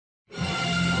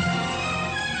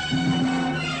Hello,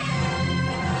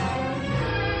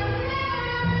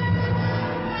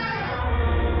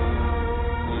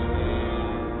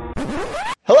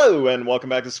 and welcome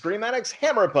back to Scream Addicts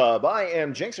Hammer Pub. I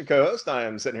am Jinx, your co-host. I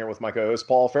am sitting here with my co-host,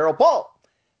 Paul Farrell. Paul,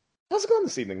 how's it going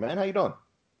this evening, man? How you doing?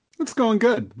 It's going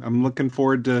good. I'm looking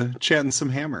forward to chatting some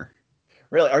Hammer.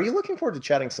 Really, are you looking forward to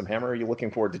chatting some Hammer, or are you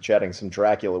looking forward to chatting some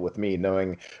Dracula with me,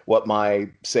 knowing what my,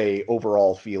 say,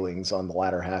 overall feelings on the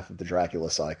latter half of the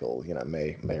Dracula cycle,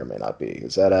 may or may not be?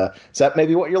 Is that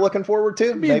maybe what you're looking forward to?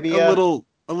 I mean, Maybe a little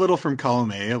from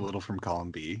column A, a little from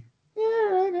column B.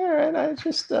 All right. I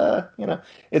just,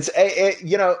 it's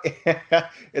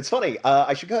funny.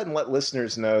 I should go ahead and let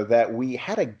listeners know that we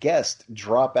had a guest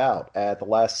drop out at the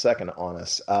last second on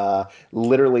us,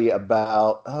 literally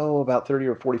about 30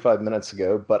 or 45 minutes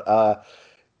ago. But,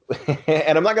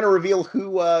 and I'm not going to reveal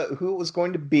who it was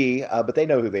going to be, but they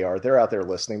know who they are. They're out there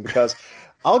listening because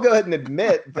I'll go ahead and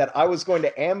admit that I was going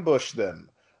to ambush them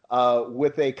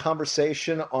with a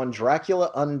conversation on Dracula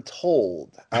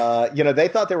Untold. They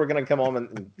thought they were going to come on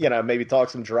and, maybe talk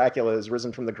some Dracula has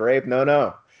risen from the grave.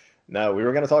 No. We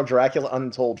were going to talk Dracula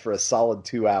Untold for a solid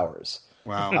 2 hours.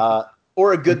 Wow.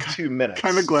 Or a good 2 minutes.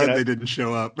 Kind of glad they didn't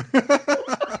show up.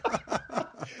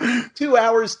 2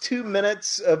 hours, 2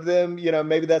 minutes of them,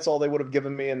 maybe that's all they would have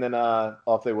given me, and then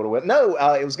off they would have went. No,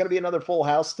 it was going to be another full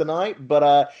house tonight,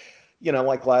 but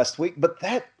like last week, but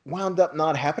that wound up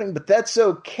not happening. But that's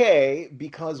okay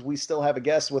because we still have a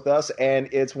guest with us, and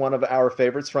it's one of our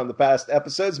favorites from the past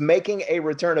episodes. Making a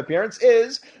return appearance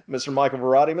is Mr. Michael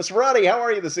Varrati. Mr. Varrati, how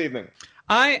are you this evening?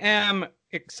 I am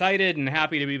excited and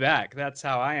happy to be back. That's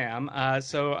how I am.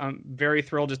 So I'm very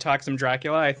thrilled to talk some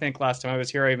Dracula. I think last time I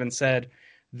was here, I even said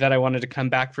that I wanted to come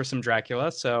back for some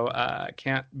Dracula, so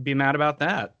can't be mad about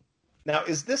that. Now,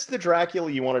 is this the Dracula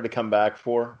you wanted to come back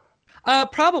for?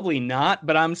 Probably not,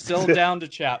 but I'm still down to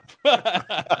chat.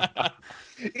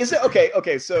 Is it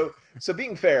okay? So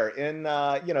being fair, in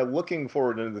looking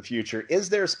forward into the future, is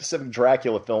there a specific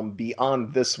Dracula film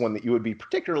beyond this one that you would be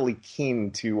particularly keen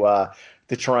to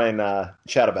try and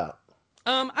chat about?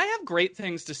 I have great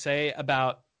things to say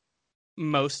about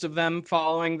most of them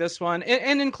following this one,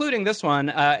 and including this one.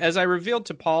 As I revealed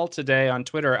to Paul today on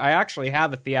Twitter, I actually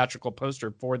have a theatrical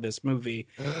poster for this movie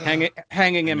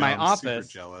hanging in my office.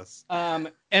 Super jealous.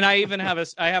 And I even have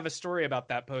a story about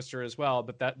that poster as well,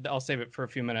 but that I'll save it for a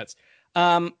few minutes.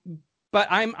 But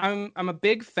I'm a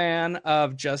big fan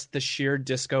of just the sheer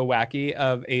disco wacky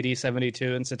of AD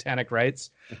 72 and Satanic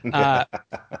Rites.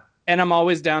 And I'm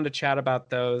always down to chat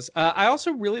about those. I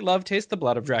also really love Taste the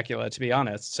Blood of Dracula, to be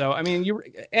honest. So, I mean,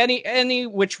 any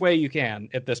which way you can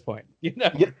at this point.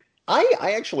 Yeah,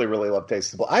 I actually really love Taste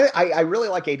the Blood. I really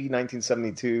like AD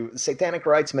 1972. Satanic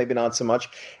Rites, maybe not so much.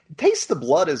 Taste the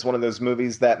Blood is one of those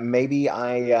movies that maybe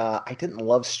I didn't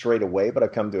love straight away, but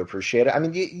I've come to appreciate it. I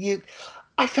mean,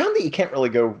 I found that you can't really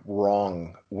go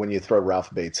wrong when you throw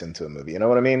Ralph Bates into a movie. You know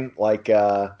what I mean? Like,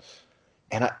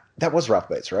 that was Ralph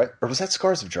Bates, right? Or was that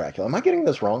Scars of Dracula? Am I getting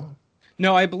this wrong?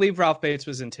 No, I believe Ralph Bates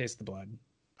was in Taste the Blood.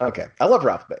 Okay. I love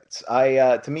Ralph Bates.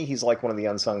 To me, he's like one of the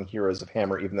unsung heroes of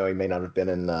Hammer, even though he may not have been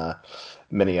in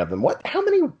many of them. How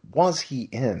many was he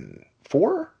in?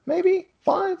 4? Maybe?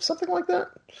 5? Something like that?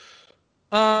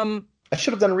 I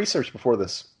should have done research before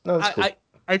this. No, that's cool.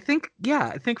 I think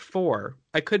 4.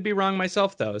 I could be wrong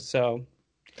myself, though, so...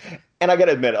 And I got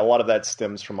to admit, a lot of that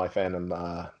stems from my fandom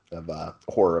of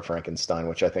Horror of Frankenstein,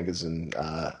 which I think is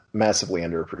a massively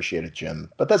underappreciated gem.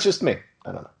 But that's just me.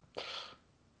 I don't know.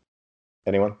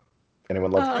 Anyone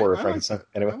love Horror of Frankenstein?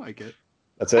 Anyone? I like it.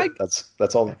 That's it.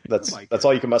 That's all. That's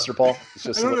all you can muster, Paul. It's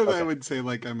just I don't know if I would say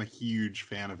like I'm a huge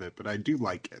fan of it, but I do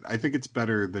like it. I think it's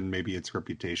better than maybe its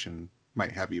reputation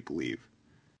might have you believe.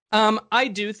 I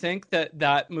do think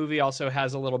that movie also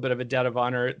has a little bit of a debt of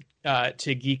honor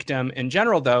to geekdom in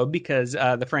general, though, because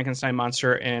the Frankenstein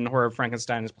monster in Horror of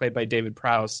Frankenstein is played by David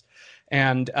Prowse.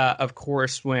 And, of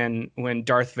course, when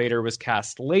Darth Vader was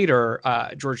cast later,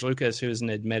 George Lucas, who's an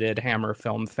admitted Hammer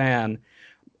film fan,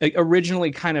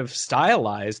 originally kind of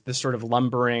stylized the sort of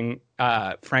lumbering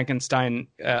Frankenstein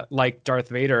like Darth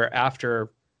Vader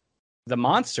after the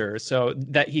monster, so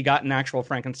that he got an actual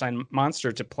Frankenstein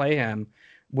monster to play him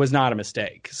was not a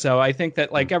mistake. So I think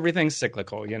that like everything's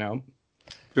cyclical, you know.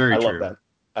 Very true. I love that.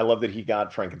 I love that he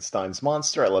got Frankenstein's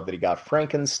monster. I love that he got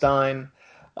Frankenstein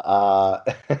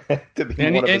to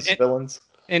be one of his villains.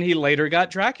 And he later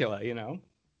got Dracula, you know.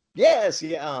 Yes,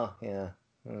 yeah.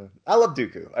 I love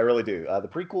Dooku. I really do. The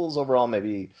prequels overall,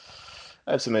 maybe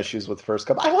I have some issues with the first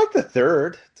couple. I like the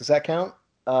third. Does that count?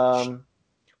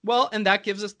 Well, and that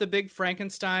gives us the big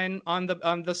Frankenstein on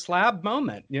the slab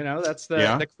moment. You know, that's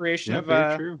the creation of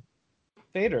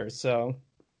Vader. So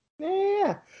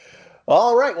Yeah.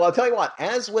 All right. Well, I'll tell you what,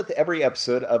 as with every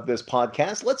episode of this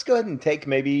podcast, let's go ahead and take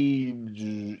maybe,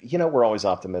 we're always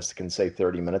optimistic and say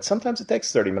 30 minutes. Sometimes it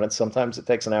takes 30 minutes. Sometimes it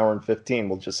takes an hour and 15.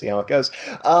 We'll just see how it goes.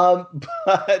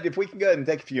 But if we can go ahead and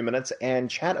take a few minutes and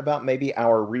chat about maybe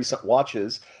our recent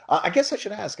watches, I guess I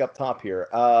should ask up top here,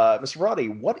 Mr. Roddy,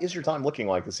 what is your time looking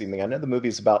like this evening? I know the movie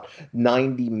is about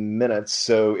 90 minutes,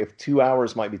 so if 2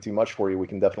 hours might be too much for you, we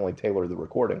can definitely tailor the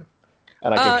recording.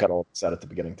 And I can cut all this out at the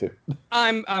beginning too.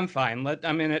 I'm fine.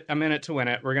 I'm in it to win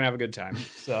it. We're gonna have a good time.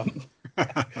 So,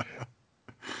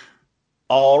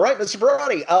 all right, Mr.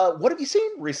 Brody, what have you seen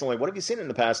recently? What have you seen in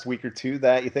the past week or two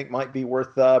that you think might be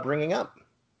worth bringing up?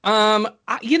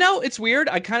 It's weird.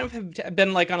 I kind of have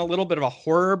been like on a little bit of a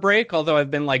horror break, although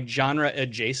I've been like genre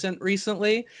adjacent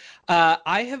recently.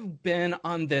 I have been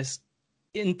on this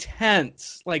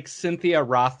intense like Cynthia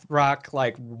Rothrock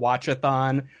like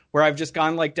watchathon where I've just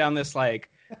gone like down this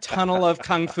like tunnel of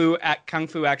kung fu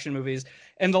action movies.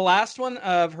 And the last one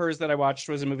of hers that I watched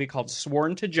was a movie called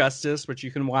Sworn to Justice, which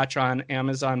you can watch on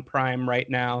Amazon Prime right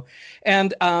now.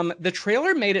 And the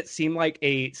trailer made it seem like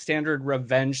a standard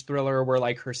revenge thriller where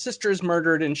like her sister's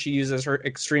murdered and she uses her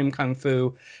extreme kung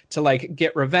fu to like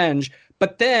get revenge.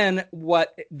 But then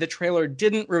what the trailer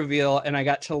didn't reveal, and I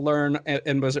got to learn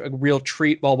and was a real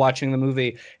treat while watching the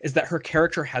movie, is that her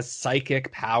character has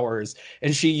psychic powers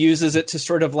and she uses it to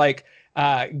sort of like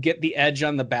get the edge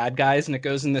on the bad guys. And it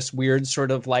goes in this weird sort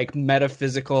of like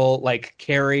metaphysical, like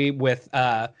Carrie with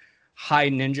high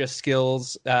ninja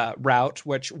skills route,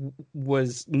 which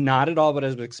was not at all what I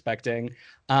was expecting.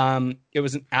 It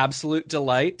was an absolute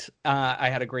delight. I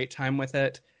had a great time with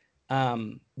it.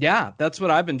 Yeah, that's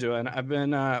what I've been doing. I've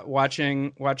been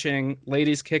watching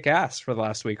ladies kick ass for the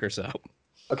last week or so.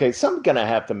 Okay, so I'm going to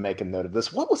have to make a note of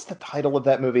this. What was the title of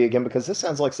that movie again? Because this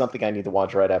sounds like something I need to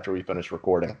watch right after we finish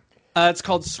recording. It's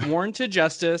called Sworn to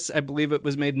Justice. I believe it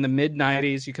was made in the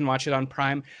mid-'90s. You can watch it on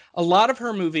Prime. A lot of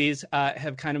her movies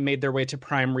have kind of made their way to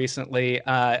Prime recently.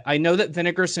 I know that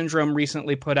Vinegar Syndrome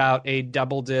recently put out a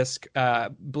double-disc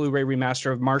Blu-ray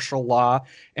remaster of Martial Law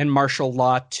and Martial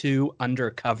Law 2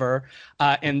 Undercover.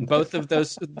 And both of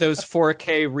those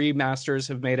 4K remasters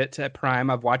have made it to Prime.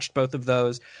 I've watched both of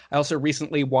those. I also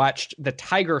recently watched the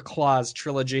Tiger Claws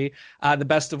trilogy, the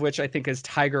best of which I think is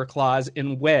Tiger Claws,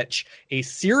 in which a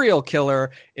serial killer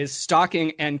is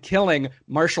stalking and killing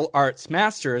martial arts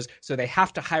masters, so they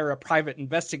have to hire a private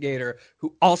investigator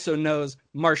who also knows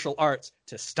martial arts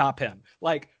to stop him.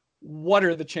 Like, what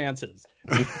are the chances?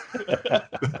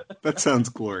 That sounds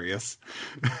glorious.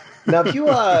 Now,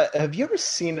 have you ever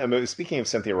seen a movie? Speaking of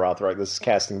Cynthia Rothrock, this is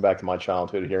casting back to my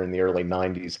childhood here in the early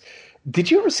 '90s.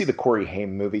 Did you ever see the Corey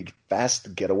Haim movie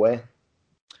Fast Getaway?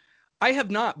 I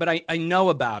have not, but I know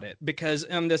about it because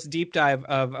in this deep dive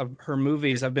of her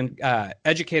movies, I've been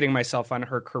educating myself on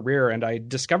her career, and I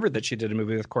discovered that she did a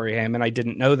movie with Corey Haim, and I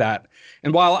didn't know that.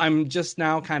 And while I'm just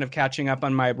now kind of catching up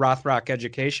on my Rothrock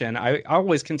education, I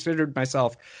always considered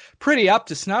myself pretty up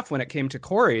to snuff when it came to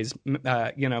Corey's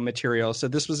material. So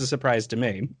this was a surprise to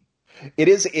me. It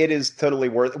is totally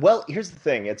worth. Well, here's the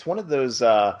thing: it's one of those.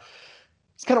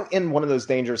 It's kind of in one of those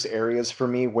dangerous areas for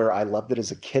me where I loved it as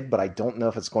a kid, but I don't know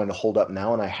if it's going to hold up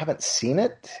now, and I haven't seen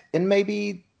it in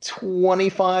maybe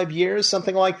 25 years,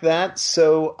 something like that.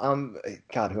 So,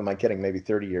 God, who am I kidding? Maybe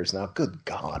 30 years now. Good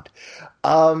God.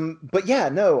 But yeah,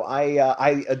 no,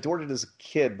 I adored it as a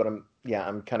kid, but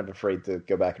I'm kind of afraid to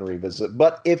go back and revisit.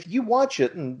 But if you watch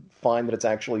it and find that it's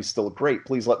actually still great,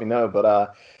 please let me know.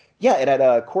 But yeah, it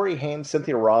had Corey Haim.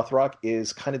 Cynthia Rothrock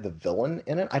is kind of the villain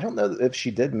in it. I don't know if she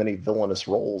did many villainous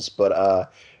roles,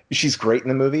 but she's great in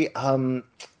the movie. The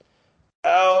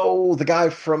guy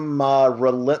from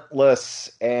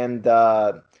Relentless and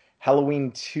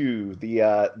Halloween 2,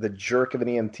 the jerk of an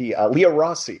EMT, Leo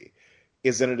Rossi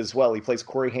is in it as well. He plays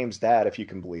Corey Haim's dad, if you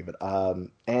can believe it.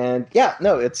 And yeah,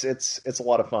 no, it's a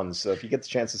lot of fun. So if you get the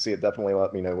chance to see it, definitely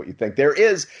let me know what you think.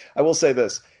 I will say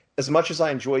this. As much as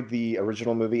I enjoyed the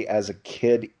original movie as a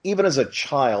kid, even as a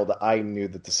child, I knew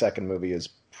that the second movie is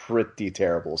pretty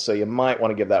terrible. So you might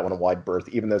want to give that one a wide berth,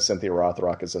 even though Cynthia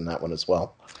Rothrock is in that one as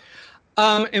well.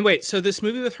 And wait, so this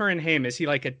movie with her and Haim, is he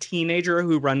like a teenager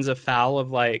who runs afoul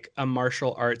of like a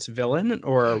martial arts villain,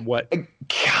 or what?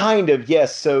 Kind of,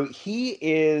 yes. So he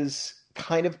is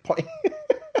kind of...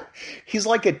 He's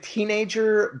like a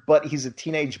teenager, but he's a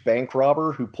teenage bank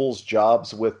robber who pulls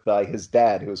jobs with his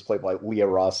dad, who is played by Leo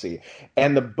Rossi.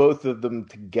 And the both of them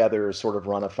together sort of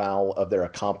run afoul of their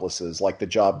accomplices. Like the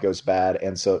job goes bad,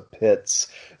 and so it pits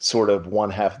sort of one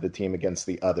half of the team against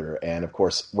the other. And of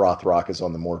course, Rothrock is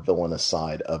on the more villainous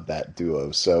side of that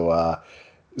duo. So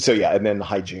So yeah, and then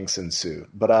hijinks ensue.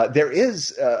 But there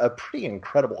is a pretty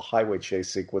incredible highway chase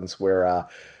sequence where,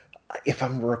 if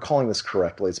I'm recalling this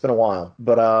correctly, it's been a while,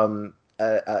 but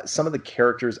some of the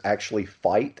characters actually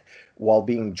fight while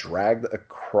being dragged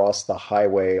across the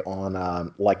highway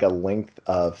on like a length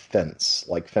of fence,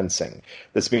 like fencing,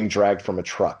 that's being dragged from a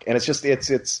truck, and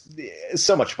it's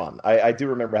so much fun. I do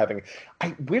remember having,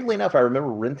 weirdly enough, I remember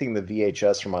renting the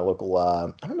VHS from my local.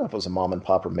 I don't know if it was a mom and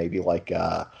pop or maybe like.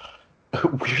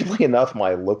 Weirdly enough,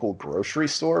 my local grocery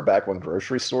store, back when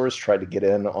grocery stores tried to get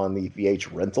in on the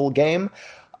VH rental game,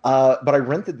 but I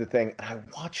rented the thing and I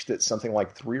watched it something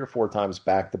like 3 or 4 times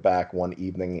back to back one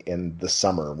evening in the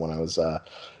summer when I was,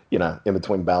 in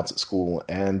between bouts at school.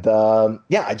 And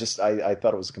yeah, I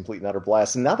thought it was a complete and utter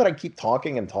blast. And now that I keep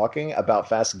talking and talking about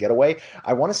Fast Getaway,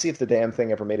 I want to see if the damn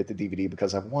thing ever made it to DVD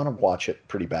because I want to watch it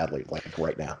pretty badly, like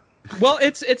right now. Well,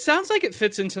 it sounds like it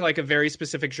fits into like a very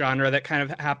specific genre that kind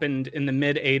of happened in the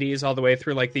mid 80s all the way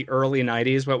through like the early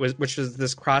 90s, which was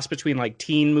this cross between like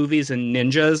teen movies and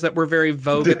ninjas that were very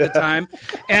vogue at the time.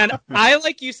 And I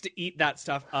like used to eat that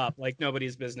stuff up like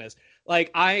nobody's business.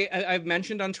 Like I've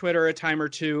mentioned on Twitter a time or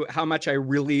two how much I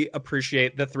really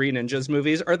appreciate the Three Ninjas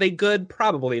movies. Are they good?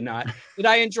 Probably not. Did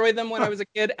I enjoy them when I was a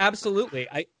kid? Absolutely.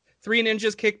 Three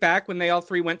Ninjas Kick Back when they all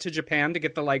three went to Japan to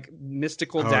get the like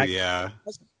mystical deck. Oh yeah.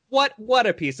 What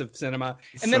a piece of cinema.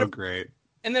 And so then great.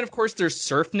 And then of course there's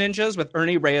Surf Ninjas with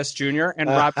Ernie Reyes Jr. and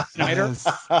Rob Schneider.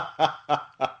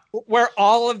 Where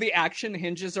all of the action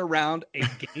hinges around a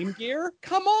Game Gear.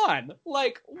 Come on.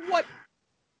 Like what?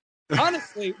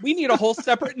 Honestly, we need a whole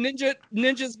separate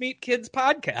Ninjas Meet Kids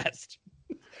podcast.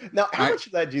 Now, how much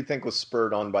of that do you think was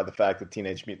spurred on by the fact that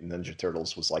Teenage Mutant Ninja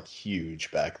Turtles was like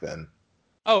huge back then?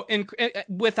 Oh,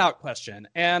 without question.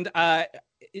 And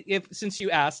since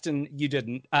you asked and you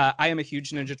didn't, I am a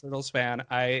huge Ninja Turtles fan.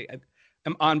 I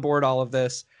am on board all of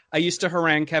this. I used to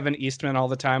harangue Kevin Eastman all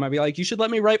the time. I'd be like, you should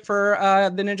let me write for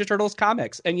the Ninja Turtles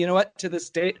comics. And you know what? To this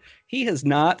date, he has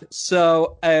not.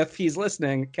 So if he's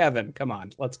listening, Kevin, come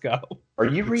on, let's go. Are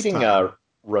you reading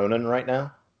Ronin right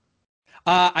now?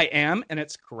 I am, and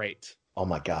it's great. Oh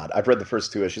my God. I've read the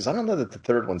first 2 issues. I don't know that the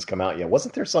third one's come out yet.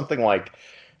 Wasn't there something like...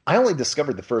 I only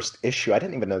discovered the first issue. I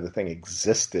didn't even know the thing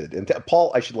existed. And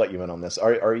Paul, I should let you in on this.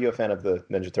 Are you a fan of the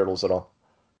Ninja Turtles at all?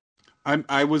 I'm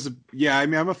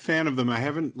a fan of them. I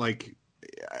haven't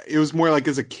it was more like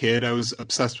as a kid, I was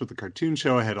obsessed with the cartoon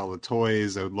show. I had all the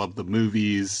toys. I would love the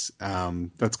movies.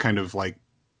 That's kind of like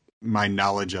my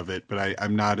knowledge of it, but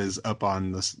I'm not as up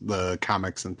on the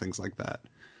comics and things like that.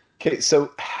 Okay,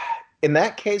 so in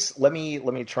that case, let me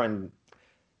try and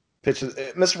pitch.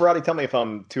 Mr. Varady, tell me if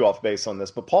I'm too off base on this,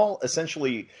 but Paul,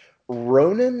 essentially,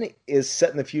 Ronin is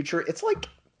set in the future. It's like,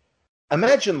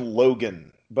 imagine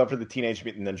Logan, but for the Teenage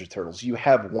Mutant Ninja Turtles. You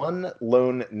have one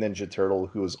lone Ninja Turtle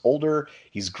who is older,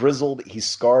 he's grizzled, he's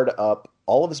scarred up,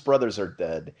 all of his brothers are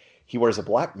dead, he wears a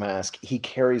black mask, he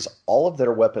carries all of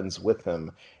their weapons with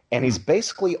him, and he's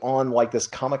basically on like this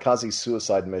kamikaze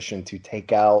suicide mission to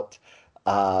take out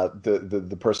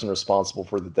the person responsible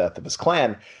for the death of his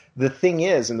clan. The thing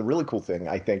is, and the really cool thing,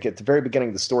 I think, at the very beginning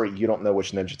of the story, you don't know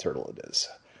which Ninja Turtle it is.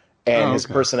 And his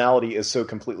personality is so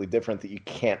completely different that you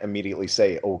can't immediately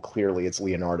say, oh, clearly it's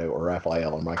Leonardo or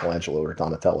Raphael or Michelangelo or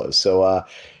Donatello. So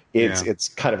it's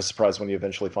kind of a surprise when you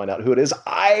eventually find out who it is.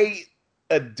 I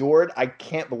adored. I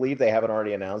can't believe they haven't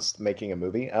already announced making a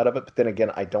movie out of it. But then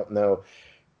again, I don't know.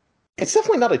 It's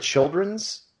definitely not a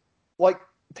children's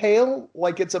tale.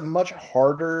 Like, it's a much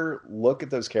harder look at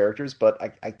those characters, but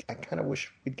I kind of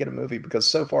wish we'd get a movie because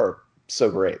so far, so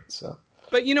great. So,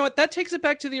 but you know what? That takes it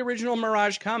back to the original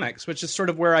Mirage comics, which is sort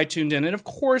of where I tuned in. And of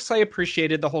course, I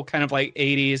appreciated the whole kind of like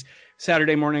 80s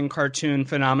Saturday morning cartoon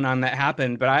phenomenon that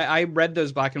happened. But I read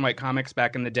those black and white comics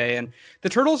back in the day, and the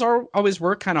Turtles always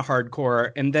were kind of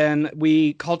hardcore. And then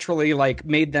we culturally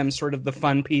made them sort of the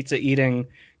fun pizza eating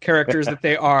characters that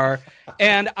they are.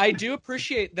 And I do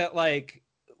appreciate that,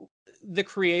 the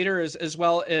creators, as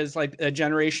well as a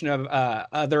generation of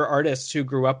other artists who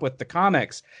grew up with the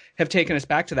comics, have taken us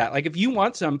back to that. If you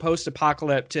want some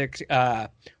post-apocalyptic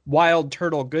wild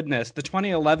turtle goodness, the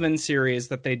 2011 series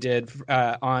that they did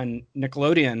on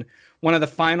Nickelodeon, one of the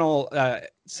final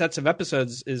sets of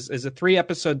episodes is a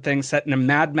 3-episode thing set in a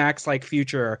Mad Max-like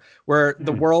future where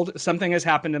the world, something has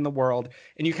happened in the world,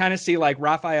 and you kind of see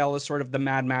Raphael is sort of the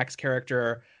Mad Max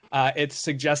character. It's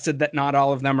suggested that not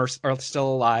all of them are still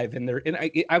alive, and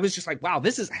I was just like, wow,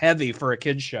 this is heavy for a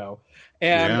kids show,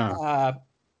 and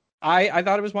I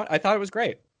thought it was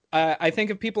great. I think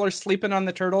if people are sleeping on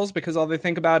the Turtles because all they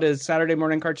think about is Saturday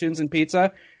morning cartoons and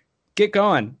pizza, get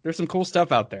going. There's some cool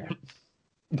stuff out there.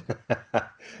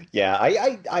 Yeah,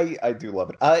 I do love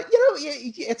it.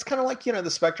 It's kind of like,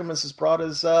 the spectrum is as broad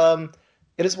as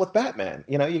it is with Batman.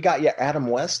 You got Adam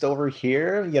West over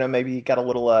here. Maybe you got a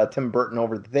little Tim Burton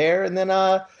over there, and then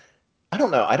I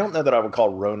don't know. I don't know that I would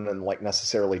call Ronan like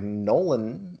necessarily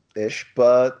Nolan-ish,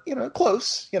 but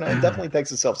close. It definitely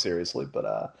takes itself seriously.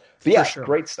 But yeah, sure.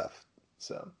 great stuff.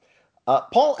 So,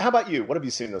 Paul, how about you? What have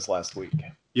you seen this last week?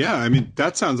 Yeah, I mean,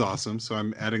 that sounds awesome. So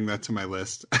I'm adding that to my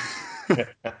list.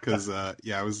 Because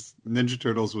Ninja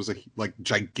Turtles was a like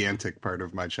gigantic part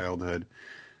of my childhood,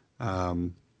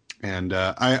 and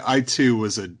I too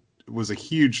was a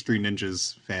huge Three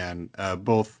Ninjas fan.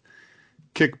 Both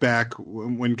Kickback,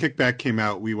 when Kickback came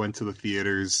out, we went to the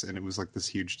theaters, and it was like this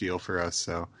huge deal for us.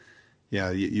 So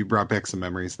yeah, you brought back some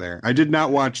memories there. I did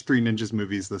not watch Three Ninjas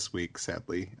movies this week,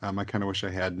 sadly. I kind of wish I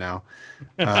had now.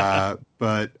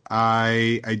 But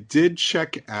I did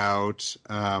check out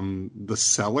The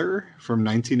Cellar from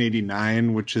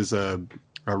 1989, which is a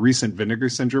recent Vinegar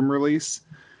Syndrome release.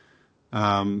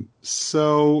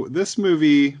 So this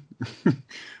movie,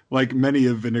 like many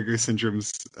of Vinegar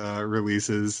Syndrome's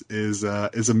releases, is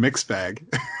a mixed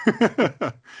bag.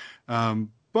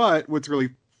 But what's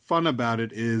really fun about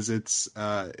it is it's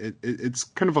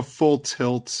kind of a full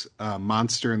tilt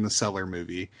Monster in the Cellar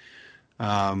movie,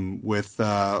 with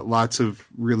lots of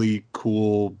really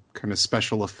cool kind of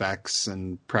special effects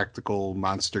and practical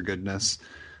monster goodness.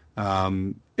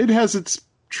 It has its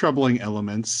troubling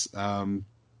elements.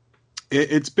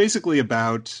 It's basically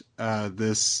about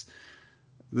this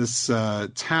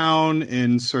town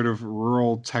in sort of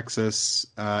rural Texas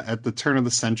at the turn of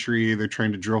the century. They're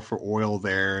trying to drill for oil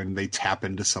there, and they tap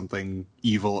into something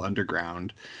evil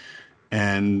underground.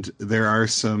 And there are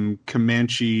some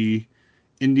Comanche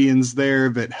Indians there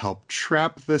that help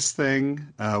trap this thing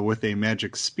with a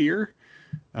magic spear.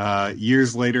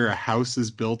 Years later, a house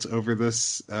is built over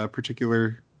this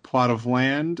particular plot of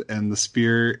land, and the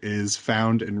spear is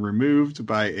found and removed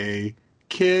by a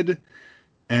kid,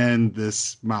 and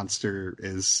this monster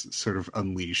is sort of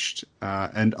unleashed.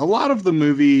 And a lot of the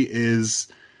movie is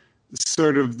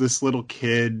sort of this little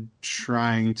kid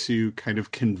trying to kind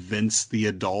of convince the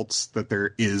adults that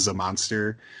there is a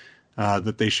monster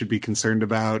that they should be concerned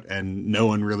about, and no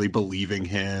one really believing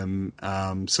him.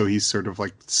 So he's sort of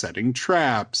like setting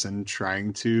traps and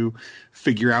trying to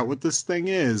figure out what this thing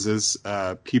is as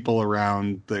people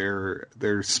around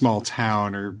their small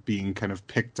town are being kind of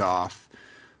picked off.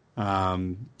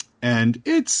 And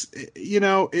it's,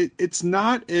 it's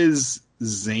not as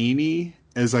zany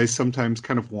as I sometimes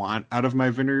kind of want out of my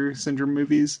Vinegar Syndrome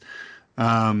movies.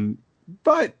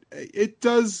 But it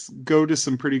does go to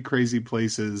some pretty crazy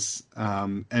places.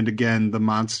 And again, the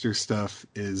monster stuff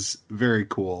is very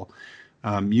cool.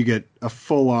 You get a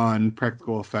full-on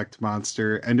practical effect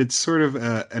monster, and it's sort of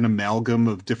an amalgam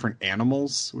of different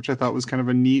animals, which I thought was kind of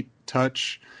a neat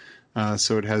touch.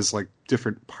 So it has like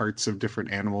different parts of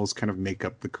different animals kind of make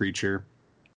up the creature.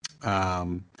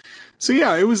 So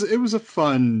yeah, it was a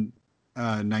fun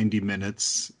 90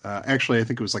 minutes. Actually, I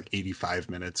think it was like 85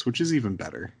 minutes, which is even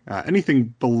better.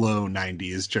 Anything below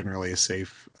 90 is generally a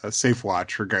safe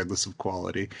watch, regardless of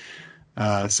quality.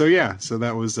 So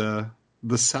that was The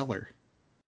Cellar.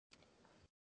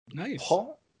 Nice.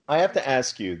 Paul, I have to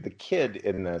ask you, the kid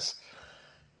in this,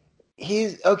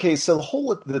 he's okay. So the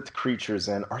hole that the creature's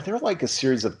in, are there like a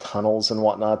series of tunnels and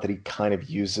whatnot that he kind of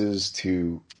uses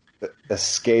to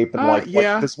escape? And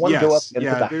does one go up into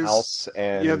the house?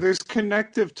 And there's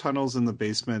connective tunnels in the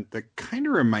basement that kind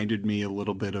of reminded me a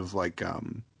little bit of like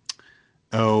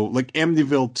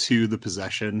Amityville 2: The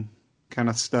Possession kind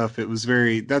of stuff. It was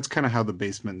that's kind of how the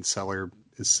basement and cellar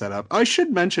is set up. I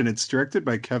should mention it's directed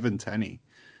by Kevin Tenney,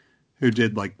 who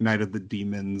did like Night of the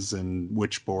Demons and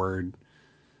Witchboard.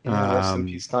 Rest in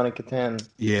peace, Tawny Kitaen.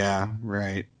 Yeah,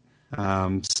 right.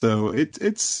 So it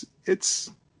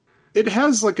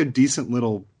has like a decent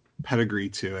little pedigree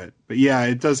to it, but yeah,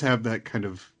 it does have that kind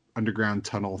of underground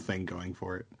tunnel thing going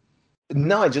for it.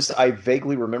 No, I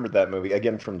vaguely remembered that movie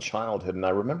again from childhood, and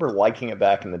I remember liking it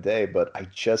back in the day, but I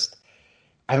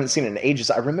haven't seen it in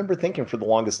ages. I remember thinking for the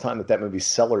longest time that movie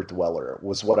Cellar Dweller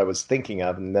was what I was thinking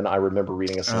of, and then I remember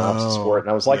reading a synopsis for it, and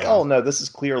I was like, oh no, this is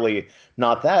clearly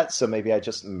not that, so maybe I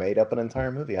just made up an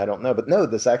entire movie. I don't know. But no,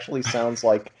 this actually sounds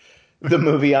like the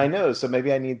movie I know, so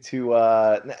maybe I need to...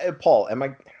 Paul, am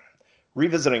I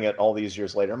revisiting it all these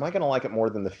years later? Am I going to like it more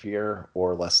than The Fear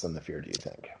or less than The Fear, do you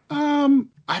think?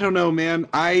 I don't know, man.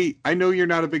 I know you're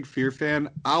not a big Fear fan.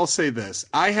 I'll say this.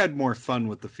 I had more fun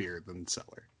with The Fear than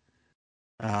Cellar.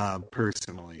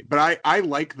 Personally, but I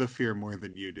like The Fear more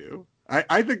than you do.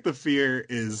 I think The Fear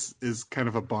is kind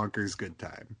of a bonkers good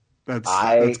time. That's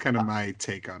kind of my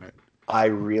take on it. I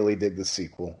really dig the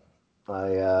sequel.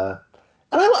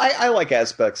 I like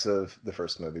aspects of the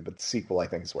first movie, but the sequel I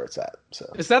think is where it's at.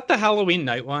 So Is that the Halloween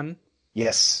night one?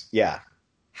 yes, yeah.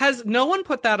 Has no one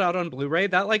put that out on Blu-ray?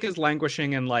 That like is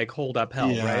languishing in like hold up hell,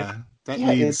 right? Yeah, that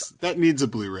Yeah, needs a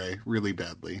Blu-ray really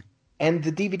badly. And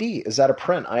the DVD is out of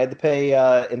print. I had to pay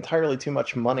entirely too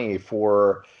much money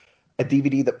for a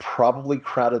DVD that probably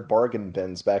crowded bargain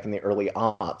bins back in the early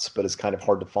aughts, but is kind of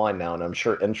hard to find now. And I'm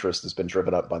sure interest has been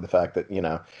driven up by the fact that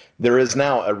there is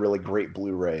now a really great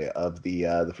Blu-ray of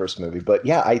the first movie. But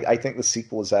yeah, I think the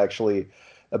sequel is actually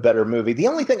a better movie. The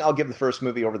only thing I'll give the first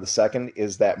movie over the second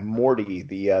is that Morty,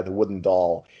 the wooden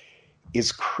doll,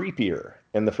 is creepier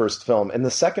in the first film. In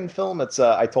the second film, it's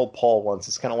I told Paul once,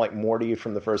 it's kind of like Morty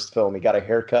from the first film. He got a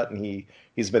haircut and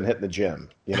he's been hitting the gym.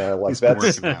 Like He's that's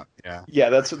working out. Yeah. yeah,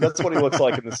 that's what he looks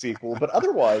like in the sequel. But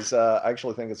otherwise, I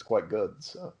actually think it's quite good.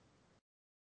 So.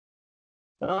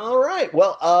 All right.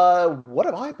 Well, what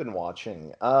have I been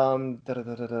watching?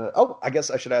 Oh, I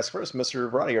guess I should ask first, Mr.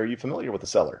 Vrani, are you familiar with The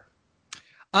Cellar?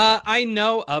 I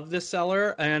know of The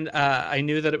Cellar, and I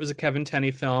knew that it was a Kevin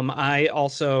Tenney film. I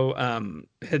also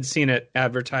had seen it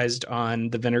advertised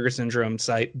on the Vinegar Syndrome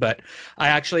site, but I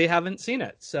actually haven't seen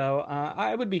it. So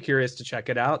I would be curious to check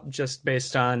it out, just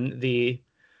based on the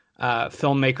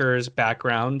filmmaker's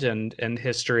background and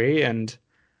history. And,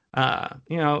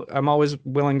 I'm always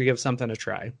willing to give something a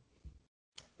try.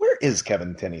 Where is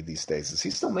Kevin Tenney these days? Is he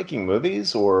still making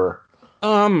movies or...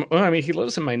 Well, I mean, he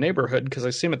lives in my neighborhood because I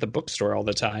see him at the bookstore all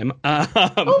the time.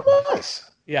 Oh, nice.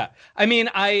 Yeah. I mean,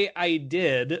 I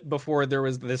did before there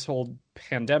was this whole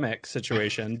pandemic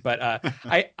situation, but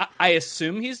I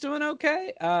assume he's doing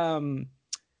okay.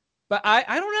 But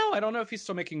I don't know. I don't know if he's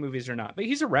still making movies or not, but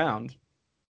he's around.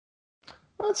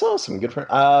 That's awesome. Good for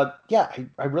yeah,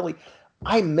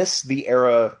 I miss the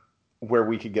era where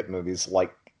we could get movies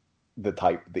like the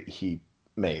type that he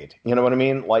made. You know what I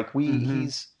mean? Like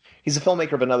he's a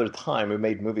filmmaker of another time who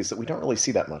made movies that we don't really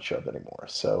see that much of anymore.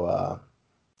 So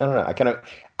I don't know.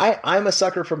 I'm a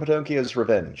sucker for Pinocchio's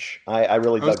Revenge. I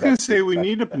really. I was going to say we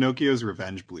need a Pinocchio's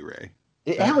Revenge Blu-ray.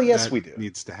 Hell yes, we do.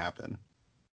 Needs to happen.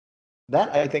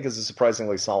 That I think is a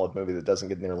surprisingly solid movie that doesn't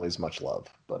get nearly as much love,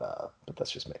 but that's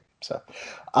just me. So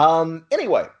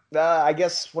anyway, I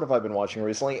guess what have I been watching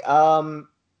recently?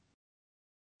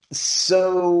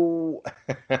 So,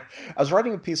 I was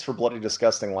writing a piece for Bloody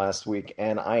Disgusting last week,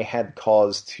 and I had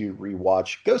cause to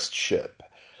rewatch Ghost Ship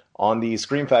on the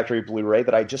Scream Factory Blu-ray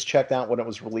that I just checked out when it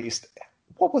was released.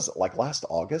 What was it, like last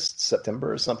August,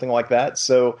 September, or something like that?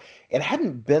 So, it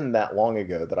hadn't been that long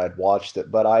ago that I'd watched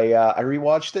it, but I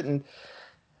rewatched it, and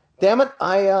damn it,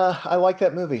 I like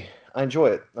that movie. I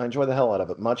enjoy it. I enjoy the hell out of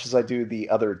it, much as I do the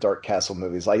other Dark Castle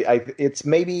movies. It's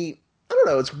maybe... I don't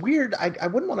know. It's weird. I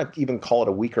wouldn't want to even call it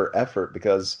a weaker effort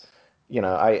because,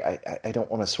 I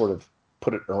don't want to sort of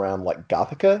put it around like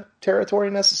Gothica territory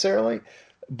necessarily.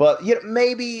 But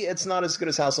maybe it's not as good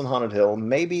as House on Haunted Hill.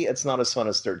 Maybe it's not as fun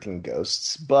as 13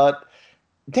 Ghosts. But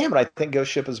damn it, I think Ghost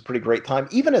Ship is a pretty great time,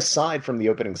 even aside from the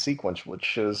opening sequence,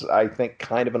 which is, I think,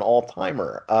 kind of an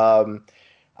all-timer.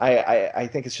 I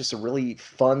think it's just a really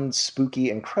fun, spooky,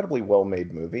 incredibly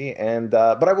well-made movie. And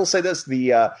but I will say this: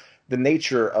 the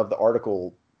nature of the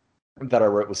article that I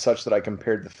wrote was such that I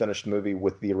compared the finished movie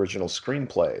with the original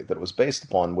screenplay that it was based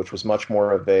upon, which was much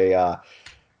more of a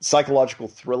psychological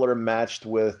thriller matched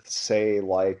with, say,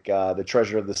 like The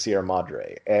Treasure of the Sierra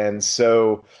Madre. And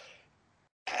so,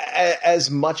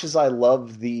 as much as I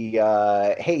love the,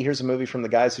 hey, here's a movie from the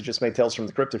guys who just made Tales from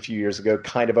the Crypt a few years ago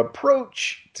kind of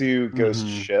approach to Ghost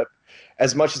Ship,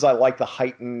 as much as I like the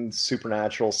heightened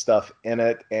supernatural stuff in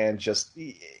it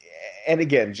and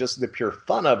again, just the pure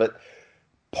fun of it,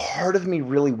 part of me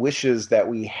really wishes that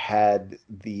we had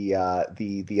the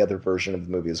other version of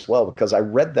the movie as well, because I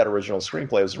read that original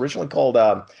screenplay. It was originally called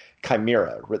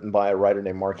Chimera, written by a writer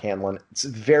named Mark Hanlon. It's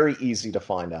very easy to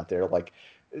find out there, like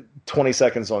 20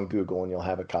 seconds on Google and you'll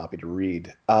have a copy to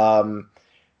read. But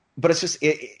it's just,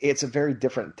 it's a very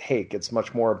different take. It's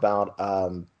much more about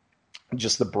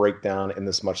just the breakdown in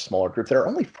this much smaller group. There are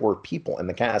only 4 people in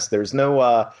the cast. There's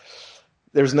no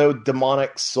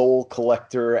demonic soul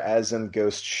collector as in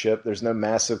Ghost Ship. There's no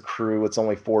massive crew. It's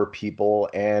only 4 people.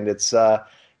 And it's,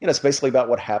 it's basically about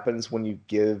what happens when you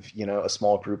give, a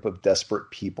small group of desperate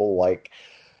people, like,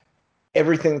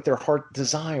 everything that their heart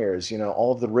desires,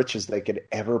 all of the riches they could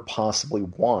ever possibly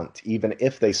want, even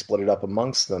if they split it up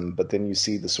amongst them. But then you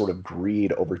see the sort of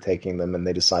greed overtaking them and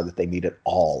they decide that they need it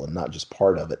all and not just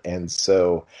part of it. And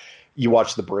so you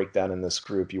watch the breakdown in this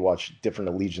group, you watch different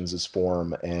allegiances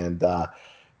form, and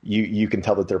you can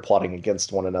tell that they're plotting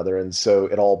against one another, and so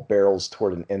it all barrels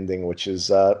toward an ending, which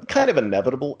is kind of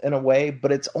inevitable in a way.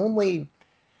 But it's only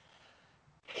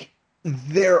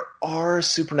there are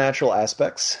supernatural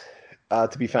aspects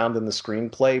to be found in the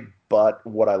screenplay, but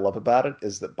what I love about it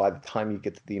is that by the time you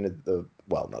get to the end of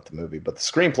not the movie, but the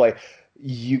screenplay,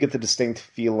 you get the distinct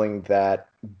feeling that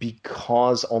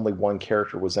because only one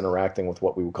character was interacting with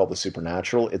what we would call the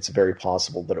supernatural, it's very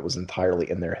possible that it was entirely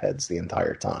in their heads the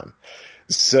entire time.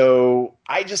 So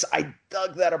I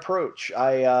dug that approach.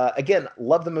 I again,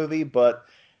 love the movie, but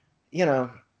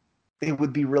it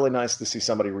would be really nice to see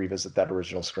somebody revisit that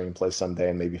original screenplay someday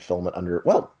and maybe film it under,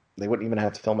 they wouldn't even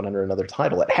have to film it under another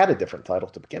title. It had a different title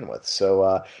to begin with.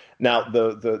 So now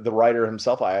the writer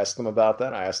himself, I asked him about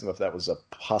that. I asked him if that was a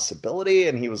possibility,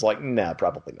 and he was like, "Nah,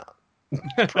 probably not.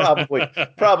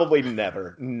 probably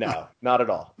never. No, not at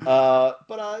all."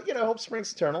 But hope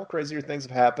springs eternal. Crazier things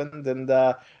have happened, and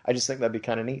I just think that'd be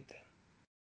kind of neat.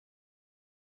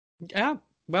 Yeah.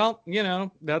 Well,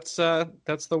 that's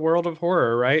the world of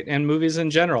horror, right? And movies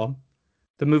in general.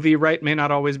 The movie you write may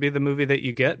not always be the movie that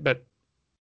you get, but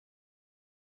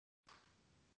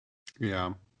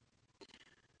yeah,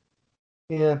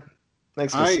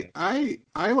 makes me I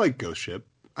like Ghost Ship.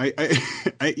 But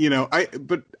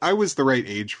I was the right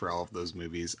age for all of those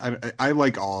movies. I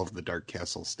like all of the Dark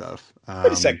Castle stuff.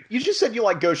 Wait a second. You just said you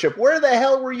like Ghost Ship. Where the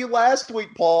hell were you last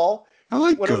week, Paul? I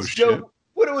like Ghost Ship.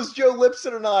 When it was Joe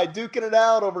Lipson and I duking it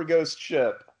out over Ghost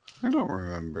Ship. I don't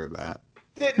remember that.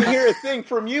 Didn't hear a thing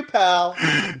from you, pal.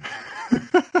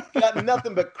 Got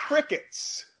nothing but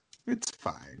crickets. It's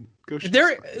fine.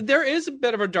 There is a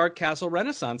bit of a Dark Castle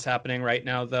renaissance happening right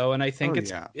now, though, and I think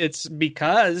it's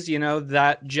because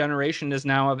that generation is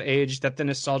now of age that the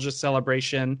nostalgia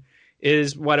celebration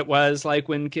is what it was like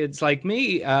when kids like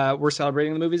me were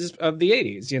celebrating the movies of the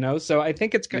 80s. So I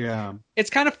think it's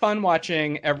kind of fun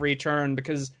watching every turn,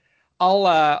 because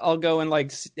I'll go and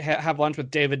have lunch with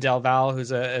David Del Valle,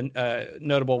 who's a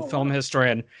notable film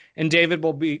historian, and David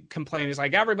will be complaining. He's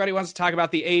like, everybody wants to talk about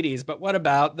the 80s, but what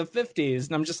about the 50s?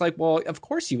 And I'm just like, well, of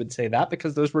course you would say that,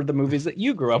 because those were the movies that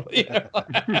you grew up with.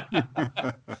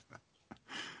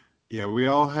 Yeah, we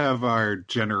all have our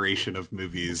generation of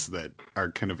movies that are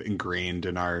kind of ingrained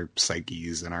in our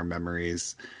psyches and our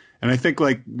memories. And I think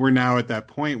we're now at that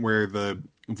point where the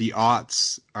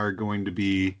aughts are going to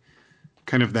be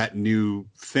kind of that new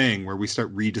thing where we start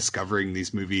rediscovering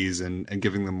these movies and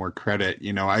giving them more credit.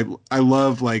 I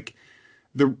love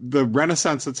the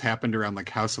renaissance that's happened around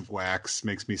House of Wax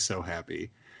makes me so happy.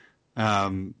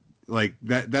 That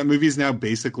movie is now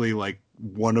basically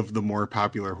one of the more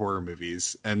popular horror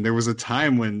movies. And there was a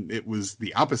time when it was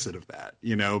the opposite of that,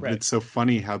 Right. It's so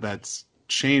funny how that's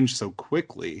changed so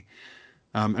quickly.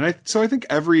 I think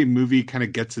every movie kind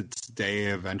of gets its day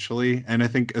eventually. And I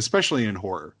think especially in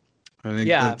horror, I think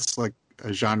that's a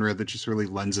genre that just really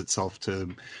lends itself to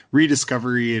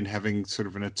rediscovery and having sort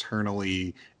of an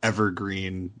eternally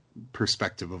evergreen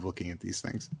perspective of looking at these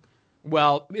things.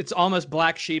 Well, it's almost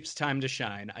Black Sheep's time to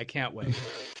shine. I can't wait.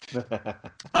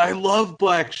 I love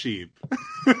Black Sheep.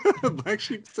 Black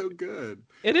Sheep's so good.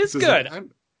 It is good.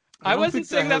 I wasn't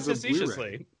saying that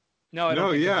facetiously. No, I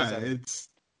don't think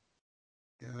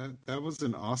that was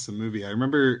an awesome movie. I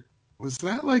remember, was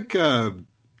that like a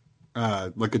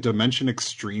Dimension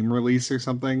Extreme release or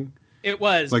something? It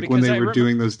was. When they were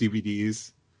doing those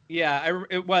DVDs. Yeah,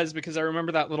 it was, because I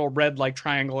remember that little red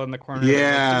triangle in the corner.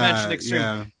 Yeah, Dimension Extreme.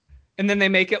 Yeah. And then they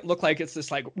make it look like it's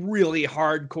this really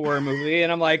hardcore movie,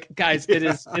 and I'm like, guys,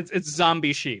 it's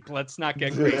Zombie Sheep. Let's not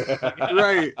get crazy.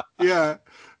 Right? Yeah.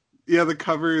 Yeah, the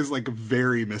cover is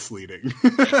very misleading.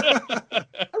 I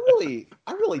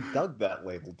really dug that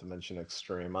label, Dimension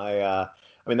Extreme. I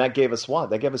mean, that gave us what?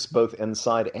 That gave us both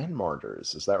Inside and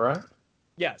Martyrs. Is that right?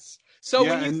 Yes. So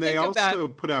yeah, and they also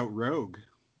put out Rogue,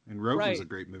 and Rogue was a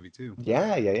great movie too.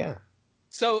 Yeah.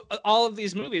 So all of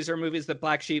these movies are movies that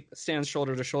Black Sheep stands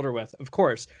shoulder to shoulder with, of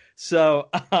course. So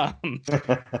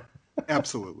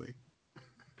absolutely.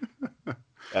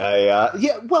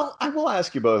 Well, I will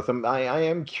ask you both. I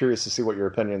am curious to see what your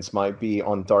opinions might be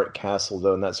on Dark Castle,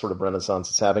 though, and that sort of renaissance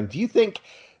it's having. Do you think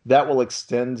that will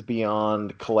extend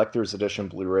beyond collector's edition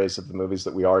Blu-rays of the movies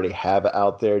that we already have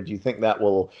out there? Do you think that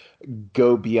will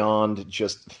go beyond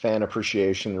just fan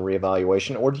appreciation and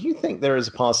reevaluation? Or do you think there is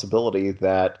a possibility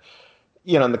that,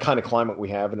 in the kind of climate we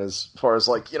have, and as far as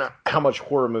how much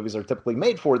horror movies are typically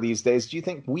made for these days, do you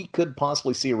think we could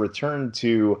possibly see a return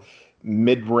to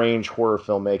mid-range horror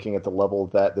filmmaking at the level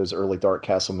that those early Dark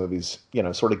Castle movies,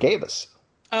 sort of gave us?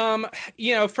 From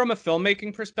a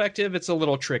filmmaking perspective, it's a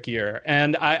little trickier.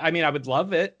 And I mean, I would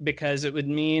love it because it would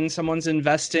mean someone's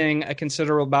investing a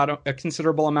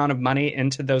considerable amount of money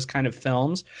into those kind of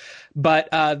films. But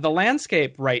the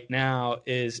landscape right now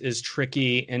is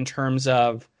tricky in terms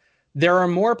of there are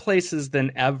more places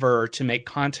than ever to make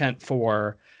content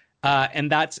for.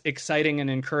 And that's exciting and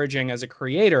encouraging as a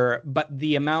creator, but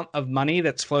the amount of money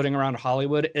that's floating around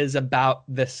Hollywood is about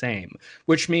the same,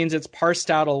 which means it's parsed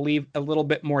out a little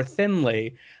bit more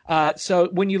thinly. So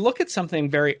when you look at something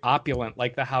very opulent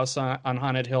like the House on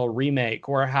Haunted Hill remake,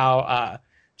 or how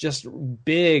just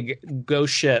big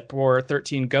Ghost Ship or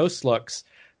 13 Ghosts looks,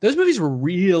 those movies were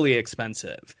really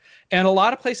expensive. And a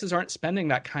lot of places aren't spending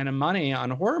that kind of money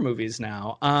on horror movies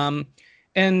now.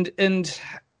 And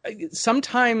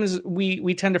sometimes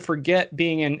we tend to forget,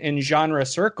 being in genre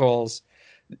circles,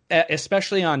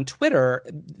 especially on Twitter,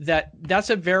 that's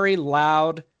a very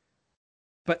loud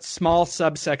but small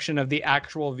subsection of the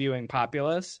actual viewing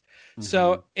populace. Mm-hmm.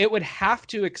 So it would have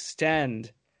to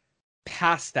extend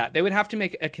past that. They would have to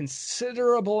make a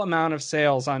considerable amount of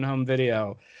sales on home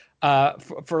video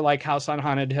for like House on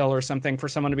Haunted Hill or something, for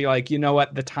someone to be like, you know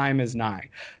what, the time is nigh.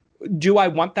 Do I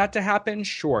want that to happen?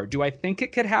 Sure. Do I think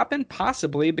it could happen?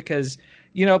 Possibly, because,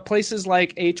 places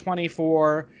like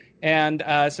A24 and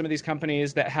some of these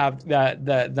companies that have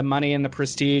the money and the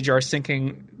prestige are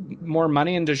sinking more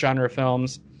money into genre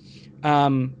films.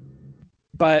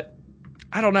 But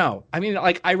I don't know. I mean,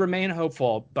 like, I remain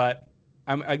hopeful, but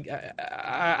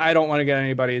I don't want to get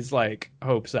anybody's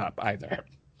hopes up either.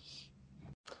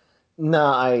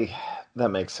 No, that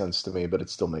makes sense to me, but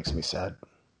it still makes me sad.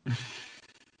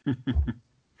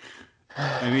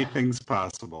 Anything's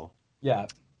possible. Yeah.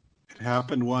 It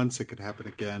happened once, it could happen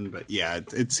again, but yeah,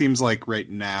 it seems like right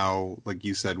now, like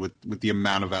you said, with the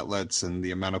amount of outlets and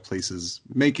the amount of places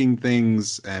making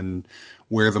things and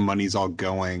where the money's all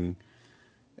going,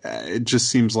 it just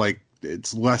seems like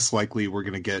it's less likely we're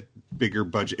going to get bigger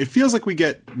budget. It feels like we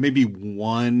get maybe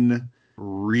one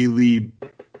really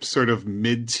sort of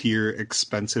mid-tier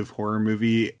expensive horror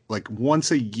movie like once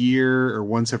a year or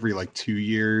once every 2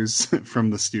 years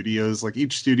from the studios. Like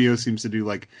each studio seems to do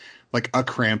like a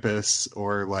Krampus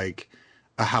or like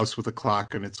a House with a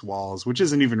Clock on its walls, which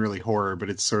isn't even really horror,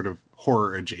 but it's sort of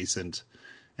horror adjacent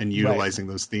and utilizing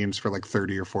those themes for like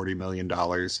 $30 or $40 million.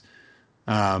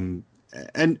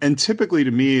 And typically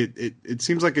to me, it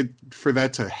seems like for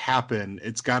that to happen,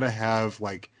 it's got to have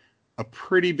like a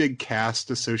pretty big cast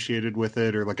associated with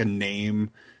it, or like a name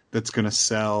that's going to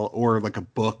sell, or like a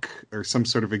book or some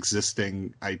sort of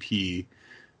existing IP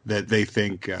that they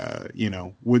think,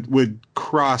 would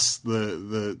cross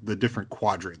the different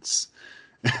quadrants,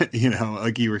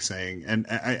 like you were saying. And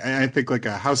I think like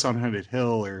a House on Haunted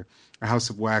Hill or a House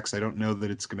of Wax, I don't know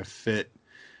that it's going to fit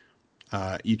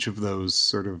each of those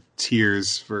sort of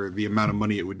tiers for the amount of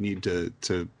money it would need to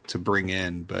bring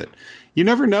in. But you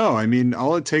never know. I mean,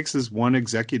 all it takes is one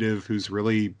executive who's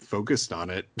really focused on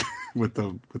it with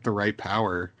the right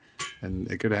power,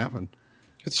 and it could happen.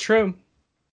 It's true.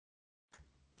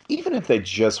 Even if they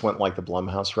just went like the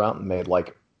Blumhouse route and made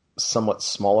like somewhat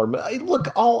smaller. Look,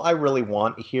 all I really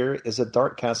want here is a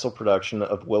Dark Castle production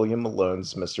of William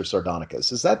Malone's Mr.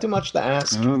 Sardonicus. Is that too much to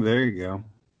ask? Oh, there you go.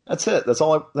 That's it. That's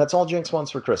all Jinx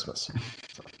wants for Christmas.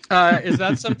 Is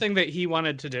that something that he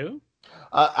wanted to do?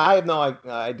 I have no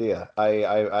idea.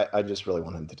 I just really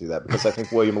want him to do that because I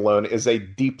think William Malone is a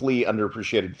deeply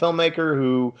underappreciated filmmaker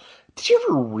who... Did you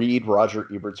ever read Roger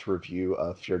Ebert's review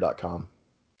of Fear.com?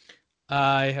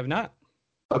 I have not.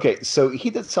 Okay, so he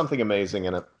did something amazing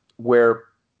in it where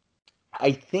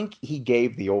I think he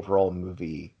gave the overall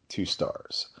movie 2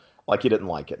 stars. Like, he didn't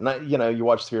like it. And, you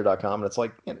watch Fear.com and it's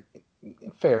like...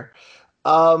 fair.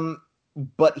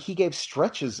 But he gave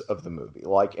stretches of the movie,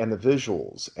 and the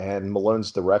visuals and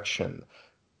Malone's direction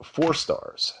 4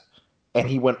 stars. And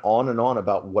he went on and on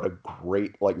about what a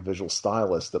great visual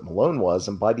stylist that Malone was.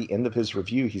 And by the end of his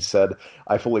review, he said,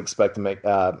 I fully expect for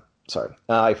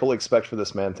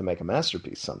this man to make a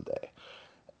masterpiece someday.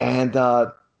 And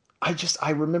I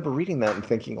remember reading that and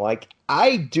thinking,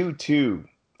 I do too,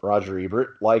 Roger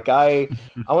Ebert. I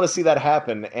want to see that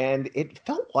happen. And it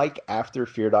felt like after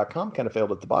Fear.com kind of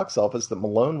failed at the box office that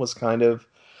Malone was kind of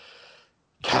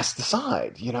cast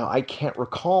aside. I can't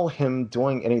recall him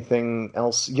doing anything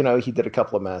else. He did a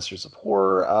couple of Masters of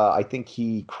Horror. I think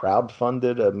he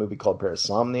crowdfunded a movie called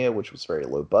Parasomnia, which was very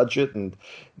low budget. And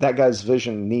that guy's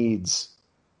vision needs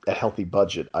a healthy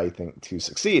budget, I think, to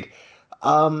succeed.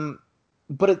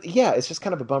 But it's just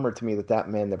kind of a bummer to me that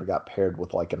man never got paired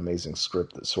with an amazing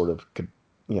script that sort of could,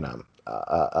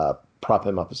 prop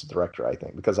him up as a director, I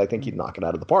think, because I think he'd knock it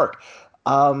out of the park.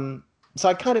 So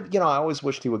I kind of, I always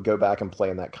wished he would go back and play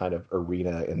in that kind of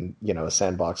arena in, a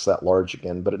sandbox that large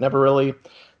again, but it never really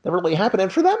happened.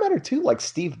 And for that matter, too, like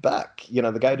Steve Beck, the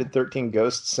guy who did 13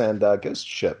 Ghosts and Ghost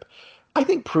Ship, I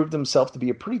think proved himself to be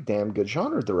a pretty damn good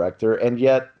genre director. And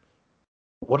yet,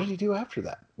 what did he do after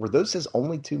that? Were those his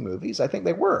only two movies? I think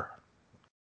they were.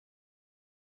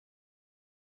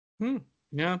 Yeah.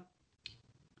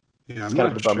 Yeah, I'm kind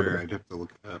of not the bummer sure. to me. I'd have to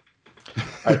look it up.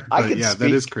 All right,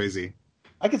 That is crazy.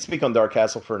 I could speak on Dark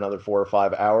Castle for another 4 or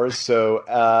 5 hours. So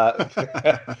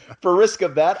for risk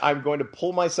of that, I'm going to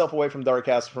pull myself away from Dark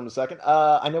Castle for a second.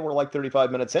 I know we're like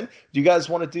 35 minutes in. Do you guys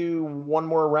want to do one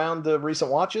more round of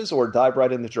recent watches or dive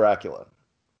right into Dracula?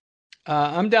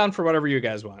 I'm down for whatever you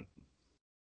guys want.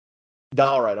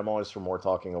 All right. I'm always for more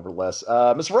talking over less.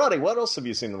 Ms. Roddy, what else have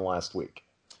you seen in the last week?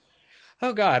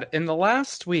 Oh, God. In the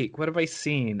last week, what have I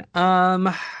seen?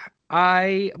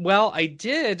 I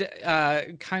did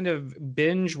kind of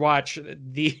binge watch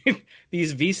these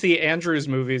VC Andrews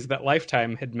movies that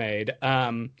Lifetime had made.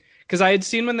 Because I had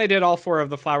seen when they did all 4 of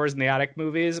the Flowers in the Attic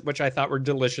movies, which I thought were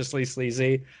deliciously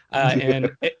sleazy.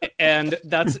 And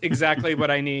that's exactly what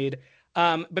I need.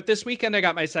 But this weekend, I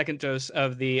got my second dose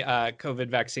of the COVID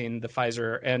vaccine, the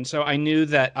Pfizer. And so I knew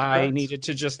that I needed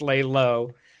to just lay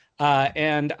low.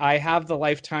 And I have the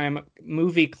Lifetime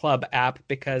Movie Club app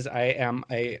because I am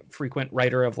a frequent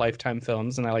writer of Lifetime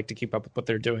films and I like to keep up with what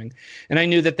they're doing. And I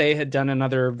knew that they had done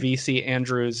another VC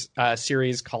Andrews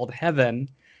series called Heaven.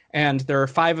 And there are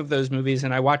 5 of those movies.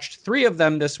 And I watched 3 of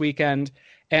them this weekend.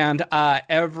 And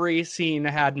every scene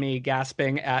had me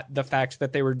gasping at the fact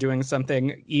that they were doing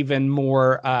something even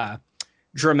more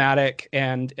dramatic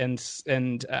and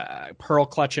pearl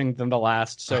clutching than the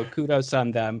last. So kudos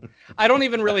on them. I don't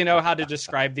even really know how to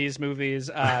describe these movies.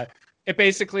 It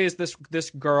basically is this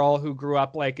girl who grew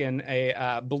up like in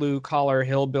a blue collar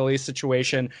hillbilly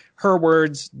situation. Her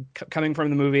words coming from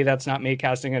the movie. That's not me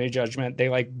casting any judgment. They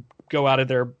like go out of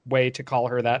their way to call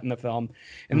her that in the film.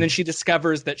 And then she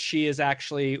discovers that she is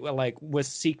actually was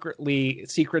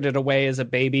secreted away as a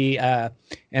baby and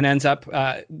ends up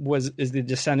is the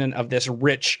descendant of this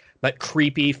rich but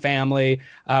creepy family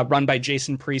run by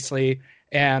Jason Priestley.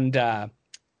 And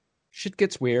shit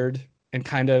gets weird and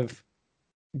kind of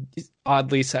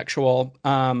oddly sexual.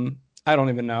 I don't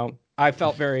even know. I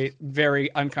felt very, very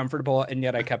uncomfortable, and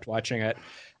yet I kept watching it.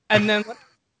 And then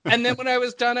when I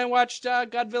was done, I watched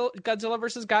Godzilla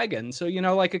versus Gigan. So,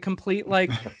 like a complete,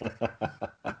 like...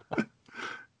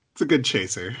 It's a good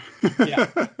chaser. Yeah.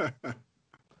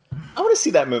 I want to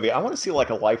see that movie. I want to see like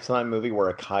a Lifetime movie where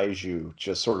a kaiju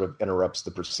just sort of interrupts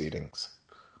the proceedings.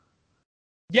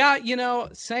 Yeah,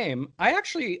 same. I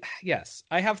actually, yes,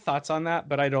 I have thoughts on that,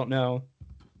 but I don't know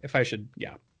if I should,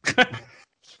 yeah.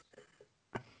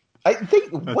 I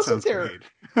think, That wasn't sounds there... great.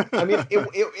 I mean,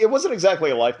 it wasn't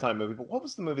exactly a Lifetime movie, but what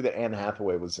was the movie that Anne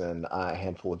Hathaway was in a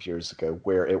handful of years ago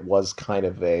where it was kind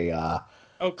of a...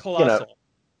 Colossal.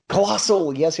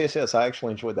 Colossal, yes. I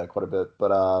actually enjoyed that quite a bit.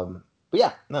 But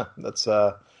yeah, no, that's...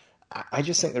 I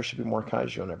just think there should be more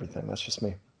kaiju and everything. That's just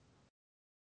me.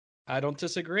 I don't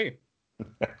disagree.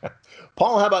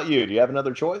 Paul, how about you? Do you have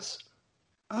another choice?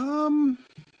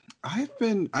 I've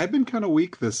been kind of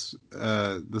weak this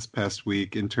past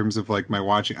week in terms of like my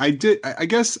watching. I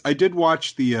guess I did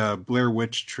watch the Blair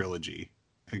Witch trilogy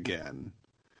again.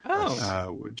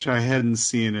 Oh, which I hadn't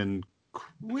seen in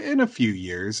a few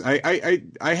years. I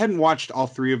hadn't watched all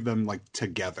 3 of them like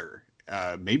together,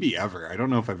 maybe ever. I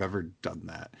don't know if I've ever done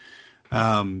that.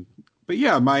 But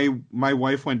yeah, my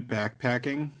wife went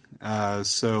backpacking,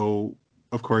 so.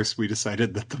 Of course, we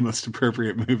decided that the most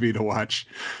appropriate movie to watch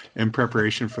in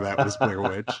preparation for that was Blair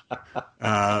Witch,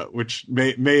 which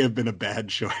may have been a bad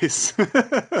choice in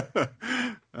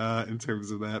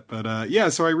terms of that. But yeah,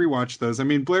 so I rewatched those. I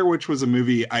mean, Blair Witch was a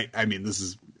movie. I mean, this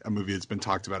is a movie that's been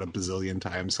talked about a bazillion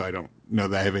times, so I don't know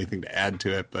that I have anything to add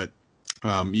to it. But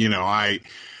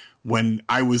when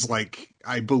I was like,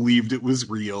 I believed it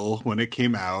was real when it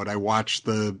came out. I watched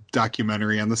the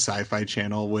documentary on the Sci-Fi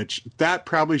Channel, which that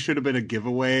probably should have been a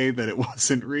giveaway that it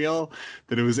wasn't real,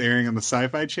 that it was airing on the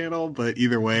Sci-Fi Channel. But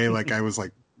either way, like I was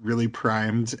like really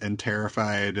primed and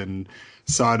terrified and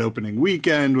saw it opening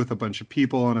weekend with a bunch of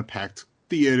people in a packed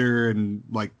theater and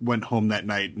like went home that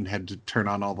night and had to turn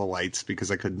on all the lights because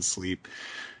I couldn't sleep.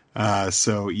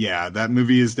 So yeah, that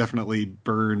movie is definitely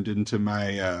burned into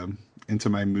my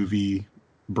movie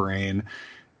brain.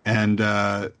 And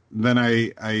then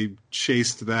I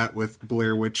chased that with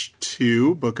Blair Witch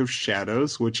 2, Book of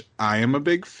Shadows, which I am a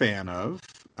big fan of.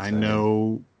 I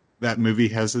know that movie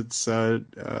has its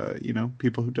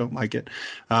people who don't like it,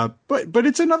 but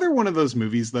it's another one of those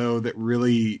movies though that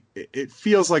really it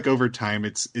feels like over time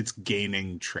it's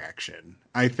gaining traction.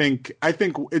 I think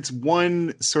it's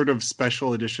one sort of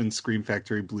special edition Scream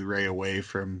Factory Blu-ray away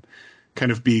from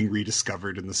kind of being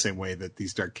rediscovered in the same way that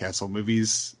these Dark Castle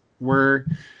movies were,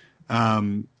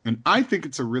 and I think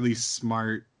it's a really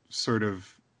smart sort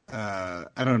of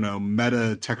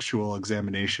meta-textual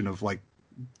examination of like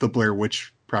the Blair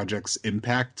Witch Project's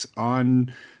impact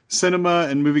on cinema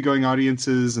and movie-going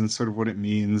audiences and sort of what it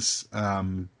means.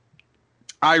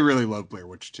 I really love Blair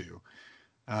Witch 2.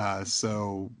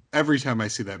 So every time I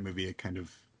see that movie, it kind of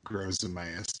grows in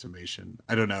my estimation.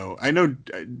 I don't know. I know,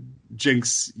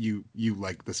 Jinx, you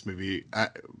like this movie.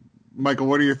 Michael,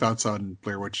 what are your thoughts on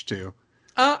Blair Witch 2?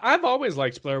 I've always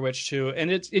liked Blair Witch 2,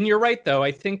 and you're right though.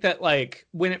 I think that like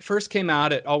when it first came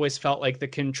out, it always felt like the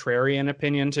contrarian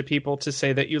opinion to people to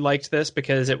say that you liked this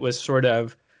because it was sort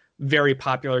of very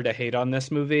popular to hate on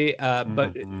this movie.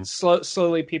 But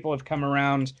slowly people have come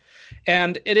around,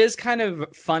 and it is kind of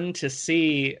fun to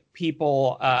see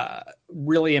people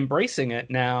really embracing it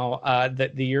now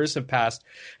that the years have passed.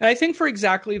 And I think for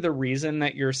exactly the reason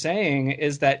that you're saying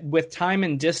is that with time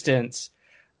and distance,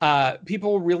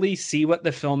 people really see what the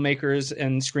filmmakers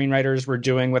and screenwriters were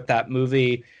doing with that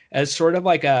movie as sort of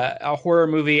like a horror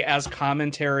movie as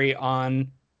commentary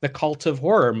on the cult of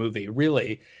horror movie,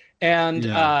 really. And,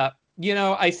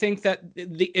 I think that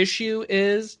the issue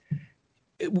is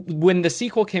when the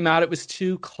sequel came out, it was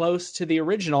too close to the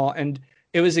original. And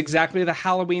it was exactly the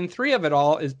Halloween 3 of it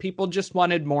all, is people just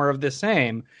wanted more of the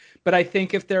same. But I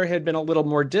think if there had been a little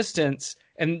more distance,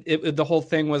 and the whole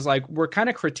thing was like, we're kind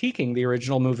of critiquing the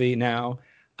original movie now.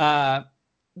 I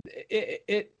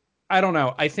don't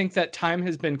know. I think that time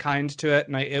has been kind to it,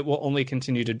 and it will only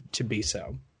continue to be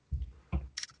so.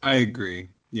 I agree.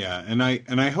 Yeah, and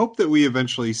I hope that we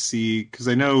eventually see, because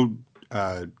I know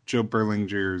Joe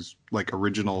Berlinger's like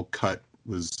original cut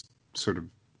was sort of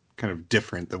kind of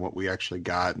different than what we actually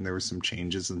got, and there were some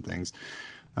changes and things.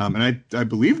 And I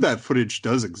believe that footage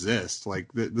does exist.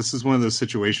 Like this is one of those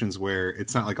situations where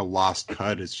it's not like a lost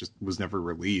cut. It's just was never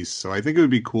released. So I think it would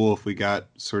be cool if we got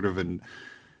sort of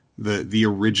the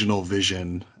original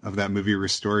vision of that movie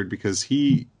restored, because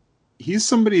he's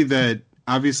somebody that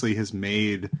obviously has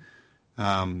made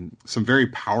some very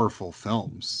powerful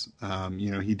films.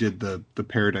 He did the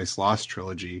Paradise Lost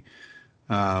trilogy,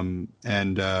 and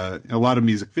a lot of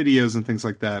music videos and things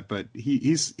like that. But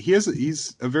he's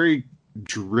a very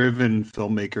driven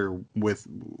filmmaker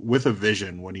with a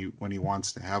vision when he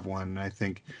wants to have one. And I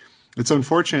think it's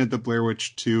unfortunate that Blair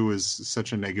Witch 2 is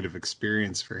such a negative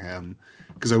experience for him,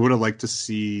 because I would have liked to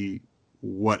see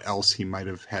what else he might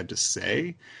have had to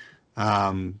say.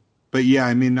 But yeah,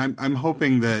 I mean, I'm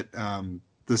hoping that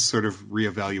this sort of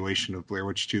reevaluation of Blair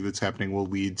Witch 2 that's happening will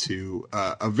lead to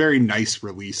a very nice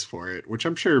release for it, which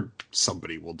I'm sure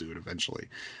somebody will do it eventually,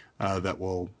 that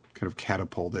will kind of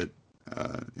catapult it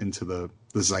into the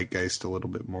zeitgeist a little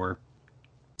bit more.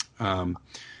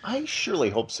 I surely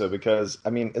hope so, because, I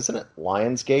mean, isn't it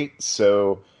Lionsgate?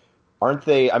 So aren't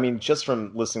they, I mean, just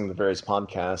from listening to various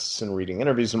podcasts and reading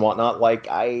interviews and whatnot,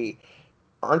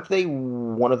 aren't they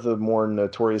one of the more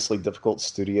notoriously difficult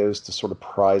studios to sort of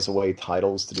prize away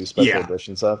titles to do special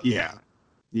editions of? Yeah.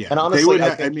 And honestly,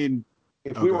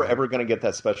 if we were ahead. ever going to get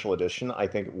that special edition, I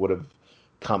think it would have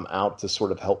come out to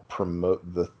sort of help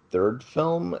promote the third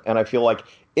film. And I feel like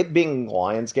it being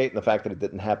Lionsgate and the fact that it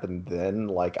didn't happen then,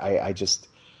 I just...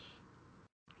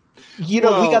 we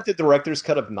got the director's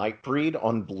cut of Nightbreed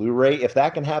on Blu-ray. If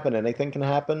that can happen, anything can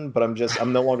happen. But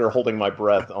I'm no longer holding my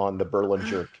breath on the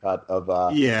Berlinger cut of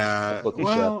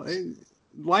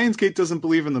Lionsgate doesn't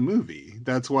believe in the movie.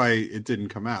 That's why it didn't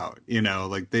come out.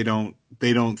 They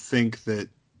don't think that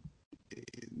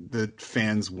the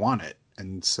fans want it,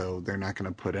 and so they're not going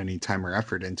to put any time or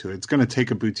effort into it. It's going to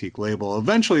take a boutique label.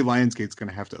 Eventually, Lionsgate's going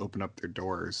to have to open up their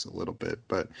doors a little bit,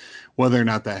 but whether or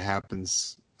not that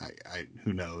happens,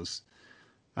 who knows?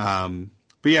 But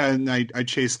yeah, and I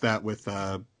chased that with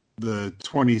the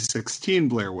 2016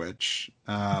 Blair Witch,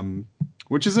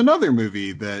 which is another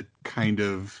movie that kind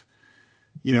of,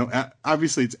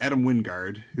 obviously it's Adam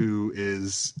Wingard, who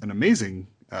is an amazing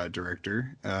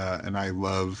director, and I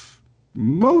love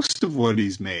most of what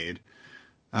he's made.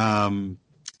 And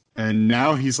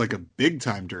now he's like a big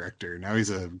time director. Now he's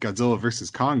a Godzilla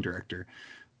versus Kong director.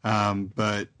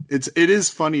 But it is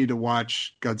funny to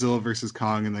watch Godzilla versus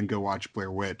Kong and then go watch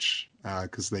Blair Witch,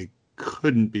 because they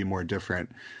couldn't be more different.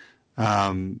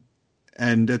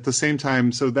 And at the same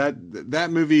time, so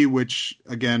that movie, which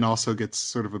again also gets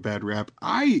sort of a bad rap,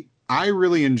 I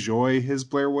really enjoy his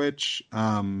Blair Witch.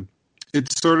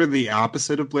 It's sort of the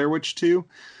opposite of Blair Witch 2.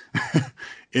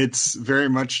 It's very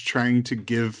much trying to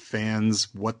give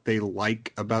fans what they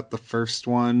like about the first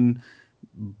one,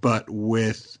 but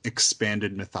with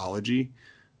expanded mythology.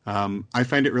 I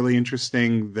find it really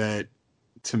interesting that,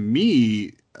 to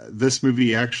me, this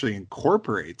movie actually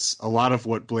incorporates a lot of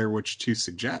what Blair Witch 2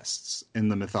 suggests in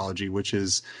the mythology, which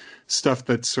is stuff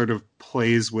that sort of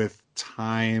plays with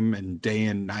time and day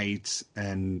and night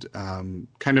and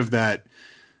kind of that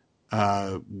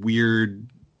weird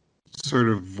sort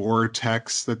of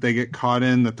vortex that they get caught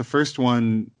in that the first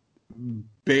one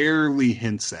barely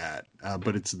hints at,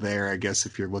 but it's there, I guess,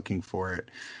 if you're looking for it.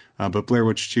 But Blair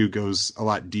Witch 2 goes a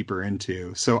lot deeper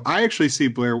into. So I actually see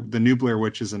the new Blair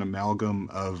Witch as an amalgam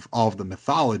of all of the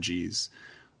mythologies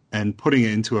and putting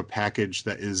it into a package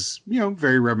that is,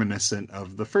 very reminiscent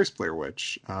of the first Blair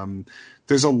Witch.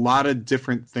 There's a lot of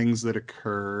different things that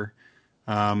occur.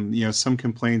 Some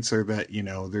complaints are that,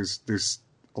 there's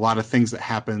a lot of things that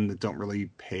happen that don't really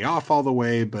pay off all the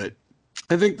way, but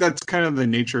I think that's kind of the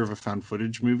nature of a found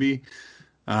footage movie,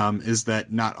 is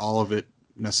that not all of it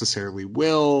necessarily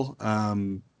will.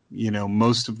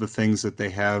 Most of the things that they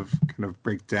have kind of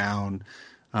break down.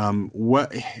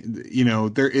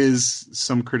 There is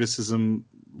some criticism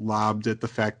lobbed at the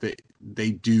fact that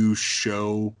they do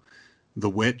show the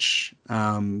witch.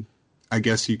 I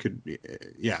guess you could,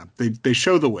 they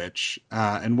show the witch,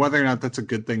 and whether or not that's a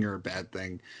good thing or a bad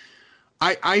thing.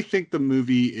 I think the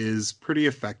movie is pretty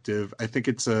effective. I think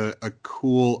it's a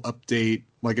cool update,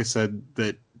 like I said,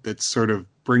 that sort of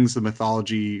brings the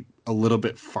mythology a little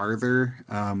bit farther,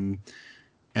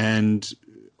 and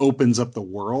opens up the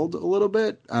world a little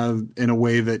bit, in a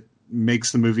way that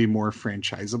makes the movie more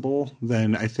franchisable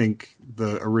than I think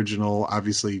the original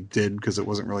obviously did, because it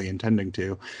wasn't really intending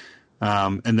to.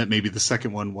 And that maybe the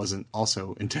second one wasn't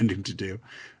also intending to do.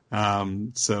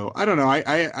 So I don't know.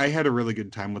 I had a really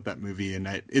good time with that movie, and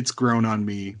it's grown on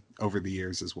me over the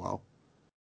years as well.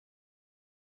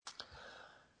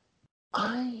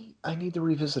 I need to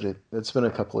revisit it. It's been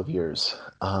a couple of years.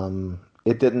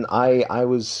 It didn't. I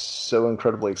was so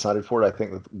incredibly excited for it. I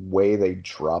think the way they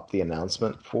dropped the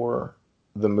announcement for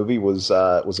the movie was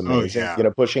amazing. Oh, yeah.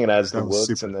 Pushing it as That the was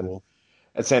woods, and then cool.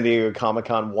 at San Diego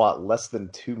Comic-Con, less than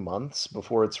 2 months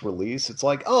before its release. It's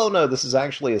like, oh no, this is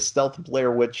actually a stealth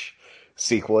Blair Witch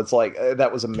sequel. It's like,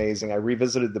 that was amazing. I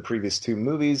revisited the previous 2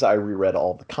 movies. I reread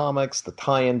all the comics, the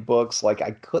tie-in books. Like,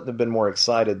 I couldn't have been more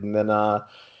excited. And then I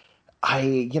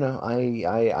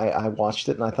watched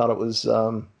it, and I thought it was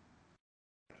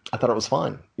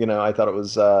fine. I thought it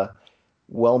was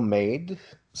well made,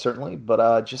 certainly,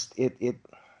 but just it.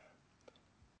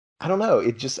 I don't know.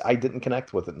 I didn't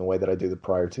connect with it in the way that I do the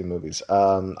prior 2 movies.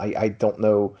 I don't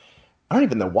know. I don't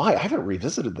even know why. I haven't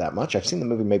revisited that much. I've seen the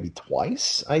movie maybe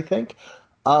twice, I think.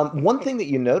 One thing that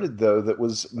you noted, though, that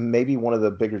was maybe one of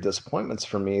the bigger disappointments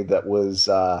for me, that was,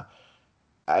 I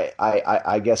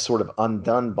guess, sort of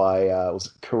undone by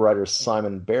was co-writer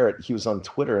Simon Barrett. He was on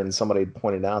Twitter, and somebody had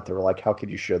pointed out, they were like, how could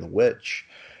you show the witch?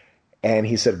 And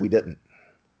he said, we didn't.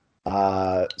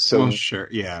 Sure,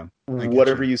 yeah.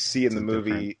 Whatever you see in the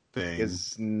movie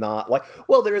is not like,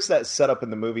 well, there is that setup in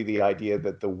the movie, the idea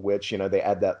that the witch, they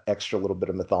add that extra little bit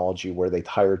of mythology where they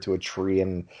tie her to a tree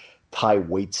and tie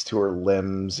weights to her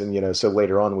limbs, and so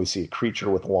later on we see a creature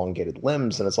with elongated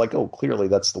limbs, and it's like, oh, clearly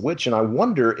that's the witch. And I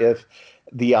wonder if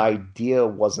the idea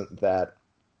wasn't that,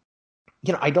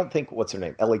 I don't think, what's her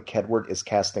name, Ellie Kedward, is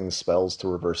casting spells to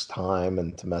reverse time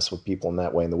and to mess with people in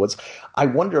that way in the woods. I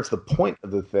wonder if the point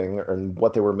of the thing, and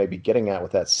what they were maybe getting at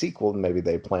with that sequel, and maybe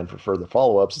they planned for further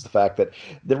follow-ups, is the fact that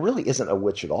there really isn't a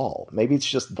witch at all. Maybe it's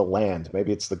just the land.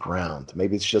 Maybe it's the ground.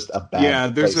 Maybe it's just a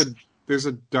bad place. There's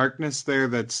a darkness there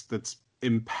that's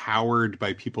empowered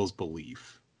by people's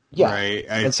belief. Yeah. Right?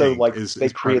 They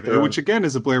create their own... which again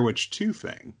is a Blair Witch 2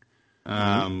 thing,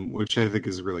 which I think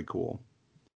is really cool.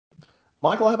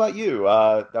 Michael, how about you?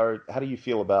 How do you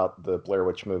feel about the Blair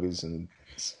Witch movies and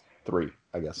 3,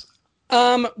 I guess?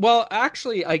 Well,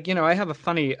 actually, I have a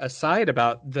funny aside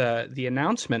about the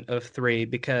announcement of 3,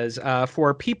 because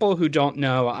for people who don't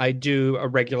know, I do a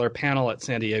regular panel at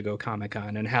San Diego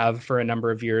Comic-Con, and have for a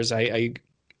number of years. I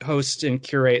host and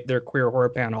curate their queer horror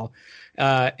panel.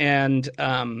 And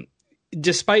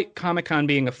despite Comic-Con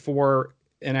being a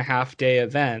 4.5-day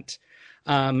event,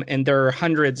 and there are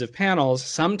hundreds of panels,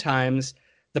 sometimes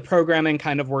the programming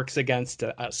kind of works against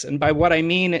us. And by what I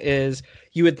mean is,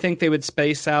 you would think they would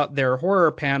space out their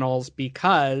horror panels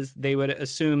because they would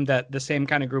assume that the same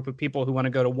kind of group of people who want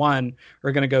to go to one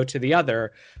are going to go to the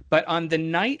other. But on the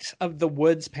night of the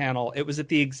Woods panel, it was at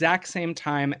the exact same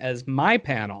time as my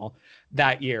panel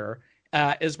that year.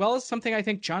 as well as something I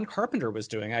think John Carpenter was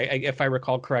doing, if I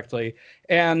recall correctly.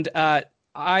 And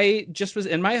I just was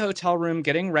in my hotel room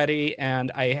getting ready,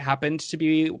 and I happened to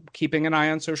be keeping an eye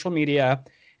on social media.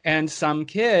 And some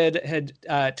kid had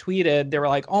tweeted, they were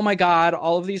like, "Oh my God,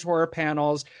 all of these horror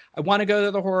panels. I want to go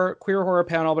to the queer horror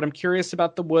panel, but I'm curious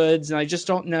about The Woods, and I just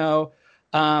don't know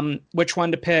which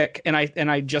one to pick." And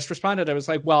I just responded. I was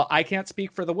like, "Well, I can't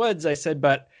speak for The Woods." I said,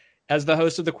 "But as the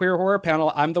host of the queer horror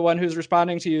panel, I'm the one who's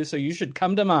responding to you, so you should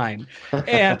come to mine."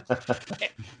 And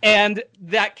and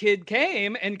that kid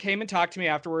came and talked to me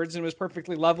afterwards, and it was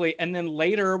perfectly lovely. And then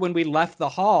later, when we left the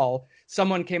hall,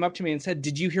 someone came up to me and said,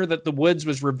 "Did you hear that The Woods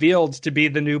was revealed to be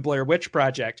the new Blair Witch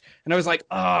Project?" And I was like,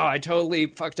 "Oh, I totally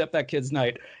fucked up that kid's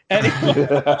night." Anyway,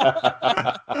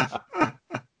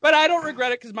 but I don't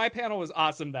regret it because my panel was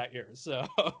awesome that year. So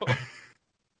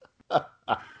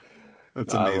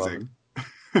that's amazing.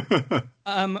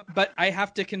 But I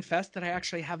have to confess that I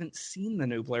actually haven't seen the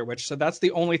new Blair Witch, so that's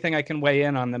the only thing I can weigh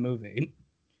in on the movie.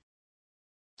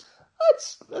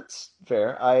 That's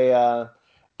fair.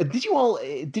 Did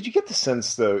you get the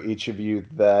sense, though, each of you,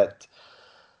 that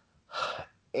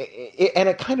and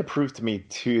it kind of proved to me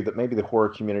too that maybe the horror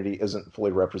community isn't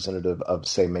fully representative of,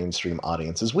 say, mainstream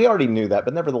audiences. We already knew that,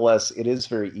 but nevertheless, it is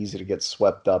very easy to get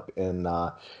swept up in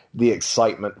the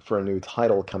excitement for a new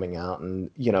title coming out,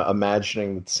 and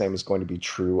imagining that the same is going to be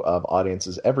true of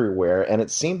audiences everywhere. And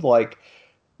it seemed like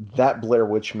that Blair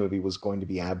Witch movie was going to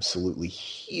be absolutely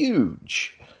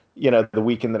huge, the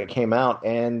weekend that it came out,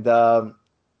 and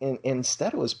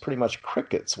instead it was pretty much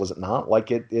crickets, was it not?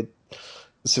 Like it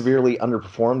severely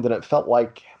underperformed, and it felt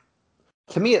like,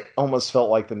 to me, it almost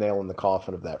felt like the nail in the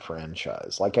coffin of that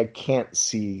franchise. Like, I can't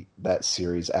see that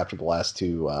series after the last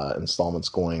two installments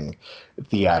going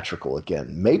theatrical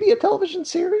again. Maybe a television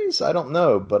series? I don't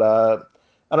know, but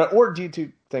I don't. Or do you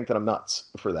two think that I'm nuts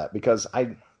for that? Because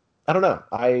I don't know.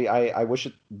 I wish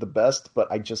it the best,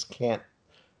 but I just can't.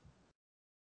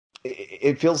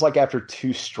 It feels like after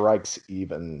two strikes,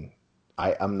 even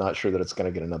I'm not sure that it's going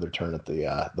to get another turn at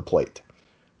the plate.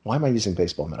 Why am I using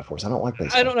baseball metaphors? I don't like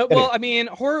baseball. I don't know. Anyway. Well, I mean,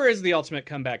 horror is the ultimate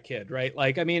comeback kid, right?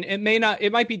 Like, I mean,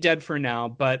 it might be dead for now,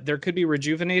 but there could be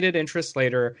rejuvenated interest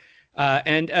later.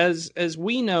 And as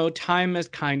we know, time is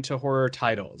kind to horror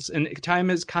titles, and time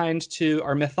is kind to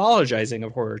our mythologizing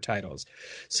of horror titles.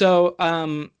 So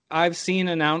I've seen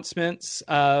announcements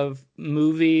of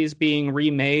movies being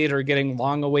remade or getting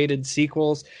long-awaited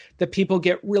sequels that people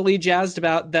get really jazzed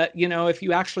about, that, if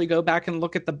you actually go back and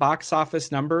look at the box office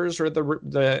numbers or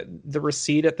the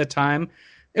receipt at the time,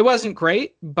 it wasn't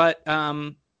great, but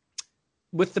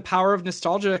with the power of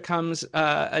nostalgia comes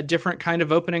a different kind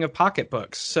of opening of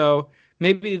pocketbooks. So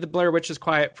maybe the Blair Witch is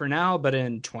quiet for now, but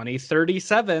in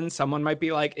 2037, someone might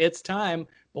be like, "It's time.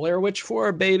 Blair Witch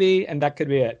 4, baby," and that could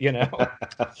be it,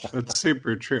 That's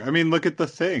super true. I mean, look at The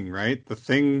Thing, right? The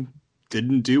Thing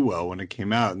didn't do well when it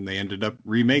came out, and they ended up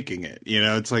remaking it.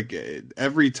 It's like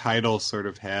every title sort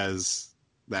of has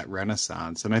that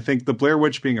renaissance, and I think the Blair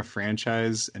Witch being a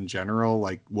franchise in general,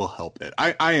 like, will help it.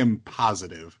 I am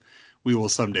positive we will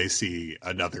someday see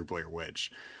another Blair Witch.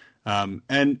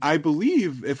 And I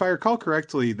believe, if I recall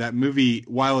correctly, that movie,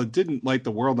 while it didn't light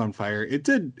the world on fire, it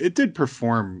did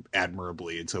perform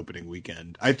admirably its opening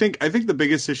weekend. I think the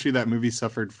biggest issue that movie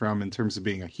suffered from in terms of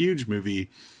being a huge movie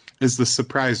is the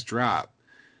surprise drop,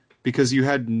 because you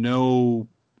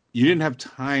didn't have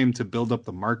time to build up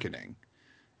the marketing.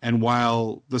 And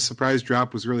while the surprise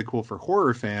drop was really cool for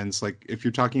horror fans, like, if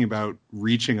you're talking about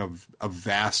reaching a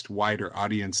vast, wider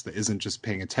audience that isn't just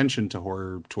paying attention to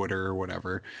horror Twitter or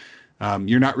whatever,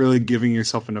 you're not really giving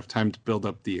yourself enough time to build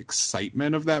up the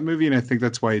excitement of that movie. And I think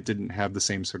that's why it didn't have the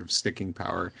same sort of sticking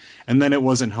power. And then it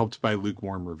wasn't helped by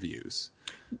lukewarm reviews.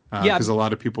 Because a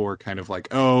lot of people were kind of like,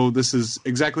 "Oh, this is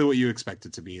exactly what you expect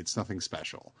it to be. It's nothing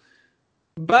special."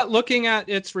 But looking at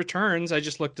its returns, I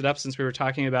just looked it up since we were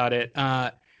talking about it.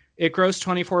 It grossed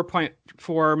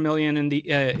 $24.4 million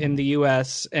in the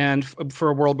U.S. and for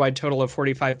a worldwide total of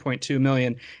 $45.2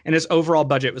 million, and its overall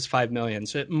budget was $5 million,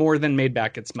 so it more than made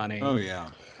back its money. Oh yeah.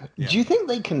 Do you think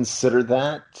they consider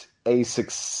that a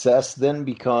success then,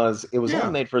 because it was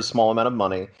only made for a small amount of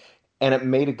money, and it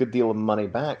made a good deal of money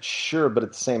back? Sure, but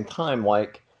at the same time,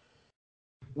 like,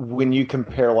 when you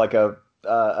compare like a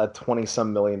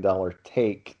 $20-some million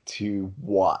take to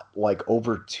what, like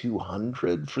over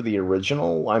 200 for the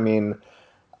original? I mean,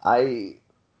 I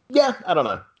don't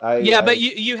know. But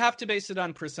you have to base it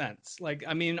on percents. Like,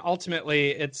 I mean,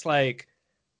 ultimately, it's like,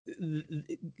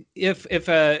 if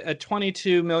a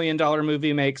 $22 million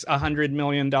movie makes $100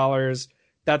 million,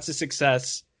 that's a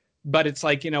success. But it's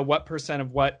like, what percent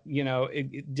of what,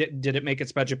 did it make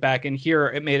its budget back? And here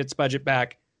it made its budget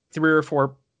back 3 or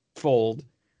 4 fold.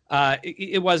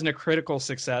 It wasn't a critical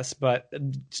success, but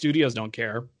studios don't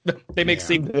care. They make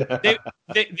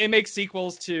they make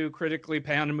sequels to critically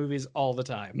panned movies all the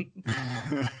time.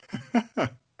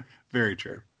 Very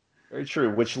true. Very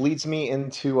true. Which leads me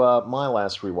into my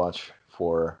last rewatch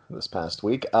for this past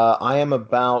week. I am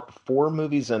about 4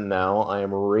 movies in now. I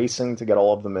am racing to get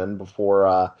all of them in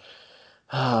before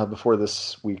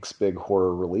this week's big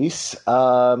horror release.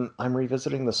 I'm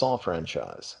revisiting the Saw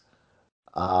franchise.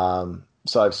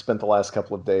 So I've spent the last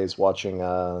couple of days watching,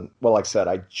 like I said,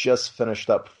 I just finished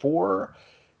up 4,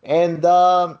 and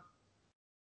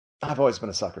I've always been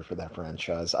a sucker for that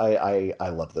franchise. I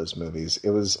love those movies.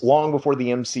 It was long before the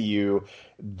MCU.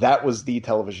 That was the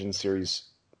television series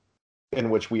in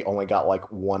which we only got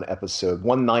like one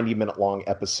 90-minute long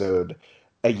episode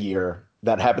a year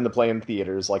that happened to play in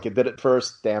theaters. Like, it did it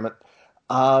first, damn it.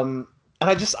 And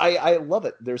I love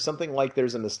it. There's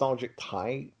a nostalgic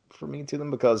tie for me to them,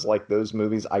 because like those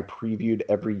movies I previewed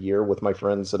every year with my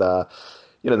friends at the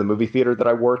movie theater that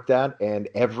I worked at, and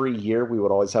every year we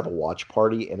would always have a watch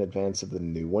party in advance of the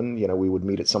new one. We would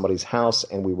meet at somebody's house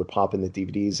and we would pop in the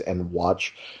DVDs and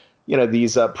watch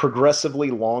these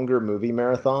progressively longer movie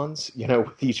marathons,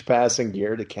 with each passing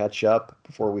year to catch up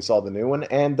before we saw the new one.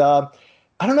 And I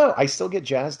don't know, I still get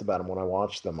jazzed about them when I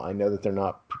watch them. I know that they're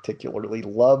not particularly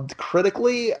loved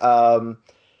critically.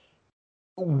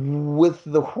 With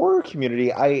the horror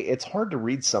community, it's hard to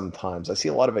read sometimes. I see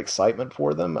a lot of excitement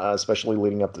for them, especially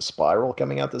leading up to Spiral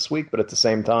coming out this week. But at the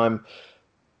same time,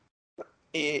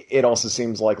 it also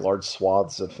seems like large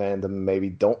swaths of fandom maybe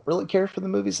don't really care for the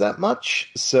movies that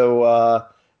much. So,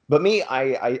 but me,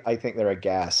 I think they're a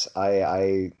gas.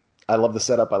 I love the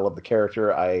setup. I love the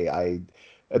character. I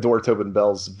adore Tobin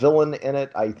Bell's villain in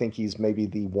it. I think he's maybe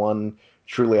the one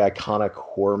truly iconic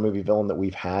horror movie villain that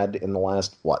we've had in the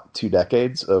last, 2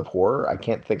 decades of horror. I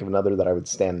can't think of another that I would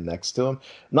stand next to him.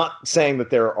 Not saying that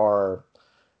there are,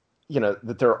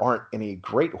 that there aren't any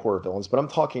great horror villains, but I'm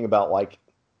talking about like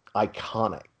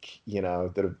iconic,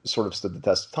 that have sort of stood the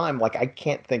test of time. Like, I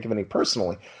can't think of any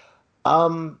personally.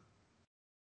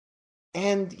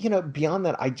 And, beyond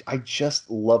that, I just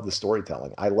love the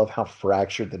storytelling. I love how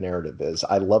fractured the narrative is.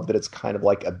 I love that it's kind of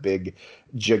like a big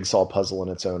jigsaw puzzle in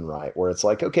its own right, where it's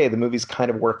like, okay, the movie's kind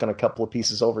of working a couple of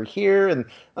pieces over here, and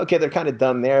okay, they're kind of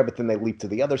done there, but then they leap to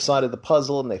the other side of the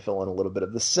puzzle, and they fill in a little bit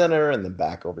of the center, and then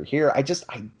back over here. I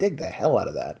dig the hell out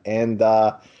of that. And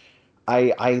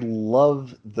I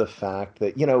love the fact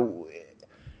that,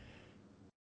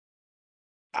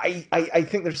 I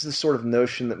think there's this sort of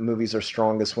notion that movies are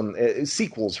strongest when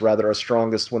sequels rather are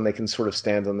strongest when they can sort of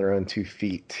stand on their own 2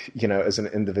 feet, as an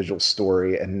individual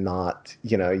story, and not,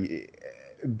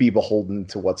 be beholden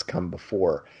to what's come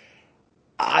before.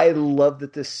 I love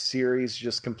that this series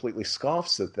just completely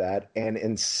scoffs at that and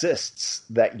insists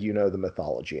that the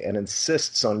mythology, and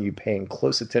insists on you paying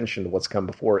close attention to what's come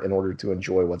before in order to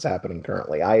enjoy what's happening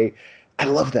currently. I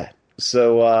love that.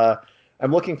 So,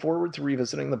 I'm looking forward to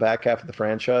revisiting the back half of the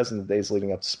franchise in the days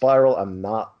leading up to Spiral. I'm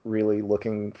not really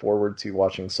looking forward to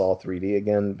watching Saw 3D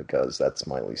again, because that's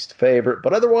my least favorite.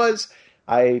 But otherwise,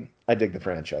 I dig the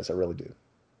franchise. I really do.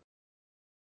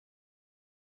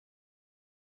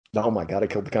 Oh my God, I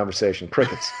killed the conversation.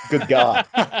 Crickets. Good God.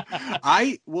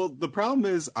 The problem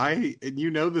is, and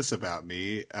you know this about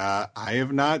me, I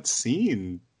have not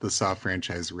seen the Saw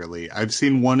franchise really. I've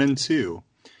seen 1 and 2.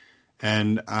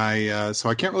 And so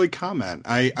I can't really comment.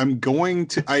 I'm going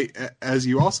to, as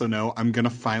you also know, I'm going to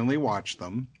finally watch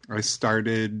them. I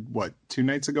started, 2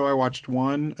 nights ago, I watched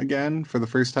 1 again for the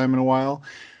first time in a while.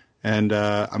 And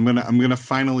I'm going to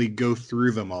finally go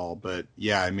through them all. But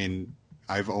yeah, I mean,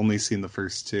 I've only seen the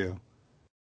first 2.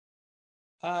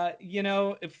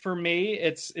 For me,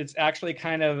 it's actually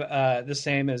kind of the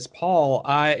same as Paul.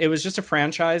 It was just a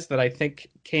franchise that I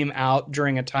think came out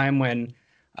during a time when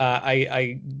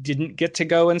I didn't get to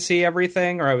go and see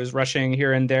everything, or I was rushing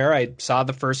here and there. I saw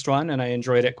the first one and I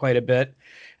enjoyed it quite a bit.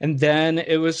 And then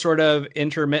it was sort of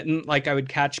intermittent, like I would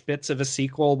catch bits of a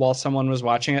sequel while someone was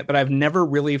watching it, but I've never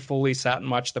really fully sat and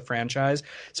watched the franchise.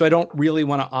 So I don't really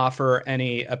want to offer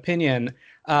any opinion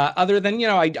other than,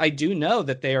 I do know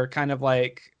that they are kind of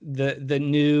like the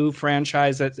new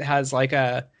franchise that has like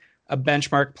a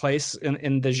benchmark place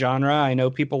in the genre. I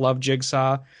know people love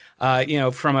Jigsaw.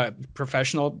 From a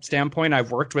professional standpoint,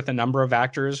 I've worked with a number of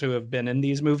actors who have been in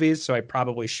these movies, so I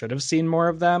probably should have seen more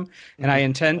of them, and I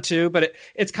intend to. But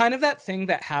it's kind of that thing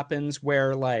that happens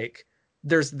where, like,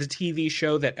 there's the TV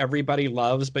show that everybody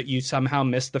loves, but you somehow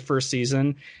missed the first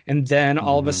season, and then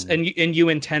all of us and you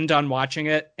intend on watching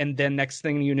it, and then next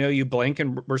thing you know, you blink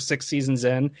and we're 6 seasons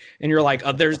in, and you're like,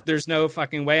 oh, there's no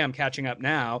fucking way I'm catching up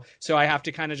now, so I have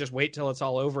to kind of just wait till it's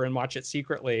all over and watch it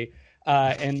secretly,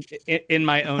 and in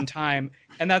my own time,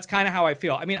 and that's kind of how I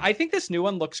feel. I mean, I think this new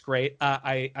one looks great.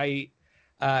 I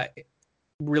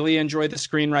really enjoy the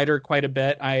screenwriter quite a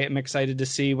bit. I am excited to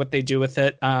see what they do with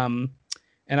it.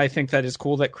 And I think that is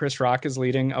cool that Chris Rock is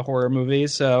leading a horror movie.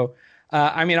 So,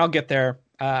 I mean, I'll get there.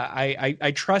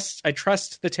 I trust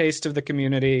the taste of the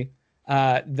community,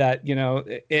 that, you know,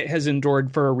 it has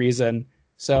endured for a reason.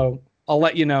 So I'll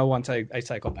let you know once I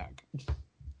cycle back.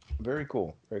 Very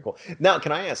cool. Very cool. Now,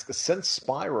 can I ask, since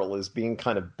Spiral is being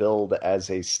kind of billed as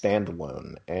a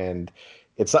standalone, and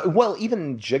it's well,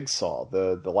 even Jigsaw,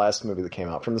 the last movie that came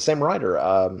out from the same writer,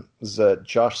 was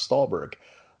Josh Stolberg.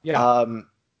 Yeah.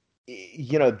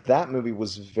 You know, that movie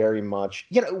was very much,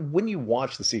 you know, when you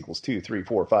watch the sequels, 2, 3,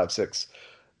 4, 5, 6,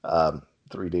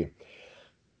 3D,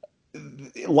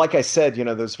 like I said, you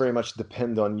know, those very much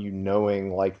depend on you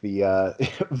knowing like the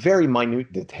very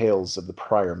minute details of the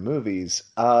prior movies.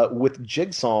 With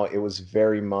Jigsaw, it was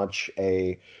very much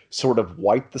a sort of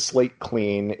wipe the slate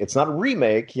clean. It's not a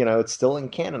remake, you know, it's still in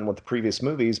canon with the previous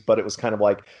movies, but it was kind of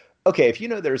like, okay, if you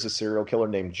know there's a serial killer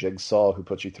named Jigsaw who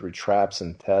puts you through traps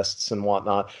and tests and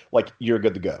whatnot, like, you're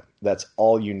good to go. That's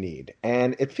all you need.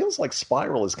 And it feels like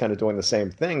Spiral is kind of doing the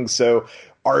same thing. So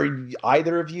are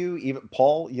either of you, even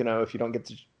Paul, you know, if you don't get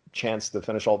the chance to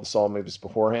finish all the Saw movies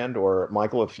beforehand, or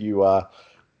Michael, if you,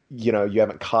 you know, you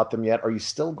haven't caught them yet, are you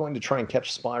still going to try and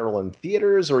catch Spiral in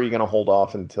theaters, or are you going to hold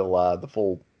off until the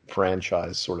full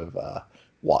franchise sort of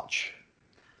watch?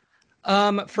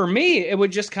 For me, it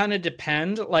would just kind of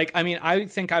depend. Like, I mean, I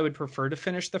think I would prefer to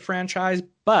finish the franchise,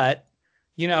 but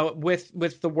you know,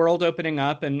 with the world opening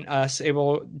up and us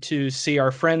able to see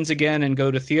our friends again and go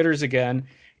to theaters again,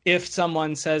 if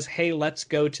someone says, "Hey, let's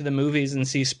go to the movies and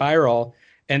see Spiral,"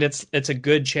 and it's a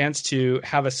good chance to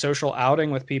have a social outing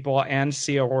with people and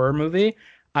see a horror movie,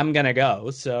 I'm gonna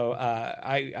go. So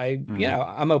you know,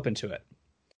 I'm open to it.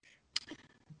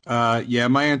 Yeah,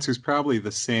 my answer is probably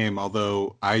the same,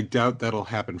 although I doubt that'll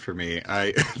happen for me.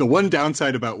 The one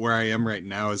downside about where I am right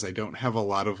now is I don't have a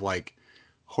lot of like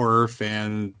horror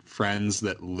fan friends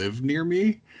that live near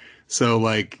me. So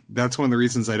like that's one of the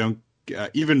reasons I don't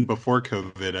even before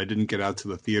COVID, I didn't get out to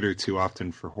the theater too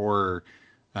often for horror.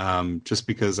 Just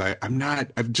because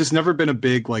I've just never been a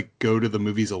big like go to the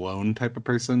movies alone type of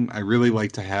person. I really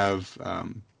like to have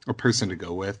a person to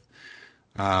go with.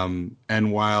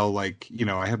 And while like, you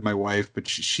know, I have my wife, but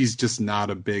she's just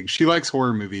not she likes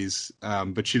horror movies,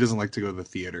 but she doesn't like to go to the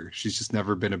theater. She's just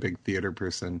never been a big theater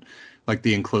person, like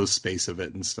the enclosed space of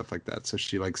it and stuff like that. So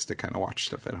she likes to kind of watch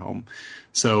stuff at home.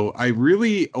 So I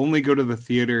really only go to the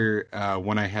theater,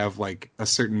 when I have like a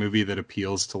certain movie that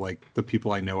appeals to like the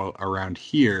people I know around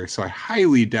here. So I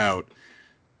highly doubt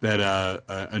that,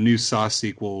 a new Saw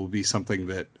sequel will be something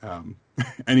that,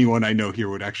 anyone I know here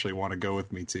would actually want to go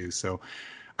with me to. So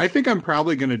I think I'm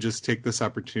probably going to just take this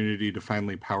opportunity to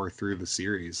finally power through the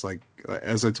series. Like,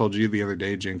 as I told you the other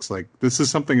day, Jinx, like this is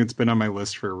something that's been on my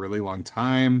list for a really long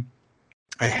time.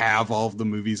 I have all of the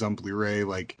movies on Blu-ray.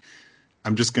 Like,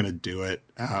 I'm just going to do it.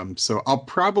 So I'll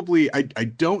probably, I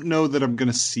don't know that I'm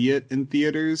going to see it in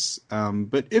theaters.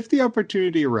 But if the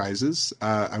opportunity arises,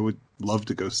 I would love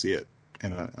to go see it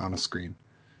on a screen.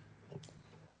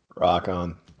 Rock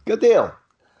on. Good deal.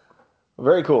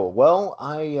 Very cool. Well,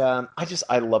 I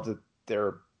love that there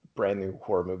are brand new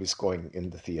horror movies going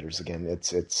into theaters again.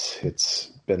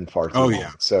 It's been far too long.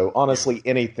 Yeah. So honestly,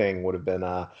 anything would have been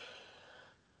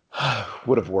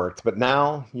would have worked. But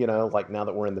now, you know, like now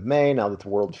that we're into May, now that the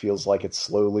world feels like it's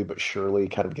slowly but surely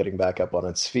kind of getting back up on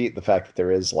its feet, the fact that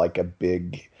there is like a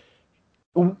big,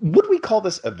 would we call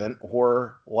this event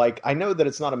horror? Like, I know that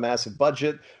it's not a massive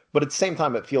budget, but at the same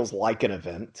time, it feels like an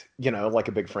event, you know, like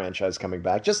a big franchise coming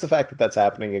back. Just the fact that that's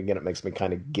happening again, it makes me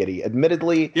kind of giddy.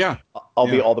 Admittedly, yeah, I'll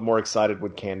be all the more excited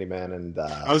with Candyman and.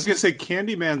 I was going to say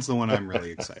Candyman's the one I'm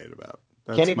really excited about.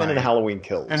 Candyman and Halloween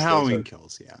Kills. And Halloween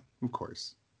Kills, yeah, of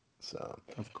course. So,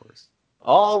 of course.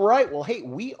 All right. Well, hey,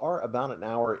 we are about an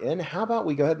hour in. How about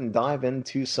we go ahead and dive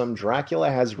into some Dracula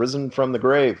Has Risen from the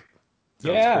Grave?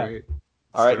 Yeah. Great.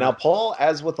 All right, now, Paul,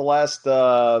 as with the last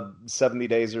 70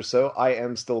 days or so, I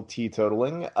am still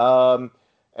teetotaling.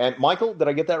 And Michael, did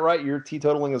I get that right? You're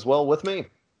teetotaling as well with me?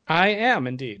 I am,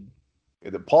 indeed.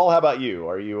 Paul, how about you?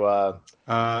 Are you...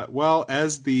 Well,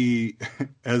 as the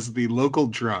local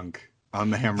drunk on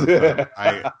the Hammer Club,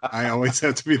 I always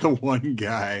have to be the one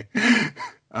guy.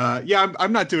 Yeah,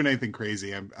 I'm not doing anything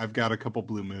crazy. I've got a couple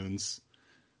Blue Moons.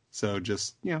 So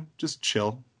just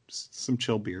chill, some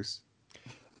chill beers.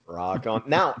 Rock on.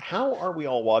 Now, how are we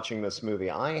all watching this movie?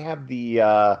 I have the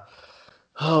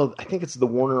I think it's the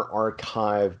Warner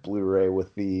Archive Blu-ray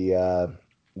with the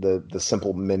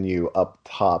simple menu up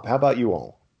top. How about you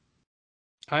all?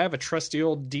 I have a trusty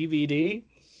old DVD.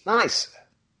 Nice.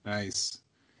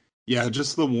 Yeah,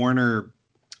 just the Warner.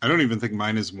 I don't even think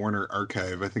mine is Warner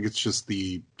Archive. I think it's just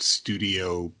the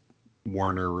studio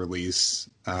Warner release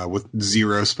with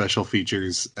 0 special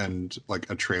features and like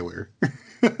a trailer.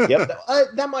 Yep,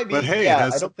 that might be. But hey, yeah, it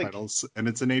has I don't subtitles and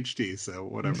it's an HD, so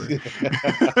whatever.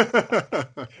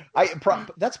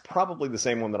 That's probably the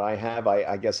same one that I have.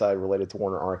 I guess I related to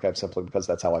Warner Archive simply because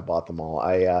that's how I bought them all.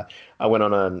 I went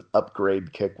on an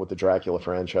upgrade kick with the Dracula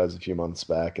franchise a few months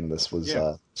back, and this was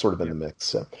sort of in the mix.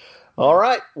 So, all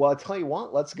right. Well, I'll tell you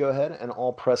what. Let's go ahead and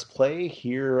all press play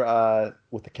here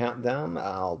with the countdown.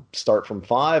 I'll start from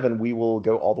 5, and we will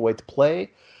go all the way to play.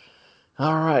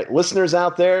 All right, listeners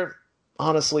out there.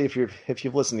 Honestly, if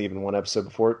you've listened to even one episode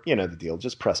before, you know the deal.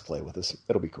 Just press play with us.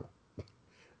 It'll be cool.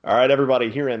 All right, everybody,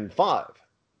 here in 5,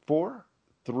 4,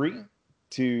 3,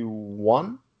 2,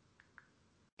 1,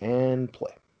 and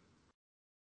play.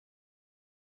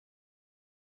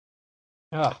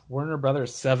 Warner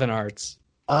Brothers 7 Arts.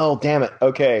 Oh, damn it.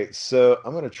 Okay, so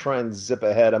I'm going to try and zip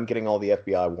ahead. I'm getting all the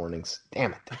FBI warnings.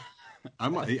 Damn it.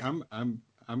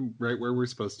 I'm right where we're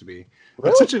supposed to be.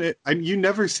 Really? That's such you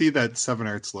never see that 7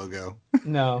 Arts logo.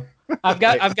 No, I've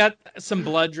got some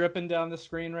blood dripping down the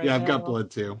screen right now. Yeah, I've got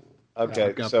blood too.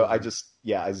 Okay, so blood.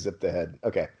 I zipped ahead.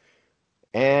 Okay,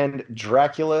 and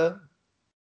Dracula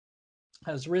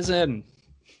has risen.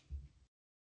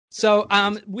 So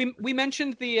we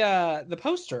mentioned the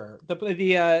poster,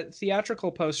 the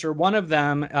theatrical poster. One of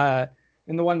them, and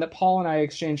the one that Paul and I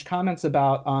exchanged comments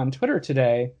about on Twitter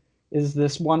today, is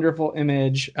this wonderful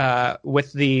image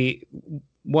with the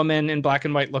woman in black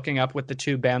and white looking up with the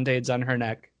 2 Band-Aids on her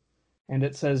neck. And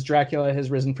it says, Dracula has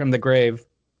risen from the grave,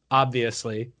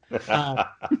 obviously.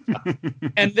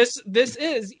 And this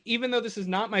is, even though this is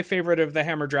not my favorite of the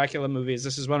Hammer Dracula movies,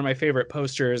 this is one of my favorite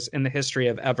posters in the history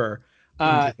of ever.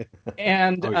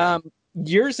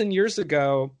 Years and years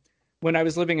ago, when I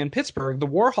was living in Pittsburgh, the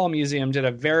Warhol Museum did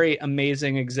a very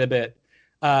amazing exhibit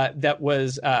that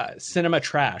was cinema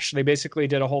trash. They basically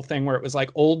did a whole thing where it was like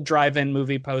old drive-in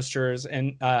movie posters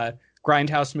and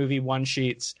grindhouse movie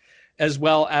one-sheets, as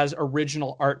well as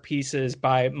original art pieces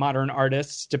by modern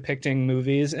artists depicting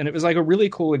movies. And it was like a really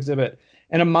cool exhibit.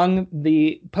 And among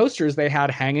the posters they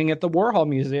had hanging at the Warhol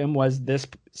Museum was this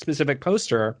specific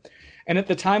poster. And at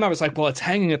the time I was like, well, it's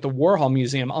hanging at the Warhol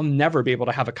Museum. I'll never be able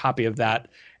to have a copy of that.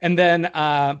 And then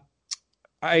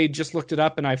I just looked it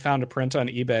up and I found a print on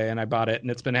eBay and I bought it, and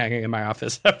it's been hanging in my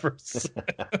office ever since.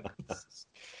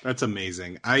 That's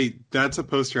amazing. That's a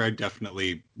poster I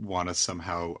definitely want to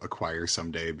somehow acquire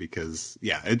someday because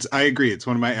I agree. It's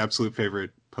one of my absolute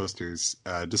favorite posters,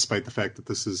 despite the fact that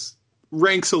this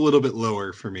ranks a little bit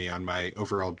lower for me on my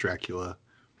overall Dracula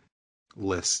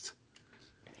list.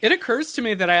 It occurs to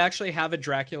me that I actually have a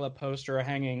Dracula poster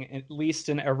hanging at least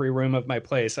in every room of my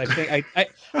place. I think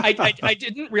I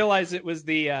didn't realize it was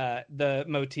the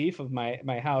motif of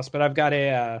my house, but I've got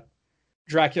a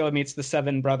Dracula meets the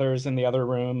 7 brothers in the other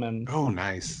room, and oh,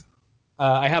 nice.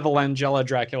 I have a Langella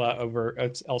Dracula over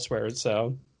elsewhere.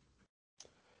 So,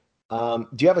 do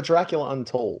you have a Dracula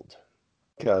Untold?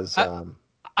 Because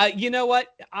you know what,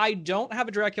 I don't have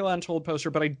a Dracula Untold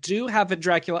poster, but I do have a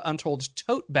Dracula Untold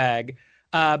tote bag.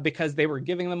 Because they were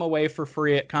giving them away for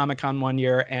free at Comic-Con one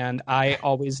year, and I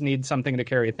always need something to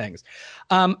carry things.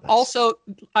 Also,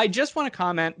 I just want to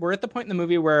comment, we're at the point in the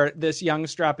movie where this young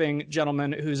strapping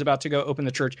gentleman who's about to go open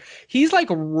the church, he's like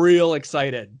real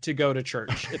excited to go to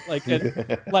church. It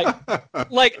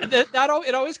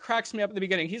always cracks me up at the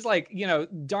beginning. He's like,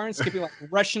 darn skippy, like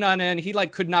rushing on in. He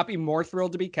like could not be more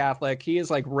thrilled to be Catholic. He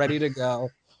is like ready to go.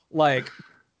 Like,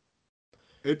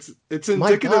 It's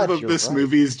indicative of this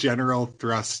movie's general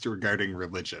thrust regarding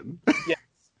religion. Yes.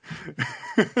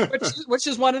 which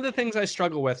is one of the things I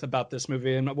struggle with about this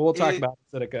movie, and we'll talk about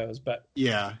it as it goes. But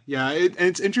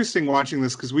it's interesting watching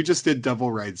this because we just did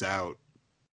Devil Rides Out.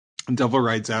 And Devil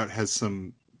Rides Out has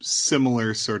some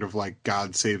similar sort of like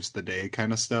God saves the day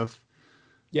kind of stuff.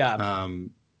 Yeah.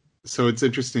 So it's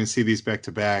interesting to see these back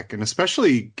to back, and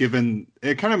especially given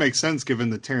it kind of makes sense given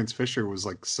that Terrence Fisher was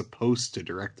like supposed to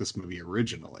direct this movie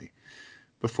originally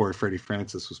before Freddie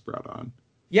Francis was brought on.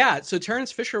 Yeah, so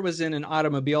Terrence Fisher was in an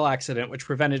automobile accident which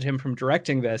prevented him from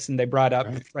directing this, and they brought up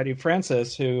Freddie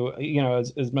Francis, who,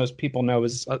 as most people know,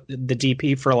 is the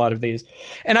DP for a lot of these.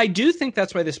 And I do think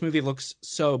that's why this movie looks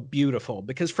so beautiful,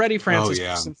 because Freddie Francis,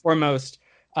 first and foremost,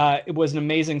 It was an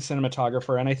amazing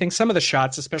cinematographer, and I think some of the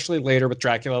shots, especially later with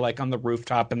Dracula, like on the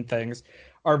rooftop and things,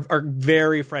 are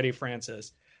very Freddie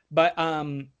Francis. But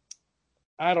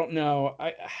I don't know.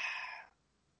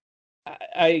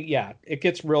 Yeah, it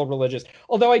gets real religious.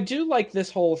 Although I do like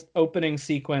this whole opening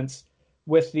sequence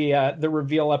with the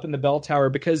reveal up in the bell tower,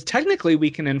 because technically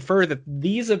we can infer that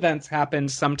these events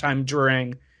happened sometime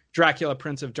during Dracula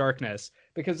Prince of Darkness,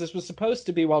 because this was supposed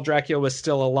to be while Dracula was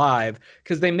still alive,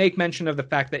 because they make mention of the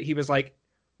fact that he was like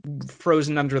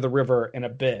frozen under the river in a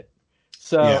bit.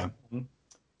 So Yeah.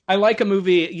 I like a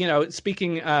movie,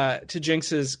 speaking to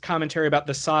Jinx's commentary about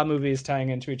the Saw movies tying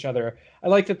into each other. I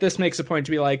like that this makes a point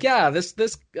to be like, yeah, this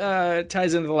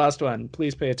ties into the last one.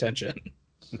 Please pay attention.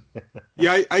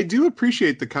 Yeah, I do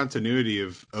appreciate the continuity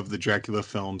of the Dracula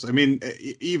films. I mean,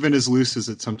 even as loose as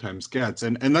it sometimes gets,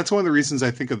 and that's one of the reasons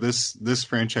I think of this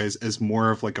franchise as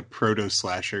more of like a proto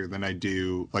slasher than I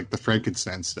do like the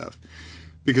Frankenstein stuff,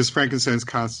 because Frankenstein's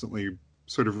constantly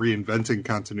sort of reinventing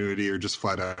continuity or just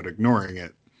flat out ignoring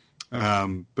it.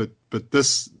 But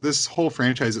this whole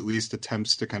franchise at least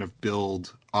attempts to kind of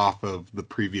build off of the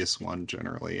previous one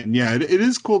generally. And yeah, it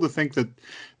is cool to think that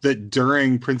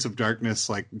during Prince of Darkness,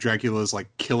 like Dracula is like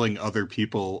killing other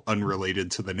people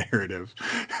unrelated to the narrative.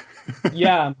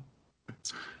 Yeah.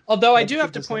 Although I do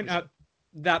have to point out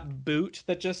that boot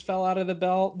that just fell out of the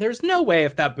bell. There's no way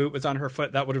if that boot was on her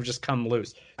foot, that would have just come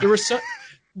loose.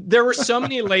 There were so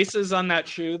many laces on that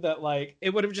shoe that like it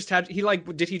would have just had.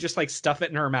 Did he just like stuff it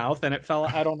in her mouth and it fell?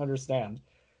 I don't understand.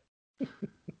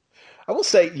 I will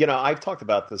say, I've talked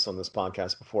about this on this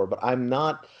podcast before, but I'm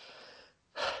not.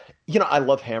 I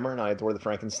love Hammer and I adore the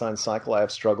Frankenstein cycle. I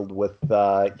have struggled with,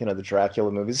 the Dracula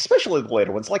movies, especially the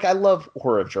later ones. Like, I love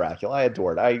Horror of Dracula. I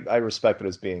adore it. I respect it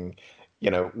as being,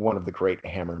 one of the great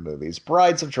Hammer movies.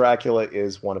 Brides of Dracula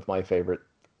is one of my favorite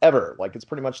ever. Like, it's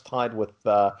pretty much tied with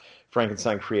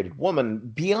Frankenstein Created Woman.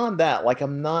 Beyond that, like,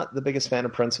 I'm not the biggest fan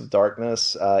of Prince of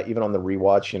Darkness. Even on the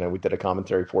rewatch, we did a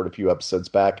commentary for it a few episodes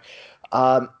back.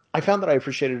 I found that I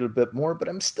appreciated it a bit more, but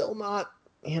I'm still not,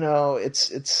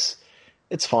 it's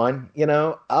fine,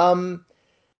 with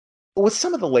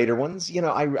some of the later ones,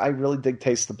 I really dig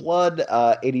Taste the Blood,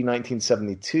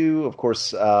 1972. Of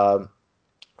course, the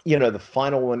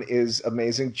final one is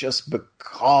amazing just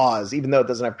because, even though it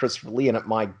doesn't have Christopher Lee in it,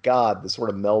 my God, the sort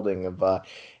of melding of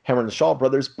Hammer and the Shaw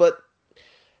Brothers. But,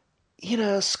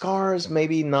 Scars,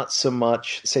 maybe not so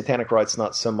much. Satanic Rites,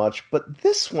 not so much. But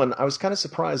this one, I was kind of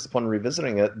surprised upon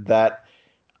revisiting it that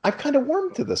I've kind of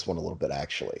warmed to this one a little bit,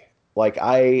 actually. Like,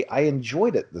 I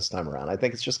enjoyed it this time around. I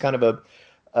think it's just kind of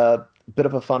a bit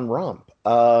of a fun romp.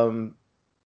 And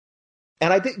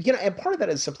I think, and part of that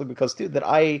is simply because, too, that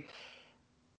I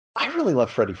really love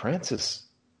Freddie Francis,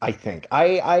 I think.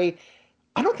 I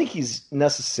don't think he's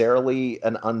necessarily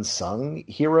an unsung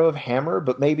hero of Hammer,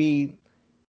 but maybe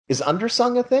is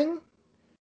undersung a thing?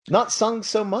 Not sung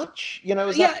so much?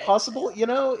 Is that possible?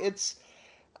 It's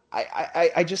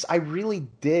I really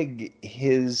dig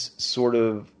his sort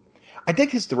of I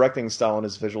dig his directing style and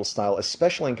his visual style,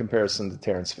 especially in comparison to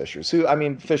Terrence Fisher's, who, I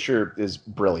mean, Fisher is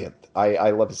brilliant.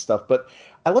 I love his stuff, but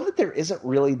I love that there isn't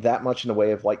really that much in the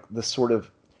way of like the sort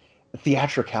of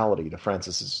theatricality to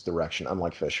Francis's direction,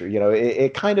 unlike Fisher.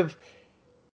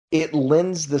 It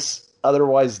lends this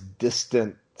otherwise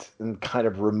distant and kind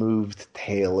of removed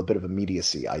tale a bit of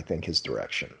immediacy, I think, his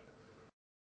direction.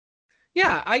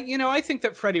 Yeah, I think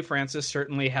that Freddie Francis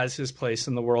certainly has his place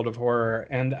in the world of horror,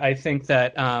 and I think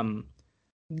that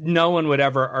no one would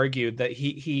ever argue that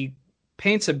he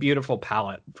paints a beautiful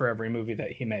palette for every movie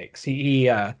that he makes. He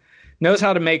knows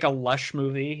how to make a lush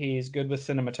movie. He's good with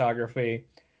cinematography.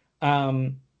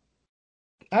 I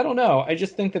don't know. I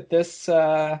just think that this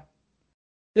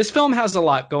film has a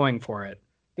lot going for it.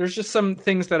 There's just some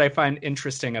things that I find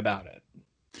interesting about it.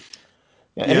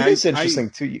 Yeah, and it is interesting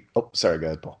too. Oh, sorry, go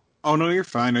ahead, Paul. Oh no, you're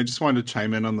fine. I just wanted to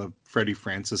chime in on the Freddie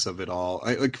Francis of it all.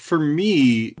 For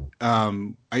me,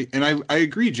 I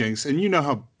agree, Jinx, and you know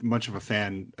how much of a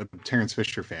Terrence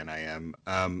Fisher fan I am.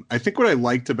 I think what I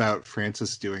liked about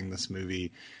Francis doing this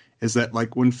movie is that,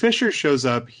 like, when Fisher shows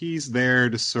up, he's there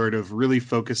to sort of really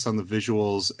focus on the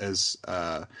visuals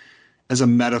as a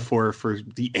metaphor for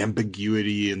the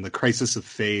ambiguity and the crisis of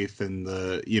faith and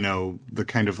the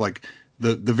kind of like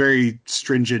the very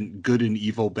stringent good and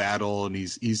evil battle. And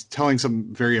he's telling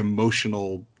some very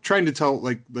emotional, trying to tell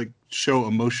like show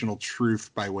emotional truth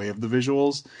by way of the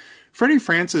visuals. Freddie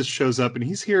Francis shows up and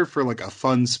he's here for like a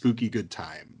fun, spooky, good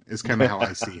time is kind of how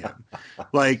I see him.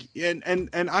 Like,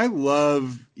 and I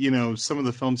love, some of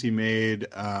the films he made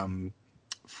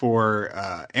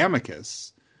for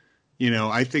Amicus.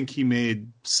 I think he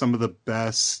made some of the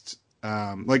best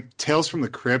Like Tales from the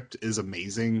Crypt is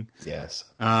amazing. Yes.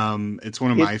 It's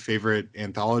one of my favorite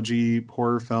anthology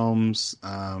horror films.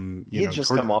 He had just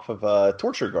come off of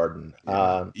Torture Garden.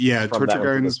 Torture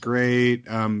Garden's great.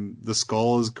 The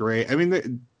Skull is great. I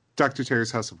mean, Dr.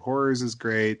 Terror's House of Horrors is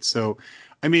great. So,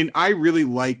 I mean, I really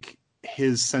like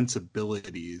his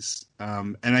sensibilities.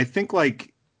 And I think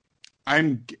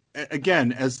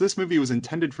again, as this movie was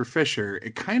intended for Fisher,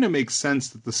 it kind of makes sense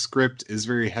that the script is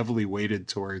very heavily weighted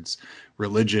towards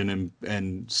religion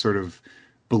and sort of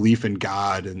belief in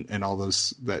God and all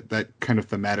those that kind of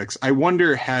thematics. I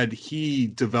wonder, had he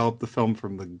developed the film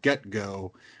from the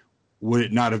get-go, would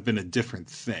it not have been a different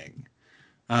thing?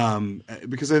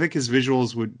 Because I think his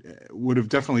visuals would have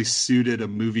definitely suited a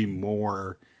movie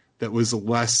more that was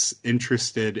less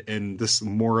interested in this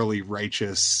morally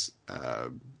righteous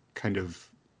kind of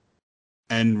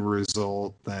end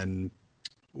result than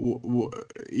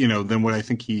what I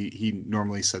think he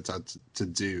normally sets out to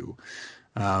do.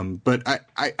 But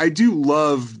I do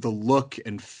love the look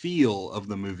and feel of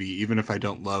the movie, even if I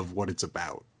don't love what it's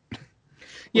about.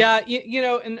 Yeah,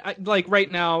 and like right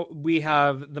now we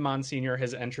have the Monsignor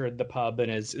has entered the pub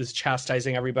and is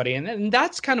chastising everybody, and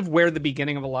that's kind of where the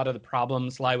beginning of a lot of the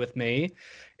problems lie with me,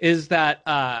 is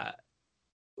that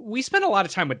we spend a lot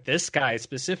of time with this guy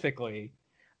specifically,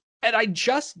 and I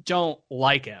just don't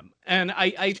like him, and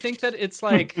I think that it's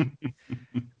like.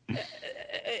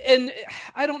 And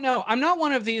I don't know. I'm not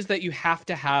one of these that you have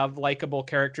to have likable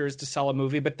characters to sell a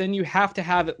movie, but then you have to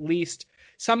have at least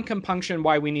some compunction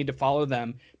why we need to follow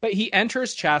them. But he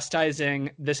enters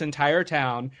chastising this entire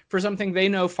town for something they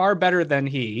know far better than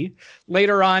he.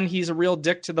 Later on, he's a real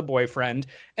dick to the boyfriend.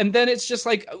 And then it's just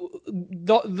like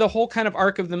the whole kind of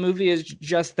arc of the movie is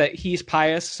just that he's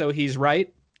pious, so he's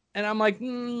right. And I'm like,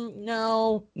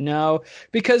 no,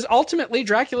 because ultimately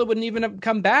Dracula wouldn't even have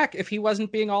come back if he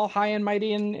wasn't being all high and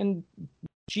mighty and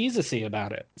Jesus-y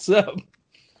about it. So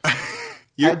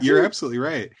you're absolutely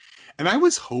right. And I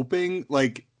was hoping,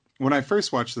 like, when I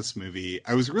first watched this movie,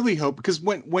 I was really hoping, because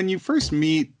when you first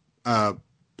meet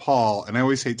Paul, and I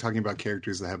always hate talking about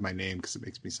characters that have my name because it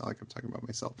makes me sound like I'm talking about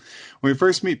myself. When we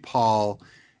first meet Paul,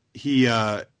 he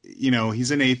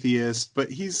he's an atheist, but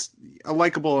he's a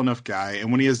likable enough guy. And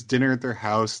when he has dinner at their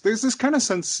house, there's this kind of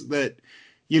sense that,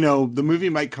 the movie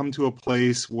might come to a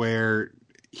place where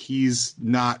he's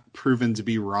not proven to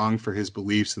be wrong for his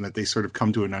beliefs and that they sort of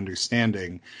come to an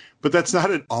understanding. But that's not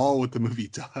at all what the movie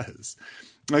does.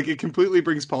 Like, it completely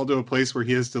brings Paul to a place where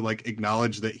he has to, like,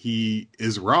 acknowledge that he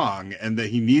is wrong and that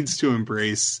he needs to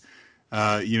embrace,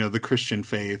 the Christian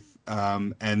faith.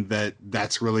 And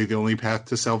that's really the only path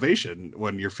to salvation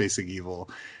when you're facing evil.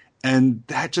 And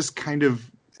that just kind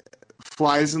of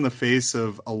flies in the face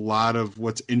of a lot of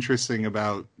what's interesting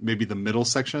about maybe the middle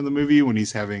section of the movie when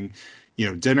he's having,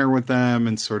 dinner with them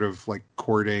and sort of like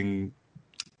courting,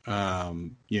 Veronica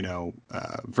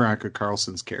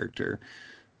Carlson's character.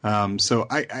 So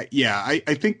I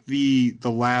think the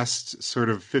last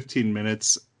sort of 15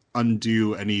 minutes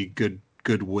undo any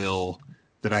goodwill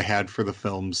that I had for the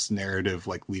film's narrative,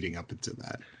 like leading up into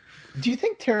that. Do you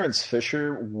think Terrence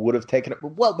Fisher would have taken it?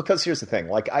 Well, because here's the thing,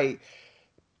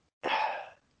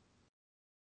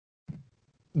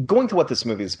 going to what this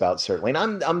movie is about, certainly,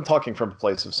 and I'm talking from a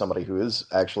place of somebody who is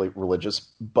actually religious,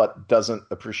 but doesn't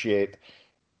appreciate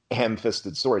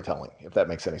ham-fisted storytelling, if that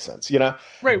makes any sense,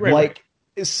 Right.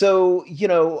 So,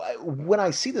 when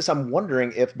I see this, I'm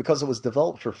wondering if, because it was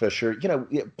developed for Fisher,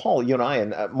 Paul, you and I,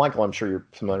 and Michael, I'm sure you're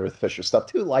familiar with Fisher stuff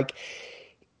too, like,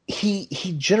 he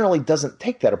generally doesn't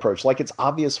take that approach. Like, it's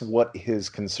obvious what his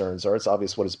concerns are, it's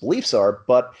obvious what his beliefs are,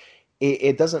 but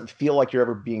it doesn't feel like you're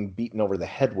ever being beaten over the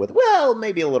head with, well,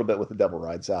 maybe a little bit with The Devil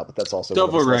Rides Out, but that's also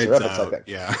Devil Rides Out, I think.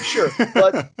 Yeah. Sure,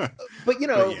 but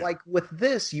like with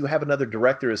this, you have another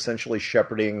director essentially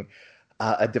shepherding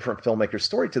a different filmmaker's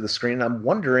story to the screen. And I'm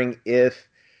wondering if,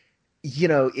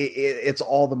 it's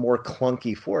all the more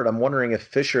clunky for it. I'm wondering if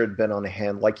Fisher had been on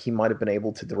hand, like he might have been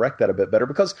able to direct that a bit better.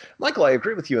 Because, Michael, I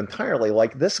agree with you entirely.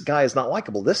 Like, this guy is not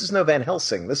likable. This is no Van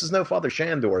Helsing. This is no Father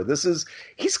Shandor.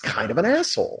 He's kind of an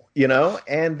asshole,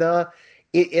 And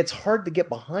it's hard to get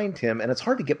behind him, and it's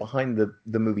hard to get behind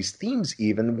the movie's themes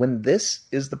even when this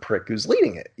is the prick who's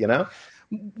leading it,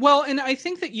 Well, and I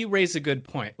think that you raise a good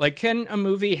point. Like, can a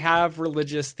movie have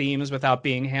religious themes without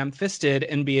being ham-fisted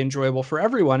and be enjoyable for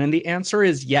everyone? And the answer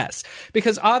is yes.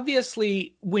 Because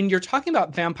obviously, when you're talking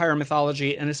about vampire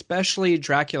mythology, and especially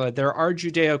Dracula, there are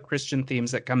Judeo-Christian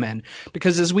themes that come in.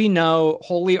 Because as we know,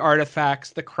 holy artifacts,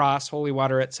 the cross, holy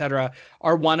water, etc.,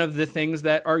 are one of the things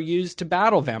that are used to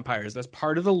battle vampires. That's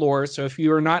part of the lore. So if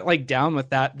you're not, like, down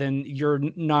with that, then you're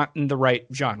not in the right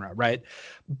genre, right?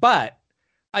 But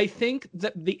I think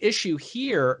that the issue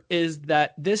here is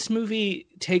that this movie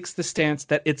takes the stance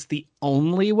that it's the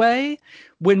only way,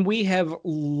 when we have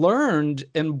learned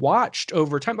and watched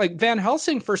over time. Like Van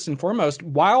Helsing, first and foremost,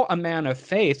 while a man of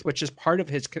faith, which is part of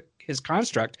his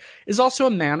construct, is also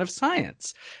a man of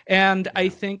science. And I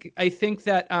think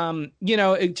that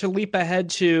to leap ahead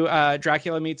to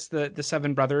Dracula meets the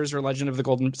Seven Brothers, or Legend of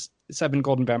the Seven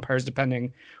Golden Vampires,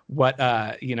 depending what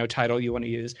title you want to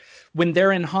use. When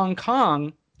they're in Hong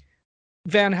Kong,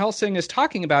 Van Helsing is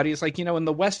talking about, he's like, in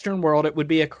the Western world, it would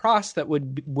be a cross that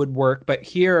would work, but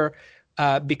here,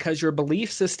 because your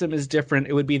belief system is different,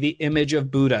 it would be the image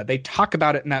of Buddha. They talk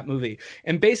about it in that movie.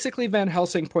 And basically Van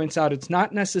Helsing points out it's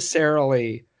not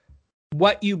necessarily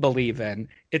what you believe in,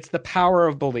 it's the power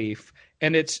of belief.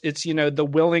 And it's the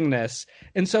willingness.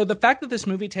 And so the fact that this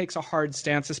movie takes a hard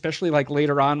stance, especially like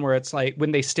later on, where it's like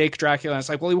when they stake Dracula, and it's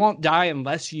like, well, he won't die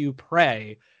unless you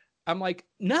pray. I'm like,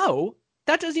 no,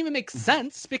 that doesn't even make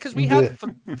sense, because we have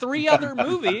three other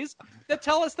movies that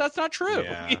tell us that's not true.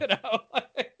 Yeah.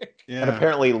 And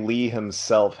apparently Lee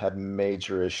himself had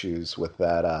major issues with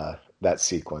that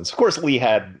sequence. Of course, Lee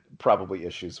had probably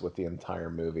issues with the entire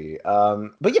movie.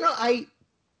 But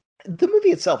the movie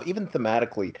itself, even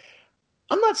thematically,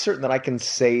 I'm not certain that I can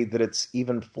say that it's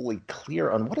even fully clear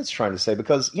on what it's trying to say,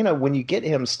 because when you get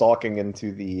him stalking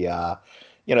into the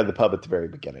the pub at the very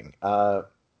beginning,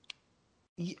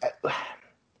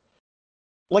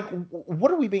 like,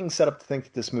 what are we being set up to think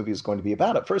that this movie is going to be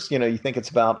about? At first, you think it's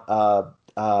about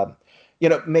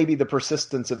maybe the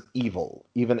persistence of evil,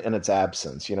 even in its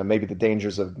absence. Maybe the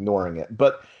dangers of ignoring it.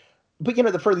 But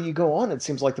the further you go on, it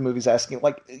seems like the movie's asking,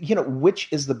 like, which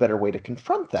is the better way to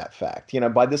confront that fact?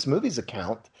 By this movie's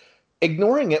account,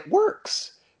 ignoring it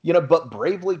works. But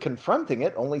bravely confronting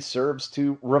it only serves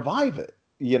to revive it.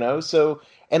 So,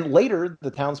 and later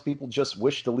the townspeople just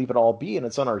wish to leave it all be, and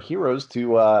it's on our heroes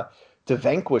to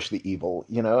vanquish the evil.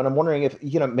 And I'm wondering if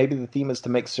maybe the theme is to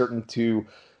make certain to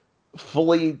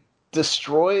fully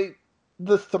destroy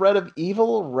the threat of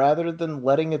evil rather than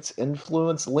letting its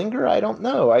influence linger. I don't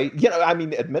know.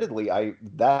 Admittedly,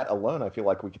 that alone, I feel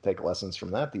like we could take lessons from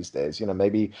that these days.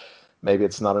 Maybe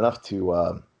it's not enough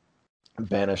to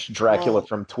banish Dracula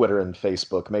from Twitter and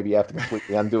Facebook. Maybe you have to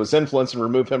completely undo his influence and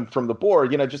remove him from the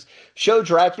board. Just show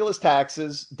Dracula's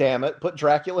taxes. Damn it, put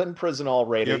Dracula in prison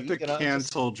already. You have to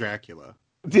cancel Dracula.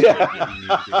 Yeah.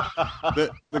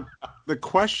 The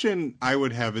question I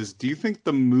would have is, do you think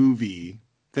the movie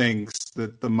thinks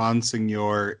that the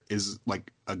Monsignor is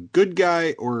like a good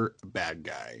guy or a bad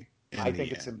guy? I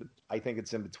think it's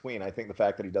in between. I think the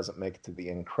fact that he doesn't make it to the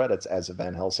end credits as a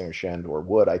Van Helsing or Shandor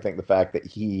would. I think the fact that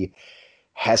he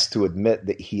has to admit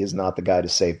that he is not the guy to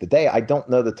save the day. I don't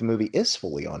know that the movie is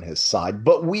fully on his side,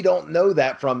 but we don't know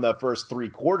that from the first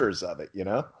 3/4 of it,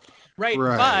 Right.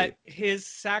 But his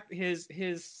sacrifice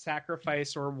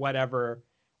or whatever,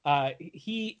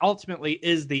 he ultimately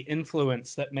is the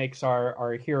influence that makes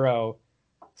our hero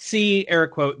see, air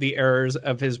quote, the errors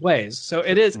of his ways. So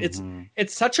it is,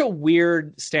 it's such a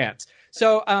weird stance.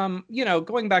 So,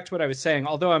 going back to what I was saying,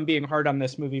 although I'm being hard on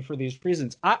this movie for these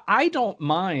reasons, I don't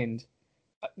mind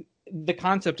the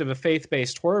concept of a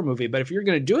faith-based horror movie, but if you're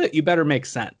going to do it, you better make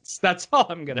sense. That's all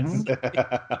I'm going to say.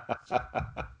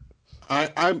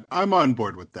 I'm on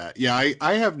board with that. Yeah,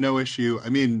 I have no issue. I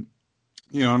mean,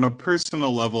 on a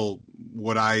personal level,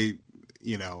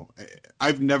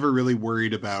 I've never really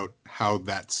worried about how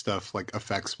that stuff like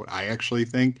affects what I actually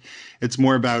think. It's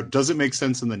more about, does it make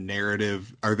sense in the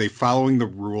narrative? Are they following the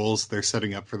rules they're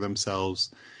setting up for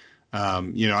themselves?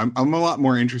 I'm a lot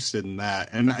more interested in that.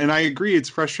 And I agree, it's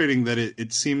frustrating that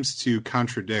it seems to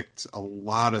contradict a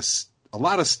lot of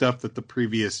stuff that the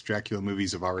previous Dracula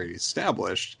movies have already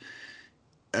established,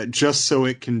 just so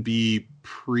it can be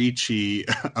preachy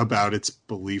about its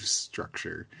belief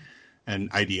structure and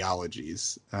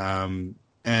ideologies.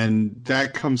 And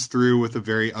that comes through with a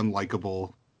very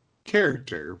unlikable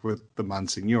character with the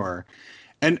Monsignor.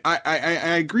 And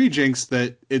I agree, Jinx,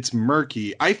 that it's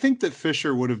murky. I think that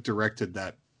Fisher would have directed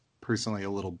that personally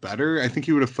a little better. I think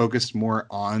he would have focused more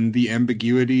on the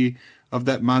ambiguity of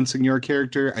that Monsignor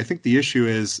character. I think the issue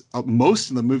is most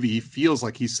of the movie, he feels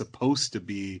like he's supposed to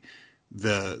be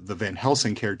the Van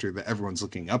Helsing character that everyone's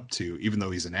looking up to, even though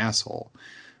he's an asshole.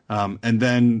 And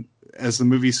then as the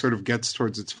movie sort of gets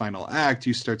towards its final act,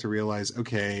 you start to realize,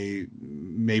 okay,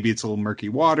 maybe it's a little murky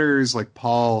waters. Like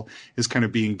Paul is kind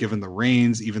of being given the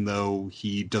reins, even though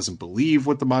he doesn't believe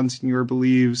what the Monsignor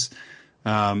believes.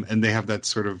 And they have that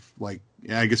sort of like,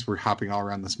 I guess we're hopping all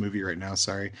around this movie right now.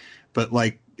 Sorry. But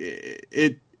like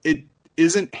it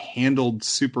isn't handled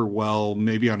super well,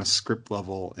 maybe on a script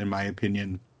level, in my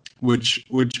opinion.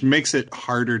 which makes it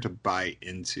harder to buy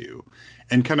into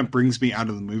and kind of brings me out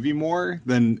of the movie more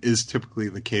than is typically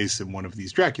the case in one of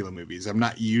these Dracula movies. I'm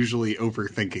not usually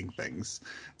overthinking things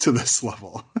to this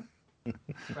level.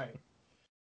 Right.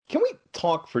 Can we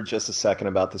talk for just a second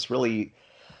about this really?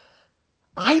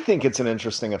 I think it's an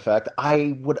interesting effect.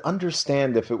 I would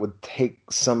understand if it would take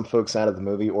some folks out of the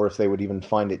movie or if they would even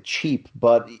find it cheap.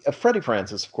 But Freddie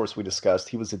Francis, of course, we discussed,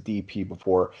 he was a DP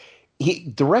before.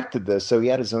 He directed this, so he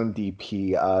had his own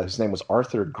DP. His name was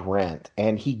Arthur Grant,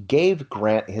 and he gave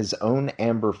Grant his own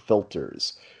amber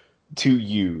filters to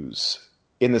use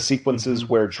in the sequences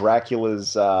where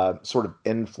Dracula's sort of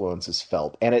influence is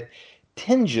felt. And it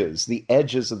tinges the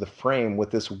edges of the frame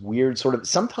with this weird sort of,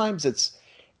 sometimes it's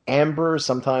amber,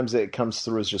 sometimes it comes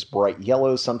through as just bright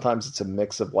yellow, sometimes it's a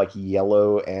mix of like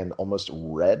yellow and almost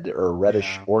red or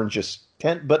reddish orangish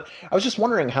tint. But I was just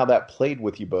wondering how that played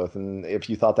with you both, and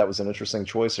if you thought that was an interesting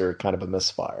choice or kind of a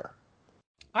misfire.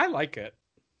 I like it.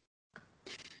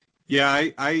 Yeah,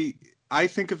 I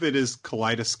think of it as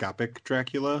kaleidoscopic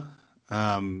Dracula,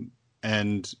 and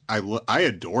I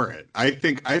adore it. I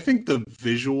think the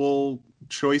visual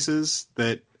choices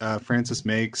that Francis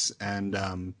makes,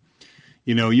 and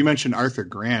you mentioned Arthur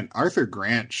Grant. Arthur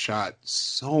Grant shot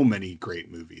so many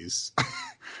great movies.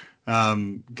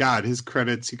 God, his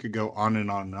credits, he could go on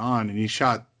and on and on. And he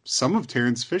shot some of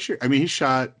Terrence Fisher. I mean, he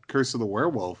shot Curse of the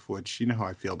Werewolf, which you know how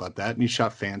I feel about that. And he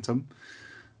shot Phantom.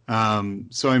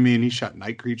 So, I mean, he shot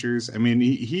Night Creatures. I mean,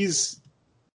 he's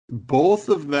both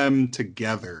of them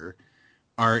together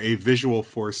are a visual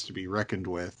force to be reckoned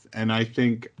with. And I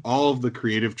think all of the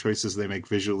creative choices they make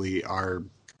visually are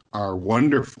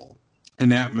wonderful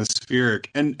and atmospheric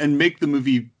and make the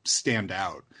movie stand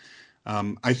out.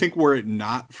 I think were it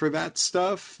not for that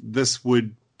stuff, this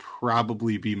would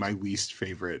probably be my least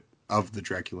favorite of the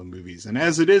Dracula movies. And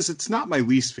as it is, it's not my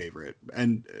least favorite,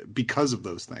 and because of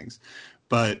those things.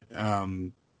 But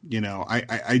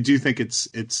I do think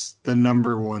it's the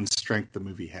number one strength the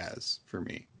movie has for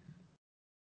me.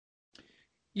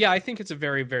 Yeah, I think it's a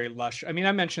very, very lush. I mean,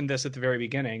 I mentioned this at the very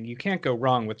beginning. You can't go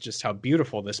wrong with just how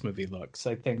beautiful this movie looks.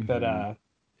 I think that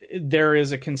there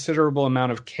is a considerable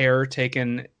amount of care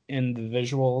taken in the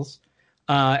visuals.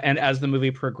 And as the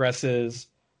movie progresses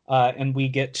and we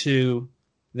get to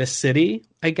the city,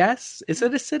 I guess. Is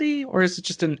it a city or is it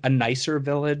just a nicer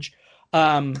village?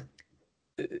 When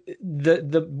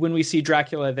we see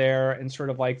Dracula there and sort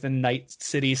of like the night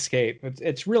cityscape,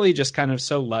 it's really just kind of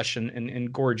so lush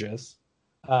and gorgeous.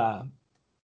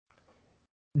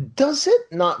 Does it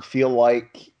not feel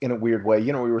like, in a weird way,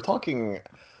 we were talking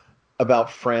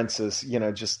about Francis,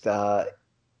 just,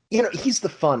 he's the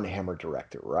fun Hammer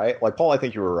director, right? Like, Paul, I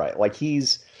think you were right. Like, you're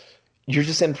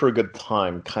just in for a good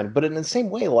time, kind of. But in the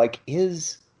same way, like, he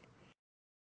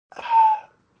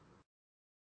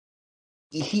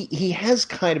has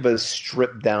kind of a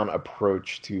stripped down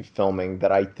approach to filming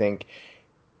that I think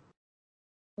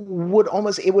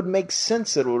it would make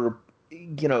sense that it would,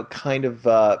 kind of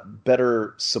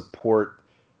better support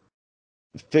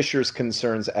Fisher's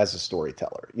concerns as a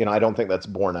storyteller. I don't think that's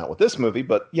borne out with this movie,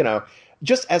 but,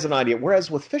 just as an idea. Whereas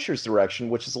with Fisher's direction,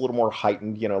 which is a little more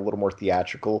heightened, a little more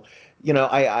theatrical,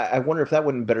 I wonder if that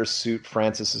wouldn't better suit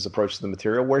Francis's approach to the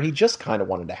material, where he just kind of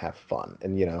wanted to have fun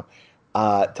and,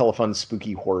 tell a fun,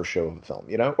 spooky horror show of a film,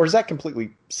 Or is that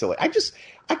completely silly? I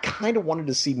kind of wanted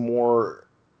to see more.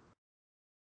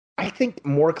 I think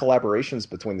more collaborations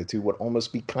between the two would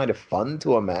almost be kind of fun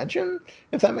to imagine,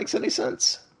 if that makes any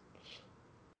sense.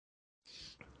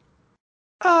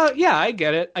 Yeah, I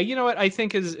get it. You know what I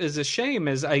think is a shame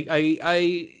is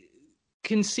I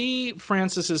can see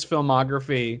Francis's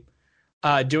filmography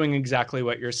doing exactly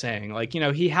what you're saying. Like,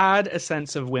 he had a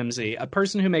sense of whimsy. A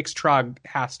person who makes Trog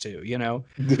has to,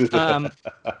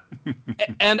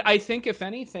 and I think if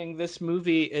anything, this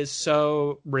movie is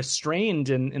so restrained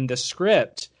in the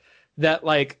script that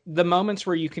like the moments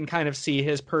where you can kind of see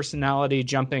his personality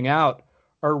jumping out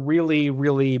are really,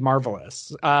 really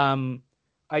marvelous.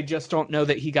 I just don't know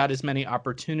that he got as many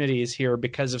opportunities here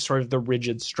because of sort of the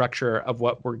rigid structure of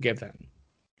what we're given.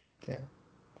 Yeah.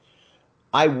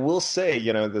 I will say,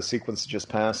 the sequence just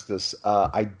past this,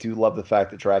 I do love the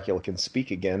fact that Dracula can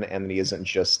speak again and that he isn't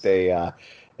just a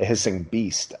hissing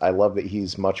beast. I love that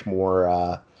he's much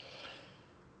more...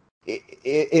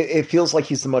 It feels like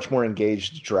he's the much more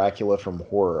engaged Dracula from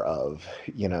horror of,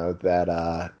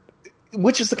 that...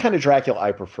 which is the kind of Dracula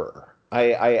I prefer.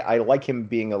 I like him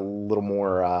being a little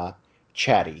more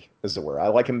chatty, as it were. I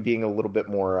like him being a little bit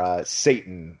more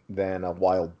Satan than a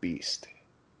wild beast.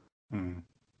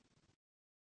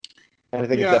 And I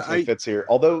think it Yeah, definitely fits here.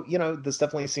 Although, this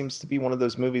definitely seems to be one of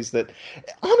those movies that,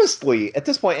 honestly, at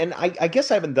this point, and I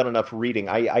guess I haven't done enough reading.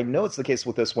 I know it's the case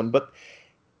with this one, but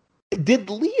did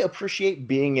Lee appreciate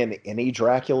being in any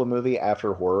Dracula movie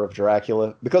after Horror of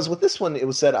Dracula? Because with this one, it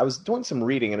was said, I was doing some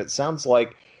reading, and it sounds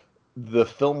like the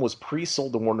film was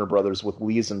pre-sold to Warner Brothers with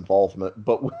Lee's involvement,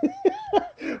 but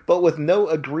but with no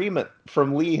agreement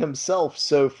from Lee himself.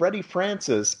 So Freddie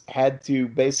Francis had to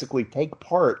basically take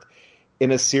part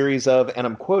in a series of, and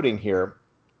I'm quoting here,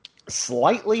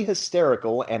 slightly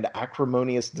hysterical and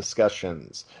acrimonious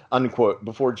discussions, unquote,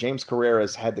 before James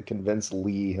Carreras had to convince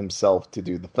Lee himself to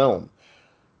do the film.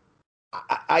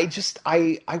 I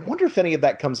wonder if any of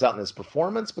that comes out in his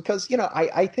performance, because,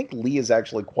 I think Lee is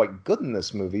actually quite good in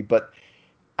this movie, but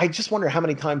I just wonder how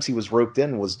many times he was roped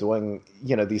in was doing,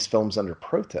 these films under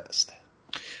protest.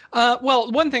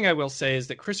 Well, one thing I will say is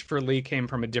that Christopher Lee came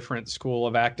from a different school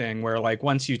of acting where, like,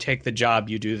 once you take the job,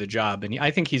 you do the job. And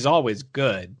I think he's always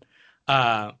good.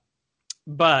 Yeah,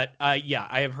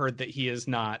 I have heard that he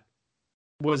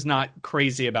was not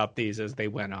crazy about these as they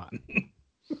went on.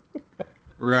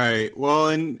 Right. Well,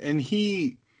 and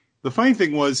the funny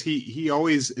thing was he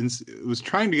always was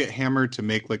trying to get Hammer to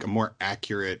make like a more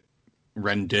accurate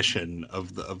rendition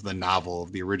of the novel,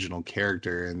 of the original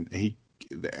character, and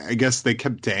I guess they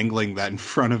kept dangling that in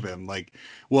front of him, like,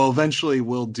 well, eventually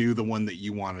we'll do the one that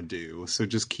you want to do, so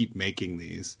just keep making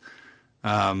these.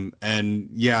 And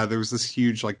yeah, there was this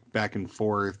huge like back and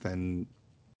forth, and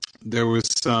there was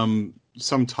some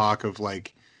talk of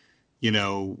like,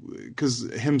 because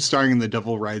him starring in The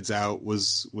Devil Rides Out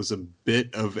was a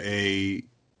bit of a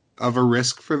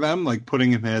risk for them, like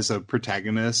putting him as a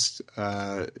protagonist,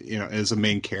 as a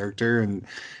main character,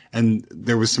 and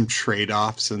there was some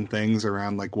trade-offs and things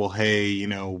around like, well, hey,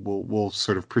 we'll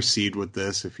sort of proceed with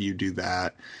this if you do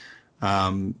that.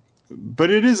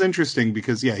 But it is interesting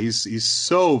because, yeah, he's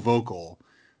so vocal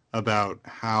about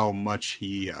how much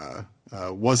he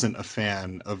wasn't a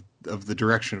fan of the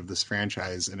direction of this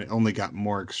franchise, and it only got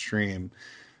more extreme.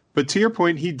 But to your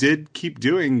point, he did keep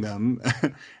doing them,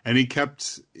 and he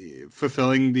kept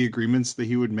fulfilling the agreements that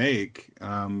he would make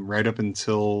right up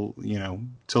until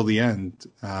till the end.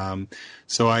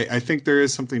 So I think there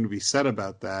is something to be said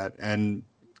about that. And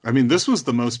I mean, this was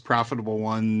the most profitable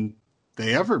one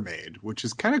they ever made, which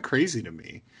is kind of crazy to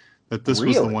me that this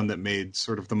was the one that made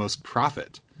sort of the most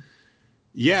profit.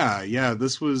 Yeah,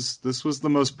 this was the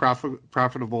most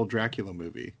profitable Dracula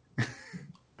movie.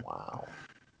 Wow.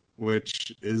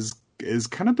 Which is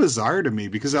kind of bizarre to me,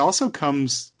 because it also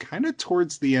comes kind of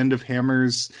towards the end of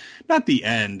Hammer's, not the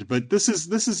end, but this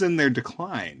is in their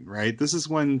decline, right? This is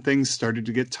when things started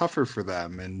to get tougher for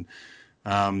them, and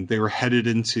they were headed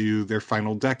into their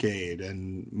final decade,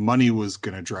 and money was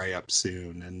going to dry up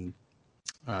soon,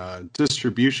 and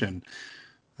distribution,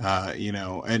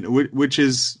 and which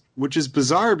is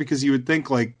bizarre, because you would think,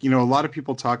 like, a lot of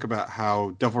people talk about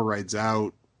how Devil Rides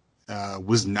Out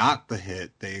was not the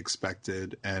hit they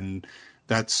expected, and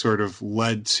that sort of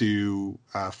led to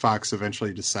Fox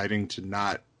eventually deciding to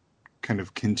not kind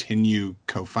of continue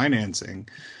co-financing.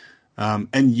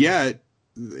 And yet,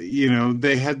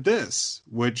 they had this,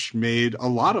 which made a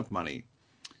lot of money.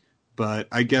 But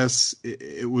I guess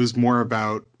it was more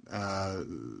about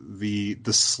the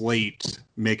slate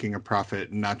making a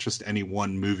profit, not just any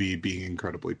one movie being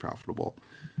incredibly profitable.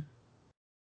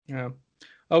 Yeah.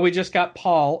 Oh, we just got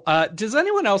Paul. Does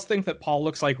anyone else think that Paul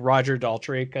looks like Roger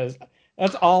Daltrey? Because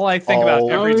that's all I think about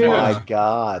every time. Oh my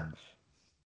God.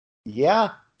 Yeah.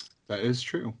 That is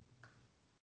true.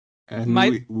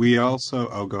 And we also...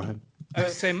 Oh, go ahead. I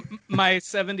would say my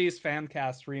 70s fan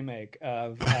cast remake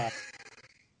of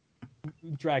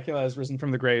Dracula Has Risen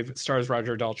from the Grave stars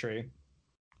Roger Daltrey.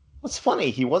 What's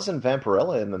funny, he was in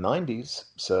Vampirella in the 90s,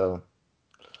 so...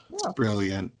 Yeah.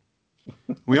 Brilliant.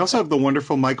 We also have the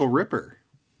wonderful Michael Ripper.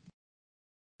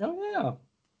 Oh, yeah.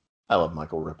 I love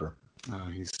Michael Ripper. Oh,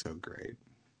 he's so great.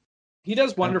 He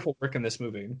does wonderful work in this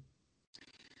movie.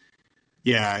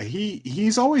 Yeah,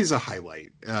 he's always a highlight.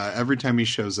 Every time he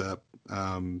shows up,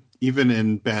 even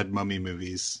in bad mummy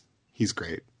movies, he's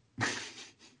great.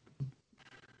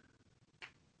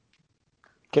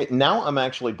 Okay, now I'm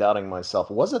actually doubting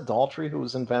myself. Was it Daltrey who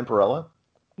was in Vampirella?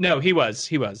 No, he was.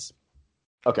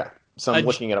 Okay, so I'm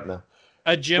looking it up now.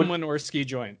 A Jim Wynorski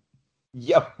joint.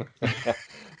 Yep.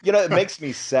 It makes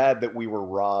me sad that we were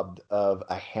robbed of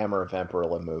a Hammer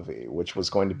Vampirella movie, which was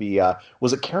going to be,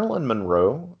 was it Carolyn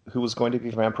Monroe who was going to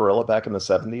be Vampirella back in the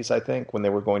 70s, I think, when they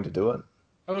were going to do it?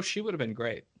 Oh, she would have been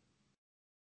great.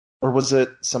 Or was it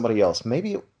somebody else?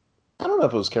 Maybe, I don't know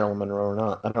if it was Carolyn Monroe or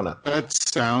not. I don't know. That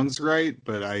sounds right,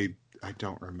 but I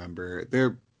don't remember.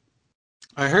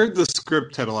 I heard the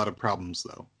script had a lot of problems,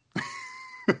 though.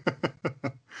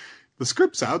 The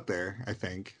script's out there, I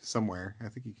think, somewhere. I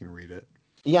think you can read it.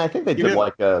 Yeah, I think they You did know-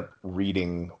 like a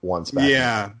reading once back.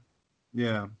 Yeah,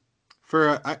 yeah.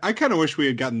 I kind of wish we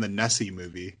had gotten the Nessie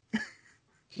movie.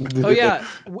 Oh yeah,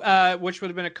 which would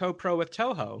have been a co-pro with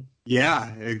Toho.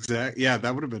 Yeah, exactly. Yeah,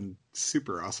 that would have been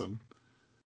super awesome.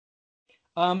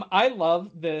 I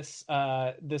love this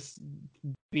this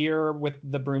beer with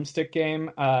the broomstick game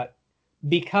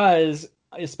because,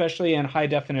 especially in high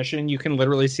definition, you can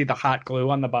literally see the hot glue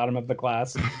on the bottom of the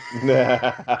glass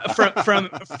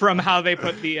from how they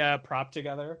put the prop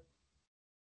together.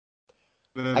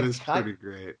 That is pretty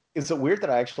great. Is it weird that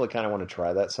I actually kind of want to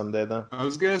try that someday, though? I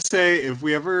was gonna say if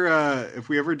we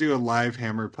ever do a live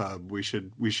Hammer Pub, we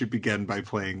should begin by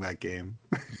playing that game.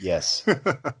 Yes,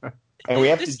 and we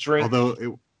have to drink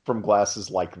from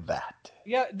glasses like that.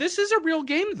 Yeah, this is a real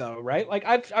game, though, right? Like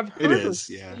I've heard it is.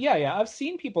 Yeah. I've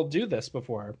seen people do this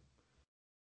before.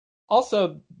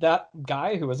 Also, that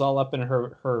guy who was all up in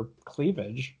her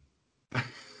cleavage.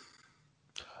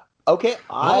 Okay,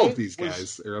 all of these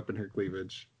guys are up in her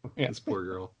cleavage. Yeah. This poor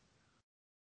girl.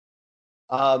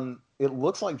 It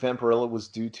looks like Vampirella was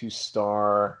due to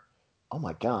star, oh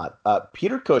my God,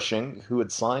 Peter Cushing, who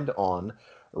had signed on,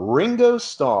 Ringo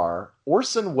Starr,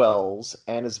 Orson Welles,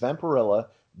 and as Vampirella,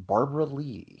 Barbara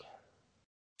Lee.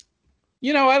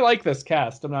 You know, I like this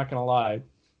cast. I'm not gonna lie.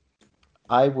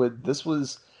 This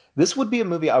would be a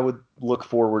movie I would look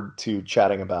forward to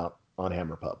chatting about on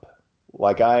Hammer Pub.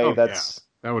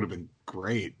 That would have been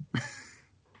great.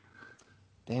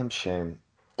 Damn shame.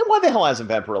 And why the hell hasn't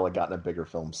Vampirella gotten a bigger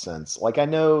film since? Like, I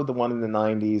know the one in the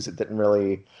 90s, it didn't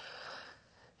really,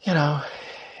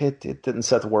 it didn't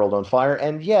set the world on fire.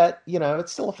 And yet,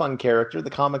 it's still a fun character. The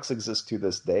comics exist to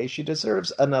this day. She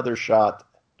deserves another shot.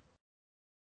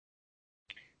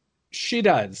 She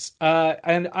does.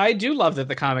 And I do love that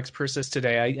the comics persist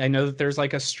today. I know that there's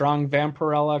like a strong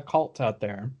Vampirella cult out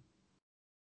there.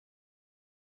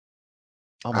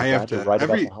 Oh my God, you're right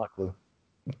about the hot glue.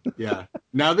 Yeah.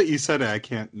 Now that you said it, I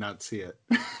can't not see it.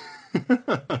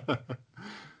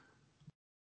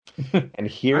 And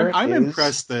here I'm is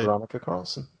impressed that Veronica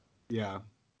Carlson. Yeah.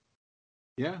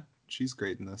 Yeah, she's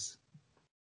great in this.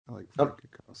 I like Veronica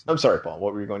Carlson. I'm sorry, Paul.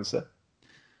 What were you going to say?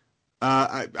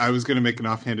 I was going to make an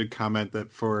offhanded comment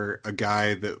that for a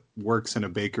guy that works in a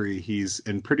bakery, he's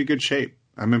in pretty good shape.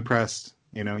 I'm impressed.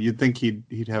 You'd think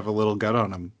he'd have a little gut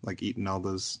on him, like eating all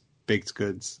those baked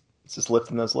goods. It's just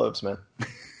lifting those loaves, man.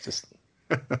 Just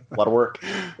a lot of work.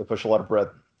 They push a lot of bread.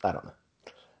 I don't know.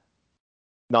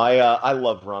 No, I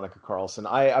love Veronica Carlson.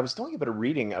 I was doing a bit of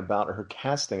reading about her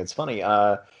casting. It's funny.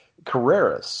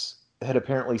 Carreras had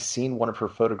apparently seen one of her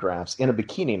photographs in a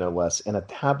bikini, no less, in a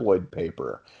tabloid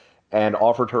paper, and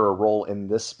offered her a role in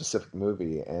this specific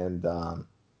movie. And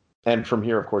from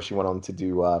here, of course, she went on to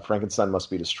do Frankenstein Must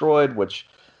Be Destroyed, which,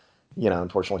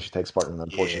 unfortunately, she takes part in an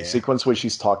unfortunate sequence, which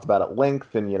she's talked about at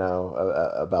length, and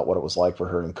about what it was like for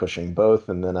her and Cushing both.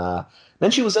 And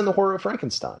then she was in The Horror of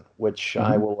Frankenstein, which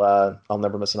I'll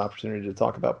never miss an opportunity to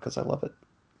talk about because I love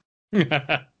it.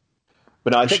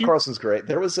 But no, I think Carlson's great.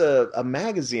 There was a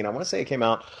magazine, I want to say it came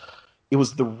out. It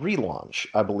was the relaunch,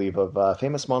 I believe, of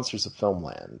Famous Monsters of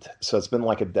Filmland. So it's been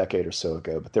like a decade or so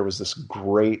ago. But there was this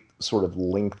great sort of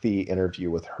lengthy interview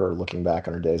with her looking back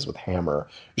on her days with Hammer.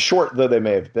 Short though they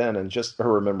may have been, and just her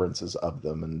remembrances of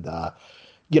them. And,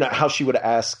 how she would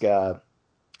ask,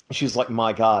 she's like,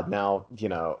 my God, now,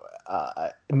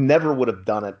 I never would have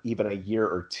done it even a year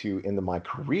or two into my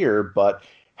career. But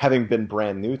having been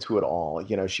brand new to it all,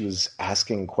 she was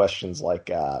asking questions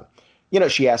like,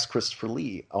 she asked Christopher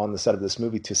Lee on the set of this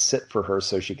movie to sit for her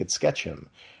so she could sketch him.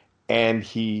 And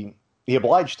he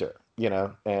obliged her,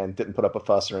 and didn't put up a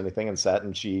fuss or anything and sat,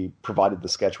 and she provided the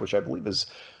sketch, which I believe is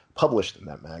published in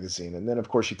that magazine. And then, of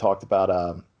course, she talked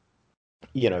about,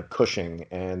 Cushing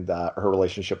and her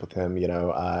relationship with him,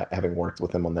 having worked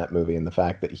with him on that movie and the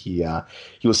fact that he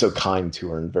was so kind to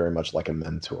her and very much like a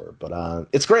mentor. But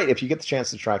it's great if you get the chance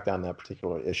to track down that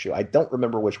particular issue. I don't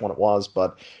remember which one it was,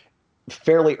 but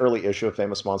fairly early issue of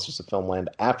Famous Monsters of Filmland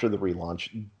after the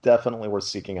relaunch. Definitely worth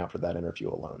seeking out for that interview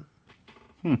alone.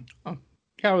 Oh,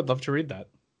 yeah, I would love to read that.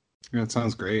 Yeah, it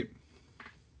sounds great.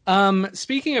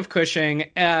 Speaking of Cushing,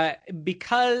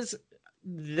 because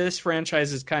this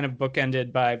franchise is kind of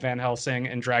bookended by Van Helsing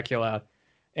and Dracula,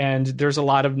 and there's a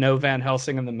lot of no Van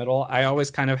Helsing in the middle, I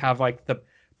always kind of have like the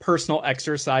personal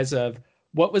exercise of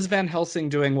what was Van Helsing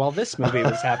doing while this movie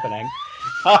was happening.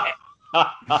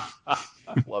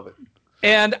 Love it.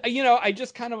 And, I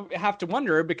just kind of have to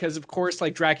wonder because, of course,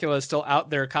 like Dracula is still out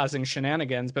there causing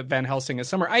shenanigans, but Van Helsing is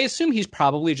somewhere. I assume he's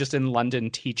probably just in London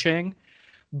teaching.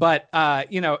 But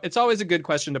it's always a good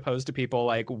question to pose to people,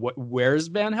 like, where's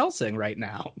Van Helsing right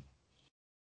now?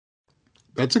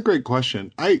 That's a great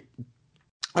question. I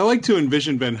like to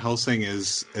envision Van Helsing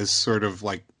as sort of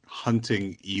like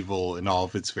hunting evil in all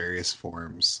of its various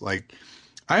forms. Like,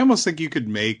 I almost think you could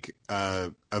make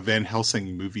a Van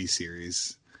Helsing movie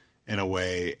series in a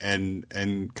way, and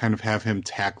kind of have him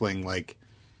tackling like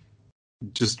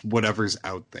just whatever's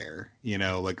out there,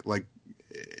 like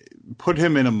put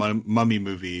him in a mummy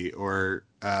movie or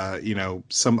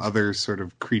some other sort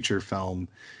of creature film,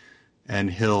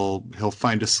 and he'll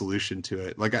find a solution to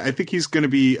it. Like, I think he's going to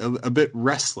be a bit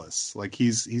restless. Like,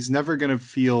 he's never going to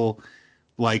feel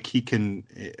like he can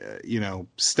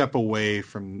step away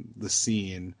from the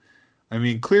scene. I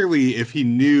mean, clearly if he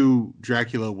knew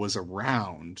Dracula was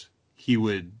around,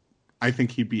 I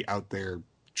think he'd be out there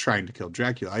trying to kill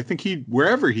Dracula. I think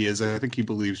wherever he is, I think he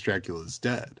believes Dracula is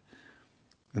dead.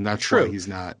 And that's True. why he's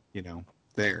not,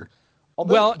 there.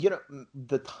 Although,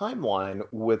 the timeline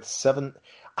with Seven,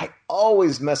 I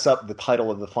always mess up the title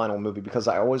of the final movie because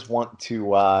I always want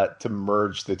to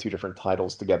merge the two different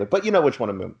titles together. But you know which one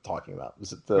I'm talking about.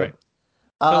 Is it the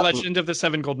Legend of the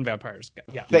Seven Golden Vampires?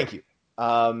 Yeah. Thank you.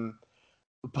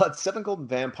 But Seven Golden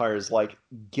Vampires, like,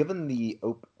 given the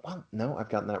well, no, I've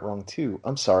gotten that wrong too.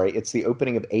 I'm sorry. It's the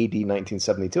opening of AD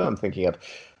 1972 I'm thinking of.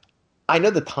 I know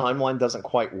the timeline doesn't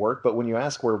quite work, but when you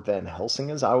ask where Van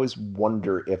Helsing is, I always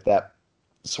wonder if that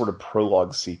sort of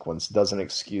prologue sequence doesn't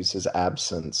excuse his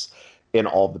absence in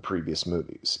all the previous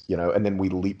movies, and then we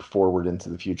leap forward into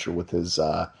the future with his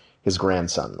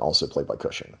grandson, also played by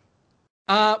Cushing.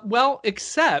 Well,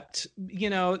 except,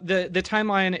 the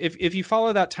timeline, if you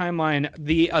follow that timeline,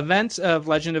 the events of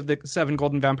Legend of the Seven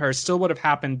Golden Vampires still would have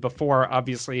happened before,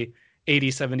 obviously,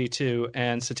 AD 72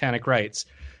 and Satanic Rites.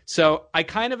 So I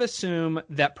kind of assume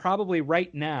that probably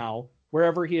right now,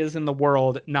 wherever he is in the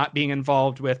world, not being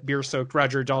involved with beer-soaked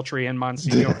Roger Daltrey and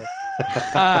Monsignor,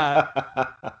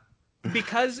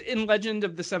 because in Legend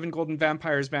of the Seven Golden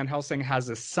Vampires, Van Helsing has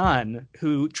a son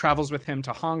who travels with him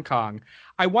to Hong Kong.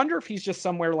 I wonder if he's just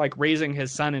somewhere like raising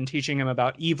his son and teaching him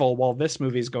about evil while this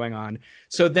movie's going on.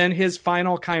 So then his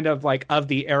final kind of like of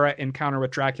the era encounter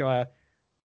with Dracula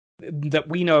that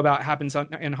we know about happens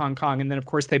in Hong Kong. And then, of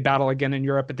course, they battle again in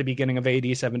Europe at the beginning of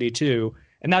AD 72.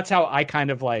 And that's how I kind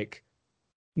of like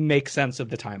make sense of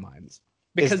the timelines.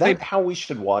 Because is that how we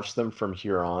should watch them from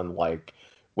here on? Like,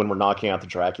 when we're knocking out the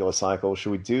Dracula cycle, should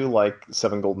we do like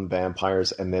Seven Golden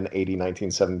Vampires and then AD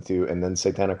 1972 and then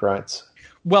Satanic Rites?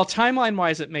 Well,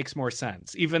 timeline-wise, it makes more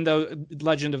sense. Even though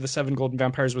Legend of the Seven Golden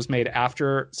Vampires was made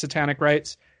after Satanic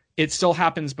Rites, it still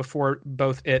happens before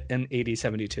both it and AD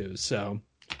 72. So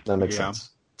that makes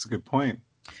sense. That's a good point.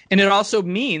 And it also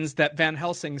means that Van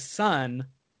Helsing's son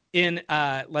in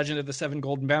Legend of the Seven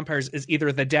Golden Vampires is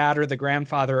either the dad or the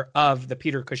grandfather of the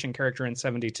Peter Cushing character in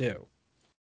 72.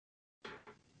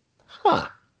 Huh.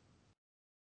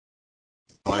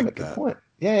 I like that. Good point.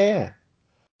 Yeah.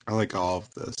 I like all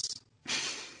of this.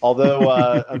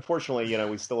 Although, unfortunately,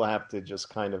 we still have to just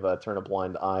kind of turn a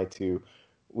blind eye to,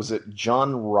 was it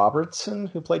John Robertson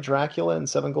who played Dracula in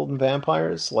Seven Golden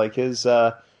Vampires? Like his,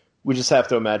 we just have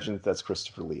to imagine that's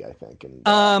Christopher Lee, I think. And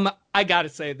I gotta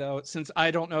say though, since I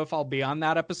don't know if I'll be on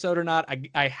that episode or not,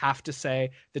 I have to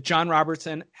say that John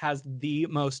Robertson has the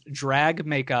most drag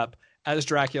makeup as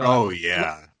Dracula. Oh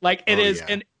yeah, like it is,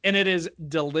 yeah. and it is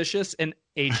delicious in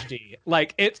HD.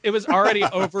 Like it was already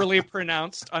overly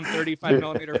pronounced on 35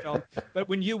 millimeter film, but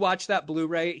when you watch that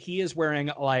Blu-ray, he is wearing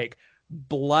like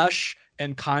blush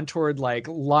and contoured like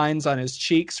lines on his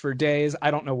cheeks for days.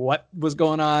 I don't know what was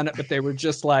going on, but they were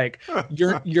just like,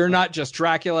 you're not just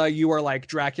Dracula, you are like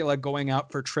Dracula going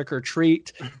out for trick or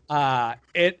treat.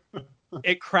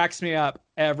 It cracks me up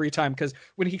every time, because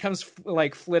when he comes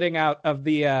like flitting out of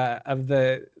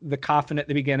the coffin at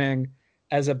the beginning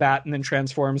as a bat and then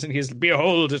transforms and he's,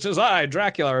 behold, it is I,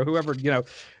 Dracula, or whoever,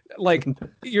 like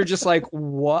you're just like,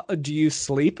 what, do you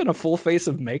sleep in a full face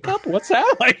of makeup? What's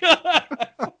that like?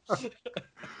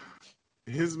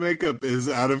 His makeup is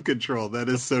out of control. That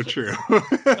is so true.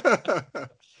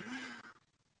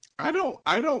 I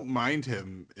don't mind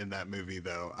him in that movie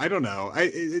though. I don't know.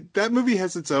 That movie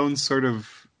has its own sort of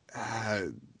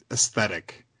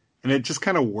aesthetic, and it just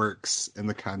kind of works in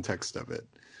the context of it.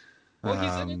 Well,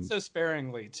 he's in it so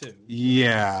sparingly too.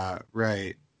 Yeah,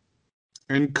 right.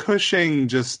 And Cushing,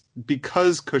 just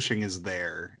because Cushing is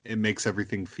there, it makes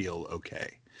everything feel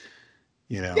okay.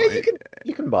 Yeah,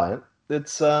 you can buy it.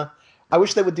 It's I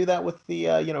wish they would do that with the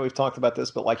we've talked about this,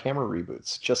 but like Hammer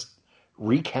reboots, just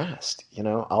recast.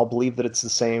 I'll believe that it's the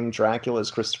same Dracula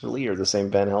as Christopher Lee or the same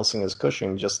Van Helsing as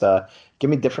Cushing. Just give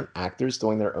me different actors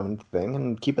doing their own thing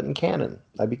and keep it in canon.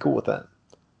 I'd be cool with that.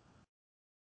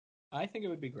 I think it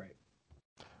would be great.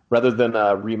 Rather than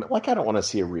a remake, like I don't want to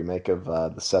see a remake of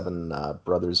the Seven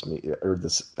Brothers or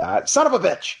this son of a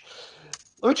bitch.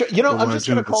 Let me try. You know, The I'm just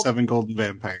going Legend to of the call Seven Golden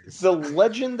Vampires. the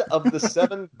Legend of the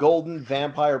Seven Golden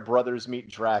Vampire Brothers meet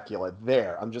Dracula.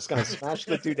 There, I'm just going to smash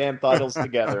the two damn titles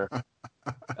together.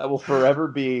 That will forever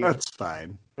be. That's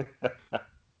fine.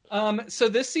 So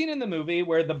this scene in the movie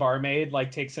where the barmaid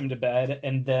like takes him to bed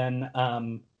and then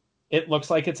it looks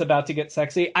like it's about to get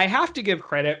sexy. I have to give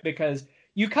credit because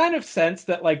you kind of sense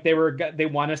that like they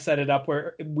want to set it up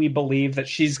where we believe that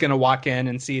she's going to walk in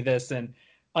and see this and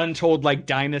untold like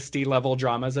dynasty level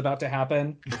drama is about to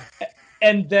happen.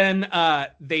 And then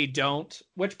they don't,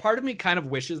 which part of me kind of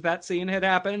wishes that scene had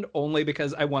happened only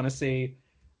because I want to see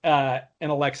an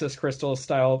Alexis Crystal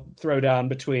style throwdown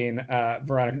between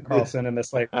Veronica Carlson and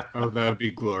this like. Oh, that would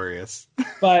be glorious.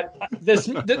 But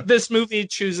this movie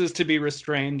chooses to be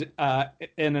restrained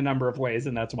in a number of ways,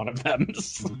 and that's one of them.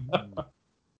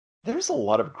 There's a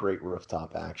lot of great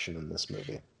rooftop action in this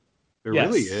movie. There Yes.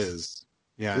 really is.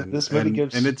 Yeah, This movie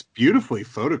gives, and it's beautifully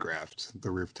photographed, the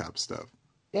rooftop stuff.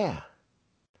 yeah.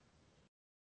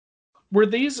 Were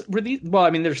these? Well, I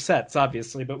mean, they're sets,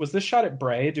 obviously, but was this shot at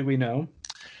Bray? Do we know?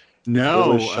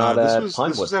 No, It was shot this at was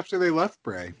Pinewood. after they left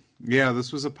Bray. Yeah,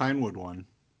 this was a Pinewood one,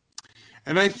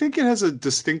 and I think it has a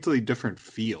distinctly different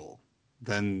feel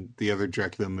than the other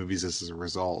Dracula movies. As a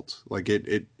result, like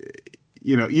it,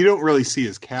 you know, you don't really see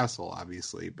his castle,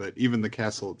 obviously, but even the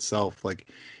castle itself, like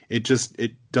it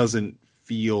doesn't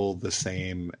feel the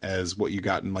same as what you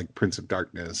got in like Prince of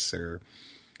Darkness or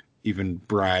even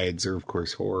Brides or of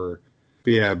course Horror.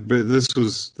 But yeah, but this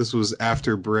was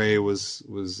after Bray was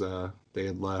they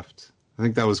had left. I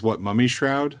think that was what, Mummy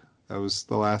Shroud? That was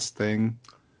the last thing.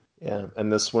 Yeah,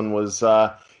 and this one was,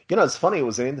 it's funny. It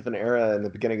was the end of an era and the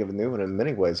beginning of a new one in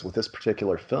many ways with this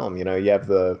particular film. You know, you have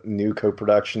the new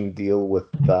co-production deal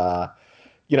with,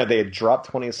 they had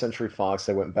dropped 20th Century Fox.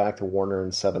 They went back to Warner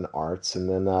and Seven Arts. And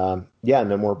then,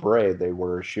 No More Bray. They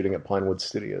were shooting at Pinewood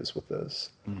Studios with this.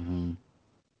 Mm-hmm.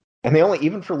 And they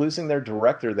even for losing their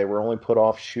director, they were only put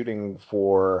off shooting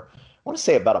for, I want to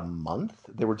say about a month.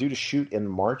 They were due to shoot in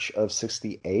March of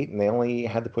 '68, and they only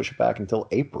had to push it back until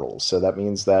April. So that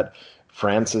means that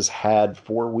Francis had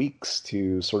 4 weeks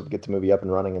to sort of get the movie up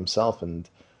and running himself and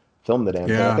film the damn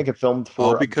thing. I think it filmed for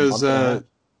all a month and a half.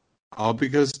 all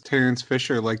because Terrence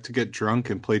Fisher liked to get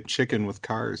drunk and play chicken with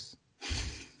cars.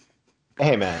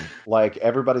 Hey man, like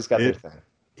everybody's got their thing.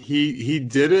 He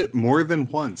did it more than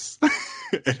once.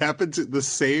 It happened the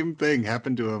same thing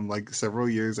happened to him like several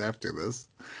years after this.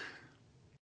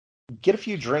 Get a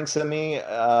few drinks in me, in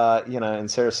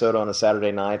Sarasota on a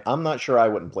Saturday night. I'm not sure I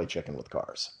wouldn't play chicken with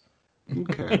cars.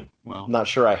 Okay, well, I'm not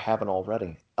sure I haven't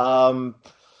already. But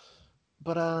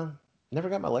never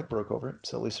got my leg broke over it,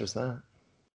 so at least there's that.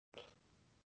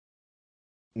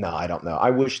 No, I don't know. I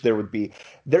wish there would be.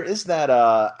 There is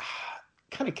that.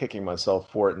 Kind of kicking myself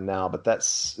for it now, but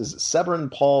is it Severin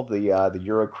Paul, the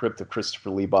Eurocrypt of Christopher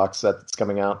Lee box set that's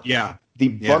coming out? Yeah. The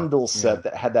bundle set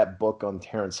that had that book on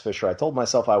Terrence Fisher. I told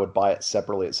myself I would buy it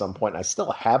separately at some point, and I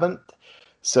still haven't.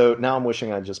 So now I'm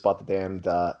wishing I just bought the damned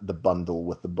the bundle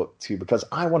with the book too, because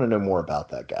I want to know more about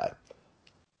that guy.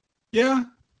 Yeah.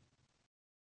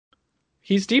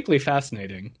 He's deeply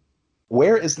fascinating.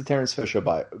 Where is the Terrence Fisher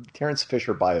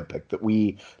biopic that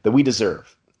we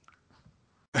deserve?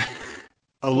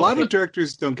 A lot of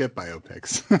directors don't get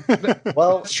biopics.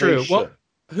 Well, it's true. Well,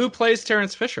 who plays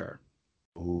Terrence Fisher?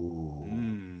 Ooh.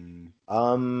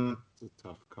 It's a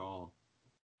tough call.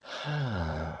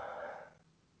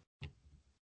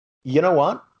 You know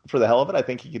what? For the hell of it, I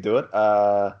think he could do it.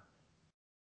 Why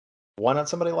not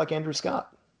somebody like Andrew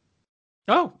Scott?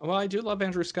 Oh, well, I do love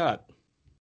Andrew Scott.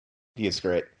 He is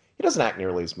great. He doesn't act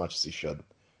nearly as much as he should.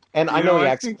 And I know he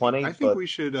acts plenty. I think we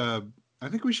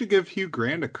should give Hugh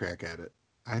Grant a crack at it.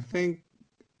 I think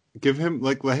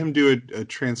let him do a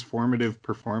transformative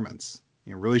performance.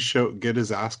 Really get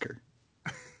his Oscar.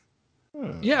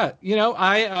 Yeah,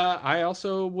 I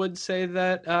also would say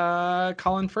that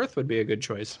Colin Firth would be a good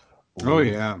choice. Oh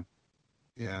yeah,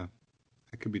 I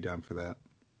could be down for that.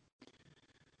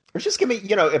 Or just give me,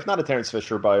 if not a Terrence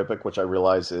Fisher biopic, which I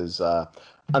realize is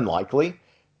unlikely,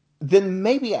 then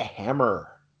maybe a Hammer.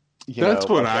 That's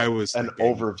what I was an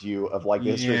thinking. Overview of the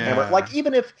history of Hammer. Like,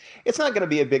 even if it's not going to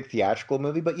be a big theatrical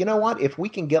movie, but you know what? If we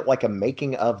can get like a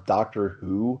making of Doctor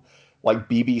Who, like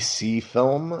BBC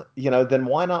film, then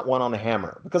why not one on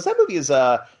Hammer? Because that movie is.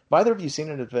 Have either of you seen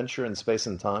An Adventure in Space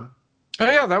and Time? Oh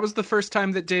yeah, that was the first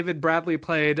time that David Bradley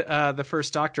played the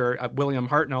first Doctor, William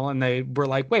Hartnell, and they were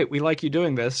like, "Wait, we like you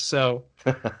doing this." So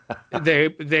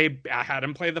they had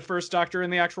him play the first Doctor in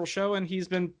the actual show, and he's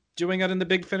been doing it in the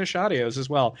Big Finish audios as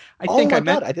well. Oh my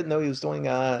God, I didn't know he was doing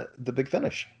the Big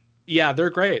Finish. Yeah, they're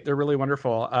great. They're really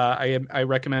wonderful. I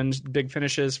recommend Big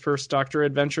Finish's First Doctor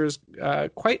Adventures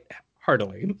quite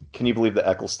heartily. Can you believe that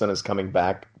Eccleston is coming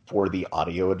back for the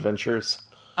audio adventures?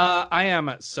 I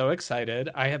am so excited.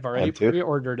 I have already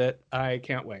pre-ordered it. I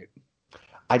can't wait.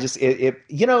 I just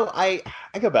I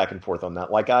go back and forth on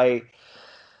that. Like I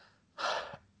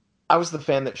was the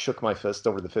fan that shook my fist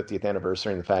over the 50th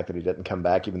anniversary and the fact that he didn't come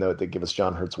back, even though it did give us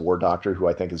John Hurt's War Doctor, who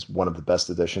I think is one of the best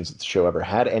additions that the show ever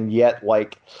had. And yet,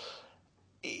 like,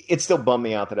 it still bummed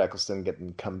me out that Eccleston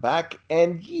didn't come back.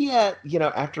 And yet,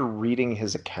 after reading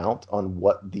his account on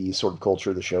what the sort of culture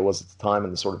of the show was at the time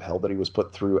and the sort of hell that he was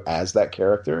put through as that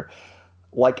character,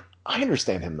 like, I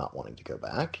understand him not wanting to go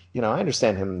back. I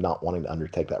understand him not wanting to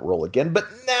undertake that role again. But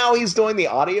now he's doing the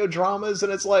audio dramas,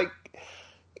 and it's like,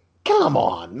 come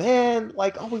on, man.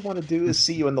 Like, all we want to do is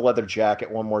see you in the leather jacket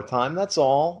one more time. That's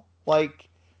all. Like,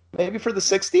 maybe for the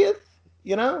 60th,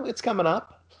 it's coming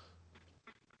up.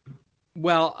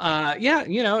 Well, yeah,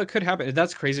 it could happen.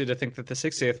 That's crazy to think that the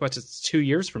 60th, it's 2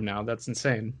 years from now. That's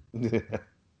insane.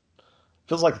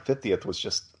 Feels like the 50th was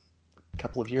just a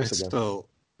couple of years ago.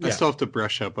 I still have to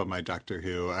brush up on my Doctor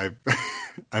Who.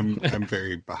 I'm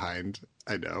very behind.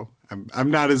 I know. I'm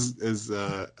not as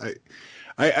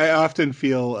I often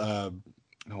feel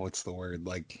what's the word?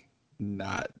 Like,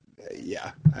 not.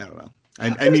 Yeah, I don't know.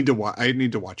 I need to watch. I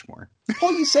need to watch more.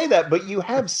 Well, you say that, but you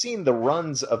have seen the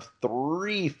runs of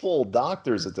 3 full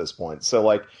Doctors at this point. So,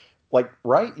 like,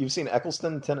 right? You've seen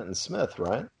Eccleston, Tennant, and Smith,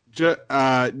 right?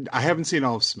 I haven't seen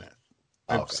all of Smith.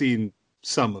 I've seen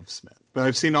some of Smith, but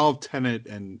I've seen all of Tennant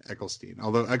and Eccleston.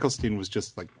 Although Eccleston was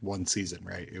just like one season,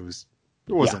 right? It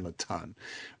wasn't a ton,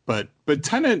 but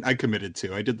Tennant I committed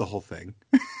to. I did the whole thing.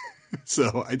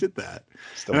 So I did that.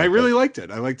 And I really liked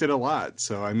it. I liked it a lot.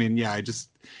 So, I mean, yeah,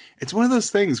 it's one of those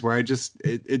things where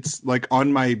it's like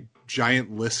on my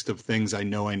giant list of things I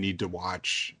know I need to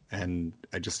watch, and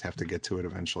I just have to get to it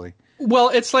eventually. Well,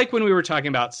 it's like when we were talking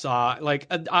about Saw, like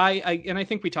I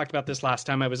think we talked about this last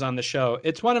time I was on the show.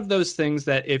 It's one of those things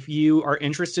that if you are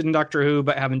interested in Doctor Who,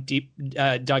 but haven't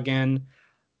dug in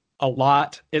a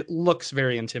lot, it looks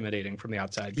very intimidating from the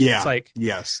outside. Yeah. It's like,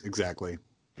 yes, exactly.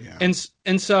 Yeah.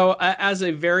 And so as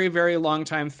a very, very long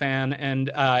time fan, and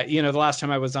the last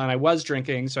time I was on, I was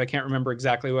drinking, so I can't remember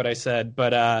exactly what I said,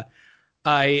 but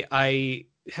I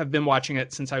have been watching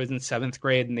it since I was in 7th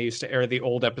grade, and they used to air the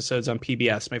old episodes on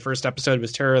PBS. My first episode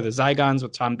was Terror of the Zygons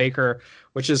with Tom Baker,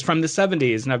 which is from the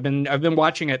 70s, and I've been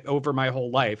watching it over my whole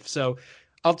life. So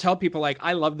I'll tell people, like,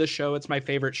 I love this show. It's my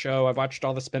favorite show. I've watched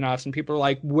all the spinoffs, and people are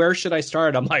like, where should I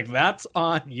start? I'm like, that's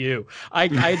on you. I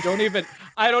don't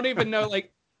even know,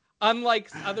 like, unlike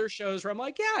other shows where I'm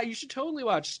like, yeah, you should totally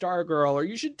watch Stargirl, or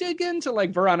you should dig into like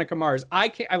Veronica Mars. I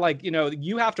can't. I like,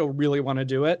 you have to really want to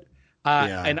do it,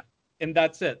 and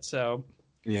that's it. So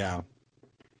yeah,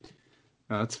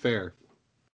 no, that's fair.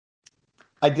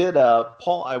 I did,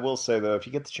 Paul. I will say though, if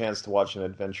you get the chance to watch An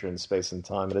Adventure in Space and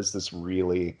Time, it is this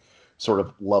really sort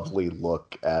of lovely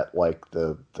look at like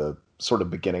the sort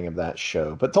of beginning of that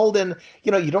show, but told in,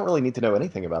 you don't really need to know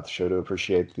anything about the show to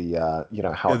appreciate the,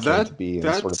 how it came to be.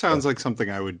 That sort of sounds like something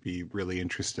I would be really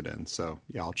interested in. So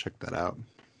yeah, I'll check that out.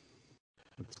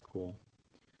 That's cool.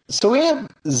 So we have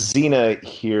Xena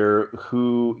here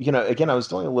who, again, I was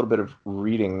doing a little bit of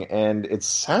reading, and it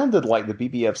sounded like the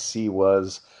BBFC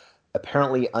was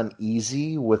apparently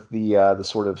uneasy with the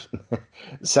sort of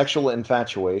sexual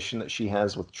infatuation that she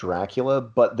has with Dracula,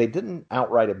 but they didn't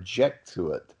outright object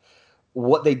to it.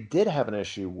 What they did have an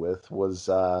issue with was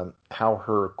how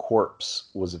her corpse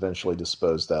was eventually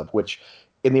disposed of, which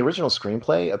in the original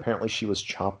screenplay, apparently she was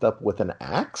chopped up with an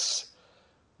axe,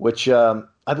 which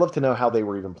I'd love to know how they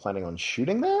were even planning on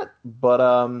shooting that. But,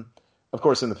 of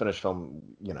course, in the finished film,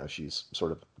 she's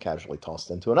sort of casually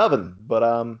tossed into an oven. But,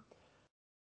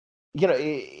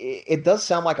 it does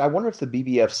sound like, I wonder if the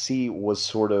BBFC was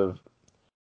sort of,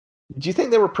 do you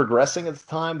think they were progressing at the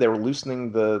time? They were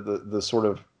loosening the sort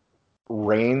of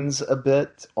reins a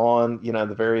bit on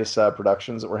the various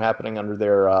productions that were happening under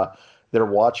their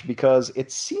watch, because it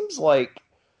seems like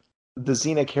the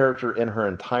Xena character in her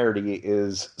entirety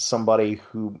is somebody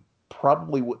who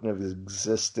probably wouldn't have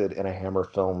existed in a Hammer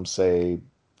film, say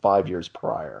 5 years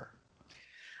prior.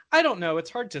 I don't know. It's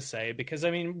hard to say because,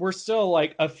 I mean, we're still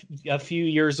like a few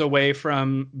years away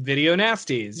from Video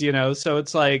Nasties, so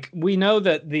it's like we know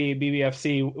that the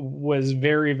BBFC was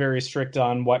very, very strict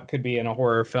on what could be in a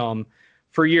horror film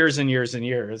for years and years and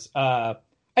years. I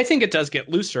think it does get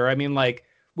looser. I mean, like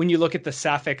when you look at the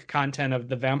sapphic content of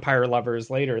the Vampire Lovers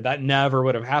later, that never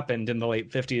would have happened in the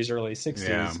late 50s, early 60s.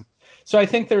 Yeah. So I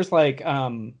think there's like,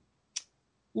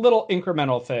 little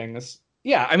incremental things.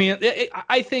 Yeah, I mean,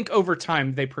 I think over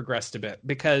time they progressed a bit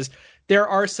because there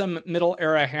are some middle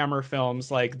era Hammer films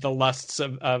like The Lusts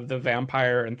of the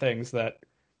Vampire and things that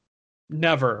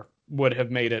never would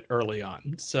have made it early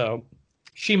on. So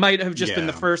she might have just been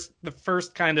Yeah. the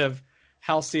first kind of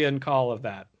halcyon call of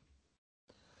that.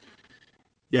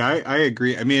 Yeah, I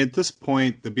agree. I mean, at this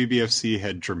point, the BBFC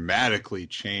had dramatically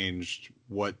changed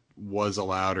what was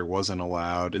allowed or wasn't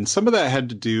allowed. And some of that had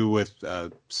to do with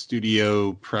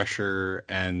studio pressure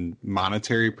and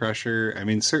monetary pressure. I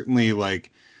mean, certainly,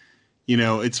 like,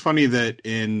 it's funny that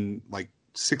in like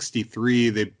 63,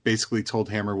 they basically told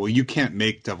Hammer, well, you can't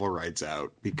make Devil Rides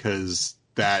Out because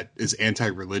that is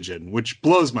anti-religion, which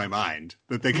blows my mind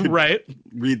that they could Right.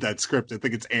 read that script. I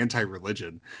think it's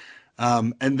anti-religion.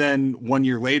 And then 1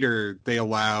 year later, they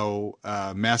allow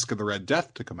Mask of the Red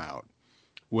Death to come out,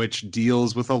 which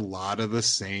deals with a lot of the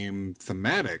same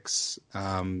thematics,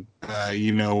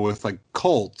 with like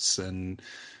cults and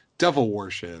devil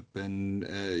worship and,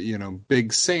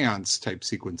 big seance type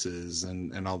sequences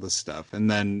and all this stuff.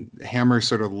 And then Hammer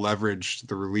sort of leveraged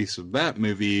the release of that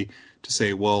movie to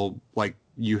say, well, like,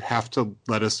 you have to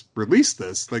let us release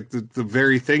this, like the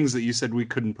very things that you said we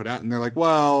couldn't put out. And they're like,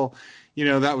 well,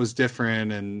 that was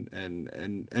different.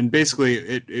 And basically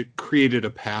it created a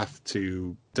path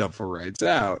to Devil Rides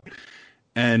Out.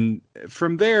 And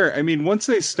from there, I mean, once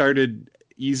they started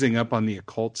easing up on the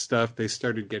occult stuff, they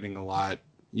started getting a lot,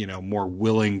 more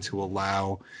willing to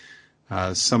allow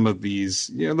some of these,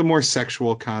 the more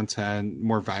sexual content,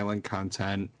 more violent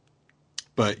content.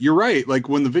 But you're right. Like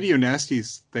when the Video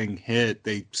Nasties thing hit,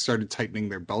 they started tightening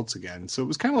their belts again. So it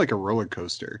was kind of like a roller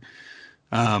coaster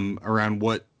around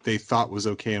what they thought was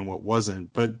okay and what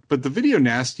wasn't. But the Video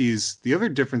Nasties, the other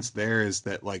difference there is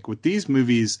that like with these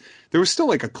movies, there was still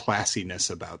like a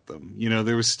classiness about them.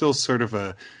 There was still sort of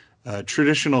a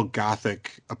traditional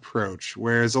Gothic approach,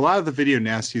 whereas a lot of the Video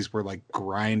Nasties were like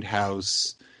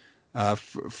grindhouse,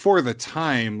 for the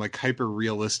time, like hyper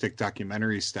realistic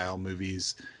documentary style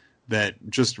movies that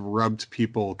just rubbed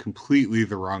people completely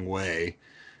the wrong way,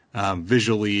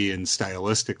 visually and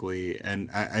stylistically.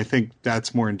 And I think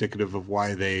that's more indicative of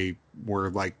why they were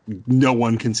like, no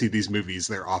one can see these movies,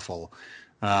 they're awful,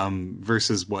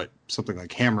 versus what something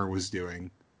like Hammer was doing.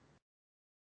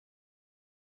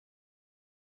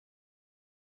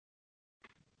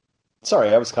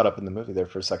 Sorry, I was caught up in the movie there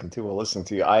for a second too while listening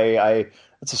to you.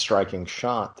 That's a striking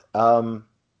shot.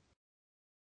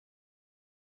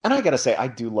 And I gotta say, I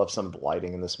do love some of the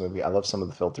lighting in this movie. I love some of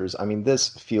the filters. I mean, this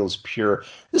feels pure.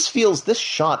 This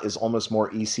shot is almost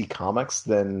more EC Comics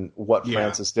than what Yeah.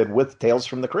 Francis did with Tales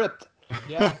from the Crypt.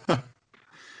 Yeah.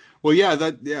 Well,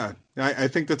 yeah. I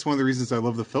think that's one of the reasons I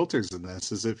love the filters in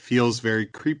this is it feels very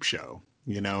creep show.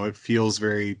 It feels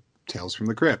very Tales from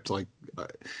the Crypt. Like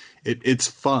it's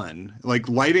fun. Like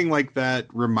lighting like that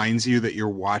reminds you that you're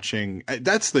watching.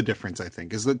 That's the difference, I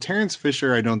think, is that Terrence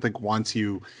Fisher, I don't think wants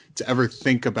you to ever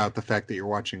think about the fact that you're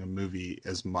watching a movie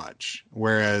as much.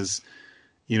 Whereas,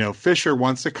 Fisher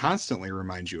wants to constantly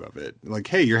remind you of it. Like,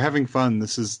 hey, you're having fun.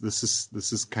 This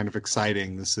is kind of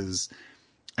exciting. This is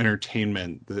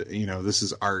entertainment. This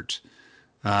is art,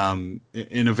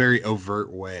 in a very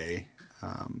overt way.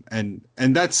 And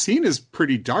that scene is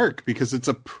pretty dark because it's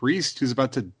a priest who's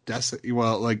about to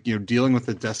dealing with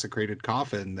a desecrated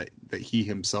coffin that he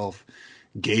himself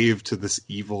gave to this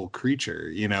evil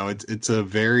creature. It's a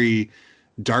very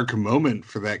dark moment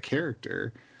for that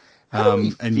character. How do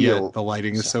we and feel? yet the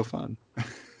lighting is so fun.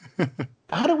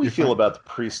 How do we You're feel fine. about the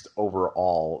priest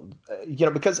overall?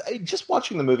 Because just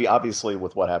watching the movie, obviously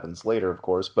with what happens later, of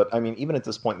course, but I mean, even at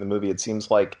this point in the movie, it seems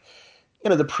like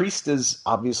the priest is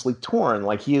obviously torn.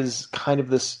 Like he is kind of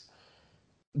this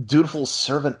dutiful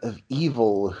servant of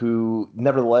evil who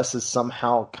nevertheless has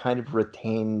somehow kind of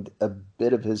retained a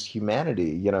bit of his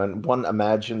humanity, and one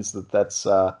imagines that that's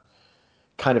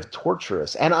kind of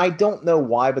torturous. And I don't know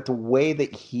why, but the way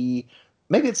that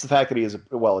maybe it's the fact that he is,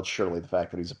 it's surely the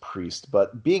fact that he's a priest,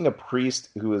 but being a priest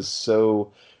who is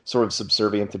so sort of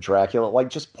subservient to Dracula, like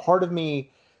just part of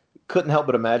me couldn't help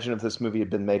but imagine if this movie had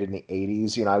been made in the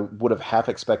 80s, I would have half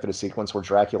expected a sequence where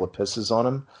Dracula pisses on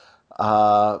him.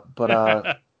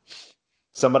 But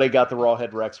somebody got the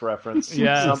Rawhead Rex reference.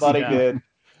 Yes, Somebody yeah. did.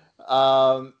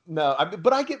 No,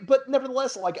 but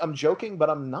nevertheless, like I'm joking, but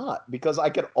I'm not because I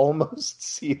could almost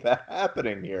see that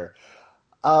happening here.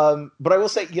 But I will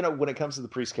say, when it comes to the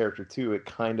priest character too, it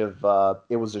kind of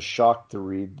it was a shock to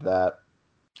read that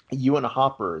Ewan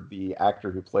Hopper, the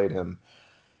actor who played him,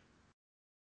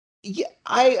 yeah,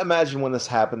 I imagine when this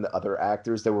happened to other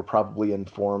actors, they were probably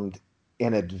informed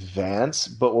in advance,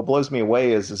 but what blows me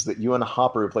away is that Ewan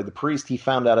Hopper, who played the priest, he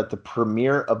found out at the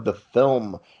premiere of the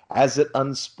film, as it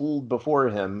unspooled before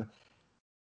him,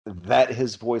 that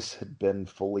his voice had been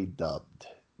fully dubbed,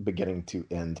 beginning to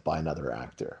end, by another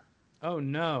actor. Oh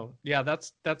no. Yeah,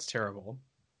 that's terrible.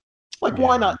 Like,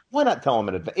 why not? Why not tell him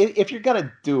in advance? If you're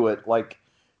gonna do it, like,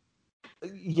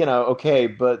 okay,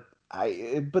 but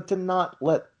to not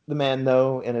let the man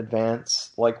know in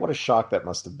advance, like, what a shock that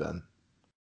must have been.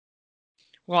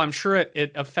 Well, I'm sure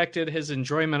it affected his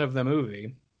enjoyment of the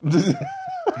movie.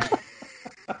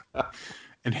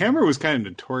 And Hammer was kind of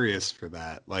notorious for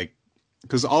that, like,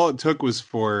 because all it took was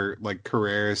for like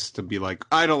Carreras to be like,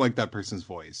 I don't like that person's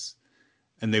voice,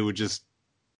 and they would just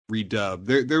redub.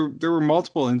 There were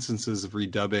multiple instances of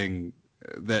redubbing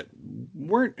that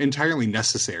weren't entirely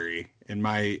necessary in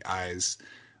my eyes,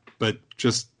 but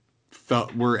just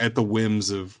were at the whims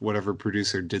of whatever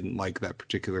producer didn't like that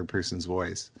particular person's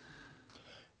voice.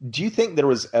 Do you think there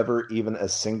was ever even a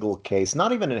single case,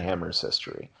 not even in Hammer's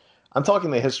history, I'm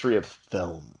talking the history of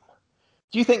film,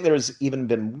 do you think there's even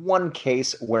been one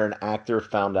case where an actor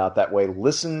found out that way,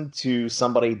 listened to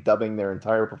somebody dubbing their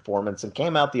entire performance, and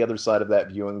came out the other side of that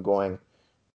viewing going,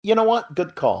 you know what?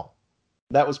 Good call.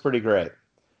 That was pretty great.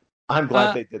 I'm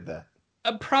glad they did that.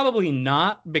 Probably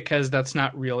not, because that's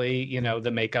not really,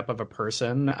 the makeup of a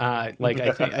person. I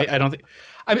don't think.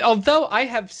 I mean, although I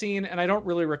have seen, and I don't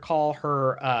really recall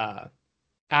her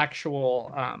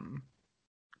actual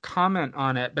comment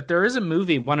on it, but there is a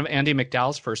movie, one of Andie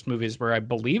MacDowell's first movies, where I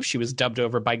believe she was dubbed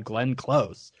over by Glenn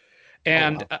Close,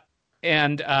 and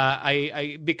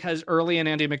I because early in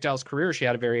Andie MacDowell's career she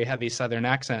had a very heavy Southern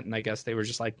accent, and I guess they were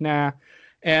just like, nah.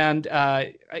 And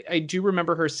I do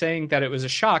remember her saying that it was a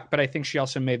shock, but I think she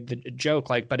also made the joke,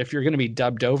 like, but if you're going to be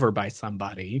dubbed over by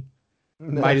somebody,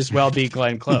 might as well be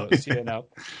Glenn Close,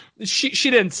 She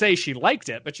didn't say she liked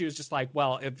it, but she was just like,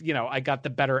 well, if, I got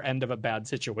the better end of a bad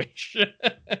situation.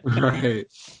 Right.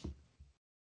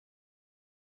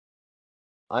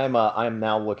 I'm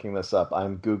now looking this up.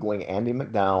 I'm Googling Andie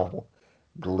MacDowell,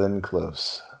 Glenn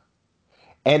Close.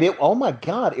 And oh my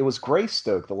God, it was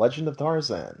Greystoke, The Legend of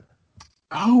Tarzan.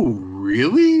 Oh,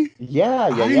 really? Yeah.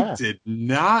 I did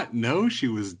not know she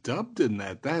was dubbed in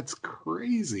that. That's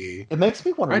crazy. It makes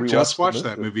me want to rewatch. I just watched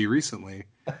that movie recently.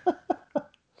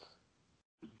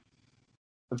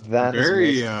 That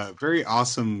very very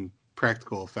awesome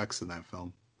practical effects in that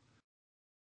film.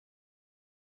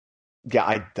 Yeah,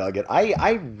 I dug it.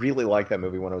 I really liked that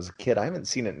movie when I was a kid. I haven't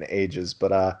seen it in ages,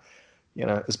 but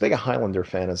as big a Highlander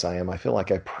fan as I am, I feel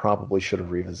like I probably should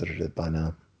have revisited it by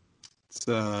now.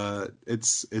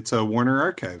 It's a Warner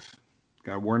Archive.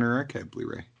 Got a Warner Archive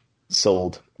Blu-ray.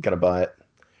 Sold. Gotta buy it.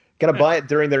 Gotta buy it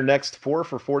during their next 4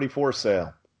 for $44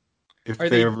 sale. If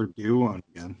they ever do one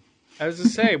again. I was to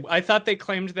say, I thought they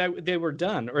claimed that they were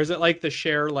done, or is it like the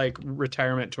Cher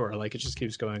retirement tour? Like it just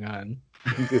keeps going on.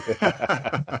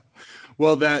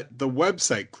 Well, the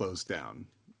website closed down,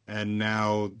 and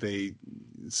now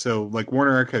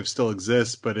Warner Archive still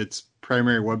exists, but its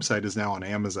primary website is now on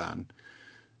Amazon.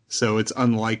 So it's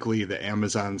unlikely that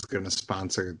Amazon's going to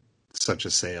sponsor such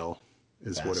a sale,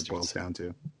 is what it boils down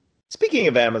to. Speaking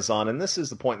of Amazon, and this is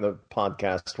the point in the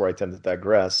podcast where I tend to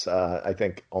digress, I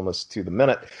think almost to the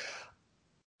minute.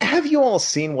 Have you all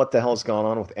seen what the hell's gone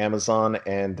on with Amazon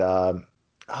and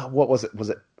what was it? Was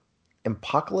it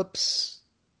Apocalypse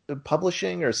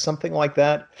Publishing or something like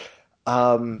that?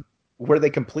 Where they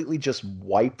completely just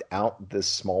wiped out this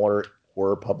smaller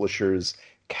horror publisher's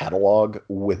catalog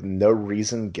with no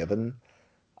reason given.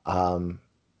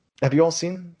 Have you all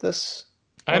seen this?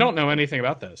 I don't know anything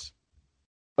about this.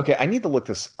 Okay, I need to look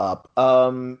this up.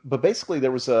 But basically,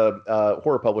 there was a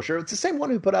horror publisher. It's the same one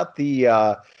who put out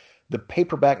the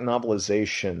paperback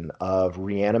novelization of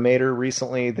Reanimator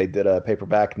recently. They did a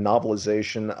paperback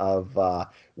novelization of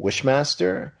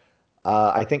Wishmaster.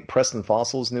 I think Preston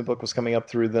Fossil's new book was coming up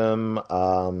through them.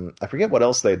 I forget what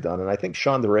else they'd done, and I think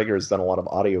Sean DeRager has done a lot of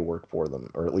audio work for them,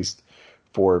 or at least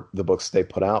for the books they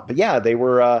put out. But yeah, they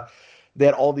were they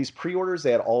had all these pre-orders.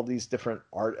 They had all these different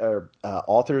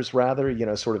authors,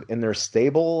 rather, sort of in their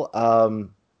stable, who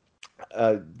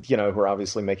are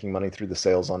obviously making money through the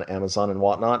sales on Amazon and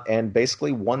whatnot. And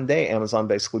basically, one day, Amazon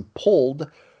basically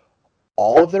pulled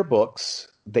all of their books.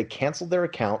 They canceled their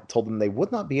account, told them they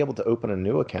would not be able to open a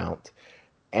new account,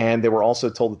 and they were also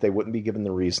told that they wouldn't be given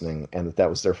the reasoning, and that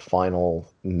was their final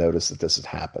notice that this had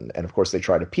happened. And of course, they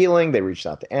tried appealing. They reached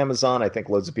out to Amazon. I think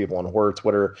loads of people on horror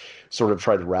Twitter sort of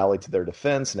tried to rally to their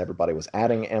defense, and everybody was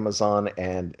adding Amazon.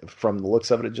 And from the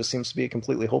looks of it, it just seems to be a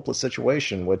completely hopeless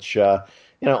situation, which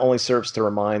only serves to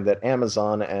remind that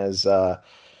Amazon, as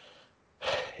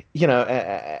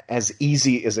as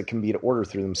easy as it can be to order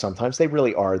through them, sometimes they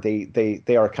really are. They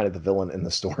are kind of the villain in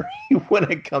the story when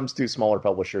it comes to smaller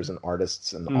publishers and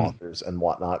artists and authors and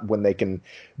whatnot, when they can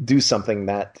do something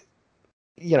that,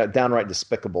 downright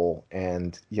despicable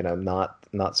and,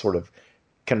 not sort of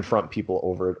confront people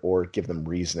over it or give them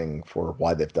reasoning for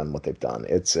why they've done what they've done.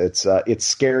 It's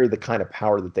scary, the kind of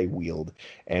power that they wield,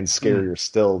 and scarier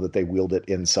still that they wield it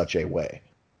in such a way.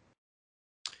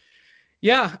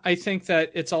 Yeah, I think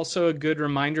that it's also a good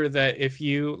reminder that if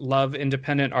you love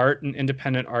independent art and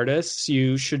independent artists,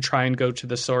 you should try and go to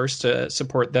the source to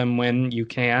support them when you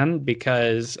can,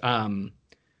 because,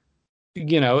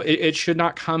 it should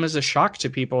not come as a shock to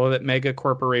people that mega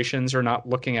corporations are not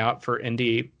looking out for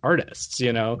indie artists,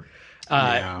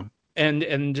 Yeah. And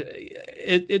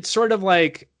it's sort of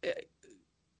like,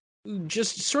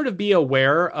 just sort of be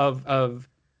aware of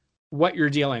what you're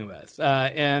dealing with.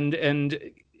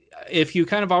 And if you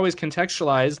kind of always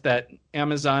contextualize that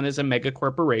Amazon is a mega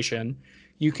corporation,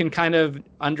 you can kind of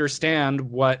understand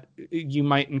what you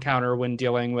might encounter when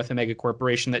dealing with a mega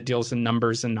corporation that deals in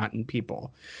numbers and not in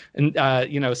people. And,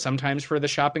 sometimes for the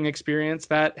shopping experience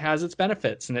that has its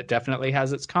benefits, and it definitely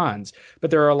has its cons.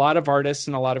 But there are a lot of artists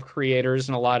and a lot of creators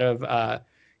and a lot of,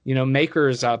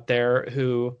 makers out there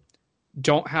who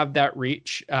don't have that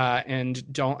reach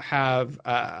and don't have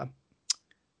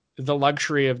the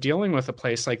luxury of dealing with a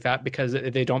place like that because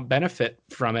they don't benefit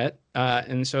from it.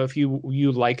 And so if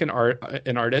you like an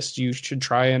artist, you should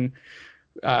try and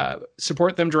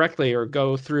support them directly, or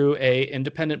go through a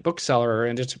independent bookseller or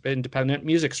independent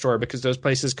music store, because those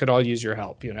places could all use your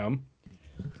help,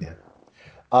 Yeah.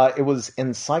 It was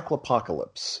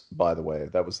Encyclopocalypse, by the way.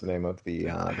 That was the name of the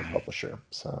publisher.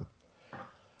 So,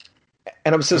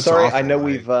 and I'm so That's sorry. awful, I know right?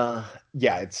 we've,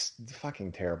 it's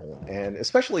fucking terrible. And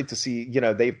especially to see,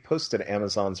 they've posted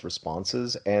Amazon's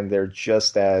responses, and they're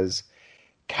just as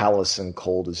callous and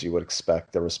cold as you would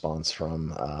expect a response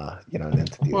from, an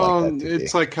entity Well, like that to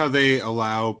it's be. like how they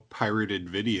allow pirated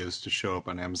videos to show up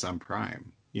on Amazon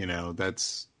Prime.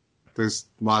 There's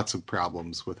lots of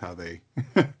problems with how they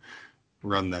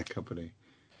run that company.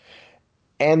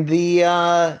 And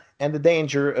the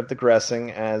danger of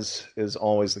digressing, as is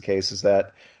always the case, is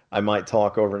that I might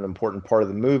talk over an important part of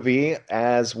the movie,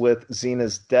 as with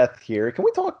Xena's death here. Can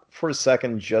we talk for a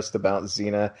second just about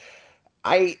Xena?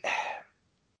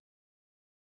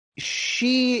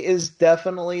 She is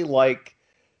definitely like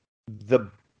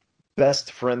the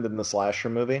best friend in the slasher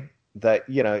movie. That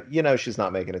she's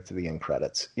not making it to the end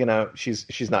credits.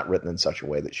 She's not written in such a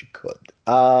way that she could.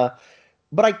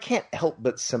 But I can't help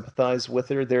but sympathize with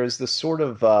her. There's this sort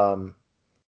of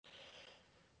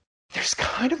there's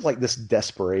kind of like this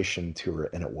desperation to her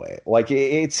in a way. Like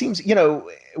it seems,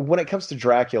 when it comes to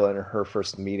Dracula and her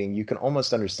first meeting, you can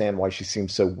almost understand why she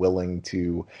seems so willing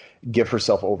to give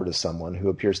herself over to someone who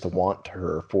appears to want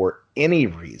her for any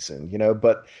reason,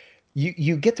 but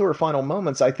you get to her final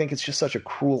moments. I think it's just such a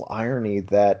cruel irony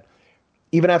that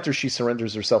even after she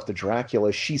surrenders herself to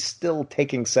Dracula, she's still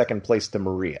taking second place to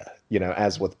Maria,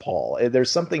 as with Paul.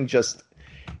 There's something just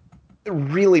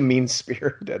really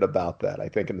mean-spirited about that, I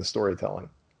think, in the storytelling.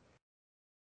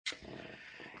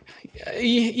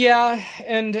 Yeah,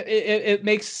 and it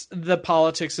makes the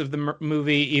politics of the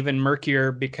movie even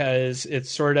murkier, because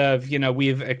it's sort of,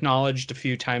 we've acknowledged a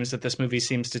few times that this movie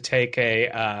seems to take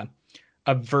a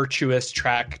virtuous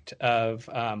tract of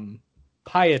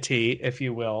piety, if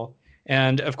you will.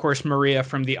 And of course, Maria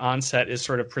from the onset is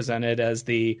sort of presented as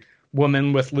the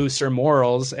woman with looser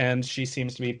morals, and she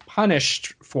seems to be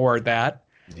punished for that.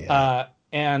 Yeah.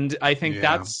 And I think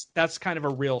Yeah. that's kind of a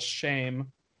real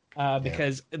shame,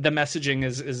 because the messaging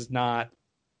is not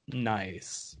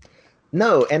nice.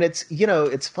 No, and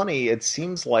it's funny. It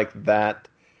seems like that,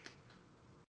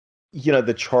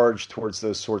 the charge towards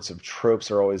those sorts of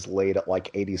tropes are always laid at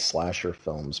like 80s slasher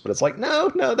films, but it's like, no,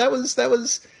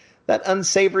 that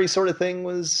unsavory sort of thing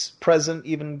was present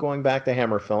even going back to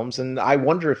Hammer films, and I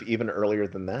wonder if even earlier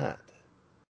than that.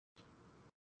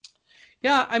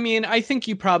 Yeah, I mean, I think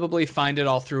you probably find it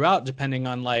all throughout, depending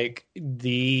on like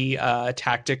the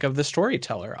tactic of the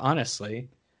storyteller. Honestly,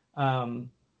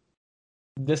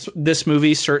 this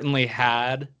movie certainly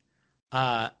had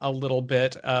a little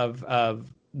bit of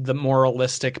the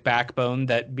moralistic backbone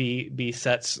that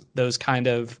besets those kind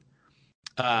of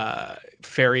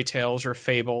fairy tales or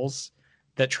fables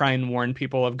that try and warn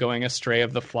people of going astray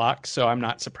of the flock. So I'm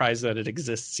not surprised that it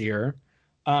exists here.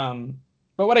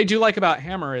 But what I do like about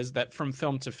Hammer is that from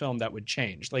film to film that would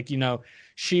change. Like,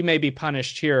 she may be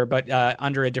punished here, but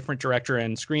under a different director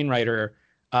and screenwriter,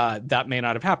 that may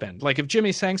not have happened. Like if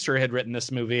Jimmy Sangster had written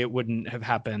this movie, it wouldn't have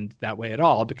happened that way at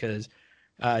all, because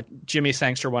Jimmy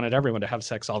Sangster wanted everyone to have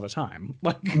sex all the time.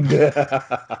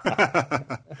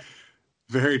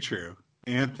 Very true.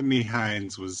 Anthony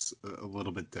Hines was a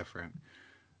little bit different.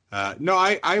 No,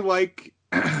 I like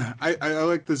I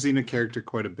like the Xena character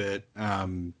quite a bit,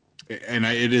 and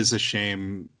it is a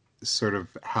shame sort of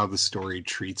how the story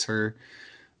treats her,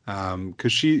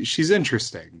 because she's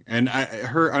interesting, and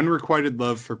her unrequited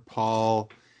love for Paul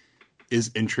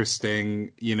is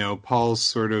interesting. You know, Paul's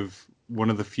sort of one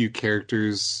of the few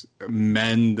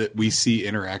men that we see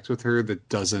interact with her that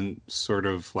doesn't sort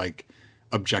of like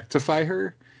objectify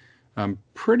her.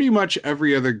 Pretty much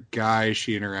every other guy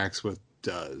she interacts with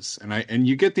does, and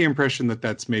you get the impression that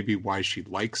that's maybe why she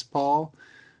likes Paul,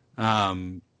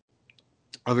 other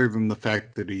than the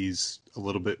fact that he's a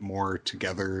little bit more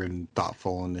together and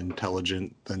thoughtful and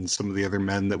intelligent than some of the other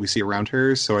men that we see around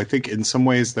her. So I think in some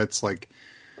ways that's like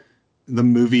the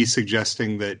movie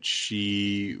suggesting that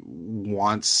she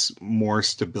wants more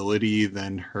stability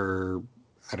than her,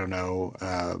 I don't know,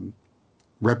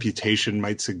 reputation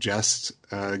might suggest,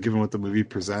 given what the movie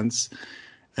presents.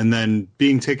 And then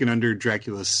being taken under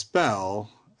Dracula's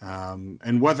spell,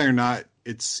 and whether or not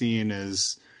it's seen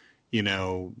as, you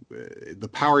know, the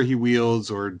power he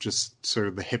wields or just sort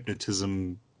of the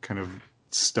hypnotism kind of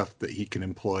stuff that he can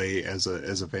employ as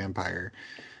a vampire.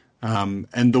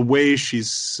 And the way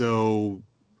she's so,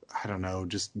 I don't know,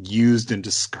 just used and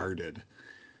discarded,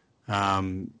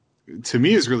 to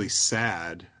me is really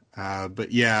sad.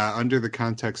 But yeah, under the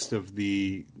context of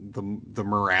the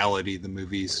morality the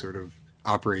movie sort of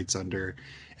operates under,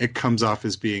 it comes off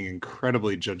as being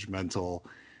incredibly judgmental,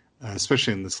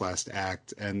 especially in this last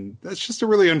act. And that's just a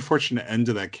really unfortunate end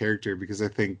to that character, because I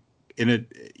think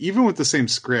even with the same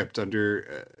script,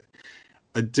 under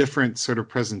a different sort of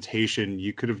presentation,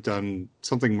 you could have done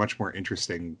something much more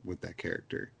interesting with that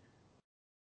character.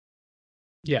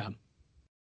 Yeah.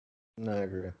 No, I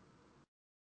agree.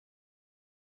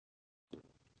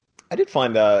 I did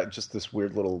find just this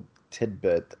weird little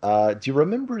tidbit. Do you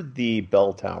remember the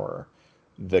bell tower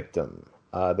victim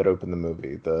that opened the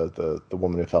movie? The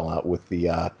woman who fell out with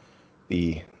the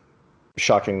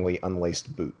shockingly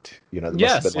unlaced boot. You know, that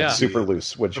must have been like super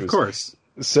loose. Of course.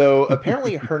 So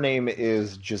apparently her name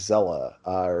is Gisela,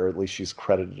 or at least she's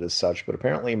credited as such. But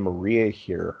apparently Maria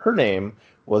here, her name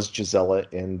was Gisela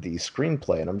in the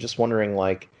screenplay, and I'm just wondering,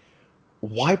 like,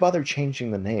 why bother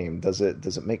changing the name? Does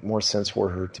it make more sense for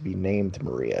her to be named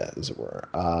Maria, as it were,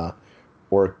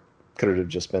 or could it have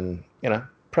just been, you know,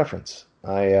 preference?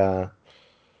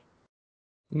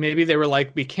 Maybe they were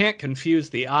like, we can't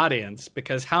confuse the audience,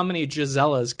 because how many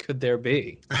Gisellas could there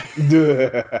be?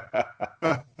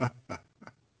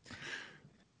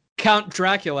 Count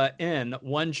Dracula in,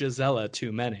 one Gisela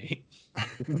too many.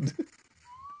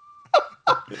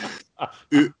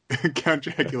 Count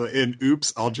Dracula in,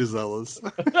 oops, all Gisellas.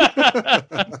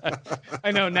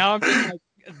 I know, now I'm just like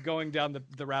going down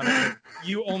the rabbit hole.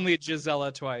 You only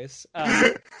Gisela twice.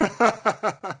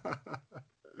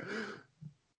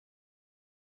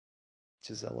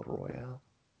 Gisela Royale.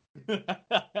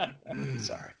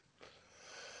 Sorry.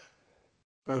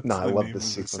 That's I love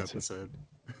this this sequence. episode.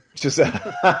 Just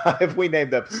if we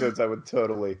named episodes, I would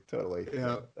totally.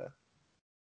 Yeah.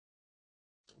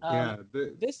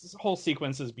 This whole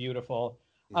sequence is beautiful.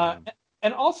 Yeah.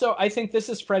 And also, I think this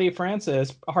is Freddie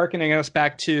Francis hearkening us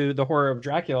back to the horror of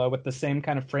Dracula with the same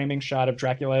kind of framing shot of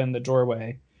Dracula in the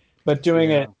doorway, but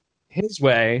doing it his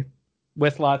way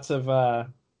with lots of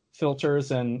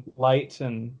filters and light.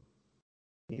 And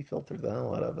he filtered the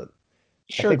hell out of it.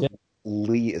 Sure did.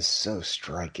 Lee is so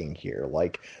striking here.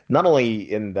 Like, not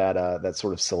only in that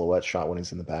sort of silhouette shot when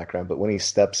he's in the background, but when he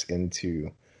steps into,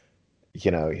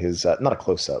 you know, his not a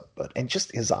close up, and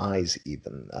just his eyes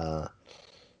even.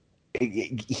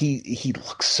 He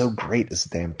looks so great as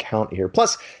the damn Count here.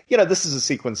 Plus, you know, this is a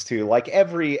sequence too. Like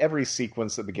every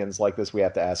sequence that begins like this, we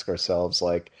have to ask ourselves,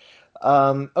 like,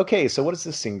 okay, so what is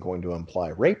this scene going to imply?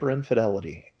 Rape or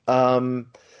infidelity? And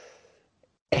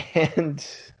in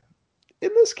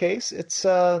this case, it's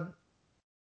well,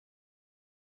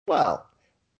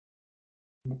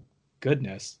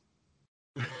 goodness.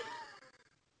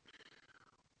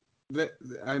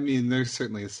 I mean, there's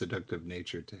certainly a seductive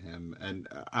nature to him, and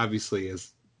obviously,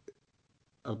 as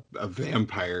a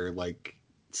vampire, like,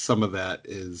 some of that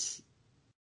is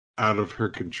out of her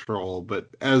control. But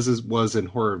as was in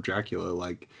Horror of Dracula,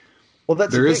 like, well,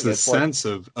 that's there is the a sense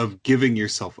of giving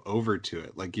yourself over to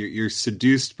it. Like, you're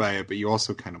seduced by it, but you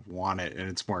also kind of want it, and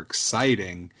it's more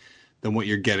exciting than what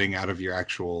you're getting out of your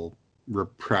actual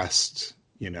repressed,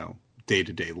 you know,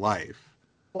 day-to-day life.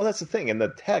 Well, that's the thing. In the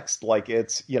text, like,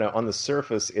 it's, you know, on the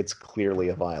surface, it's clearly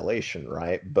a violation,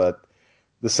 right? But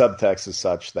the subtext is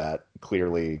such that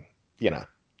clearly,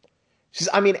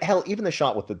 I mean, hell, even the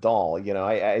shot with the doll,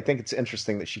 I think it's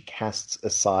interesting that she casts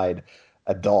aside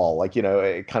a doll, like,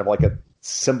 kind of like a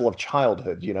symbol of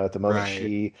childhood, at the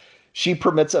moment she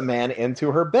permits a man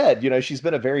into her bed. She's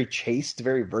been a very chaste,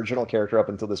 very virginal character up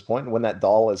until this point. And when that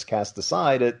doll is cast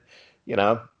aside,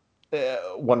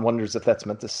 one wonders if that's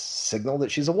meant to signal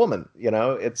that she's a woman.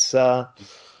 It's again,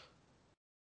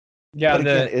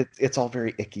 it's all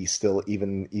very icky still,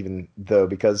 even though,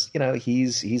 because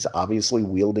he's obviously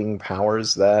wielding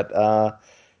powers that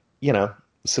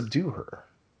subdue her.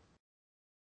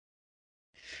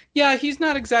 Yeah, he's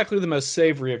not exactly the most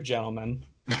savory of gentlemen.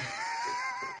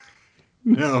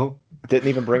 No. Didn't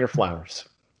even bring her flowers.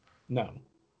 No.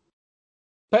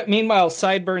 But meanwhile,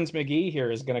 Sideburns McGee here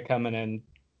is going to come in and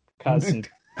cause some...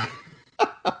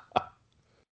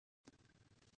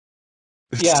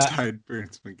 Yeah.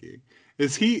 Sideburns McGee.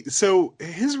 Is he... So,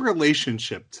 his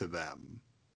relationship to them...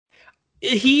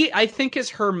 He, I think,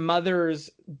 is her mother's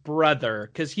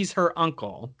brother, because he's her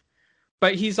uncle.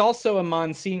 But he's also a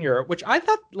Monsignor, which I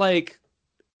thought,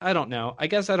 I don't know. I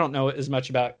guess I don't know as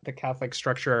much about the Catholic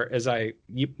structure as I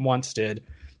once did.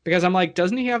 Because I'm like,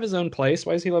 doesn't he have his own place?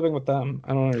 Why is he living with them? I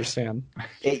don't understand.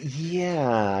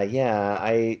 Yeah.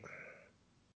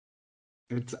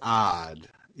 It's odd.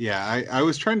 Yeah, I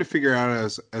was trying to figure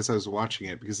out as I was watching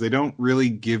it, because they don't really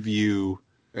give you,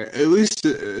 at least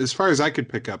as far as I could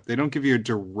pick up, they don't give you a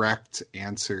direct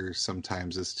answer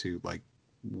sometimes as to,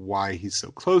 why he's so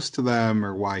close to them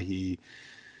or why he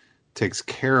takes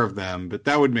care of them, but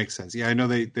that would make sense. Yeah, I know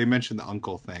they mentioned the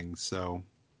uncle thing, so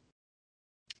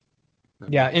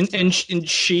yeah, and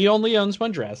she only owns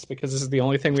one dress because this is the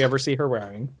only thing we ever see her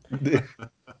wearing.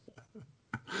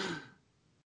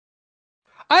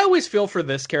 I always feel for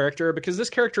this character because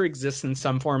this character exists in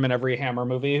some form in every Hammer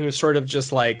movie, who's sort of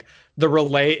just like the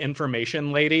relay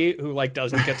information lady who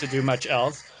doesn't get to do much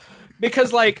else,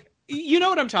 because you know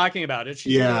what I'm talking about. It's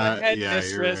she's head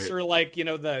mistress, right.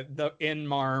 Or the in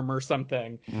marm or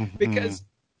something. Mm-hmm. Because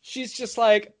she's just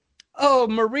like, oh,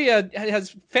 Maria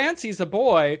fancies a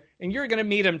boy, and you're gonna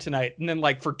meet him tonight. And then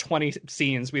for 20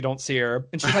 scenes we don't see her,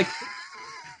 and she's like,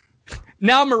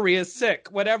 now Maria's sick.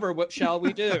 Whatever. What shall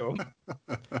we do?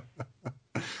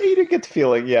 You do get the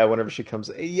feeling, whenever she comes,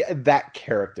 that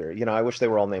character. I wish they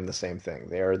were all named the same thing.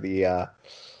 They are the,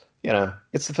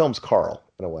 it's the film's Carl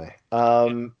in a way.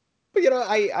 But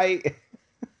I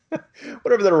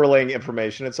whatever they're relaying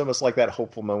information, it's almost like that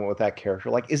hopeful moment with that character.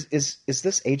 Like, is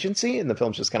this agency? And the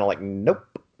film's just kind of like, nope.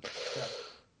 Yeah.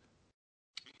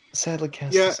 Sadly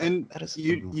cast. Yeah, and that is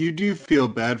you do feel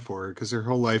bad for her because her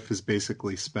whole life is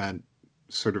basically spent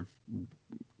sort of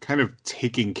kind of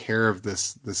taking care of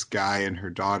this guy and her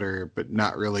daughter, but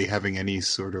not really having any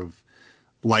sort of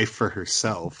life for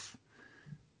herself.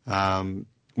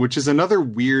 Which is another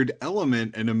weird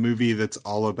element in a movie that's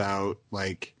all about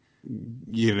the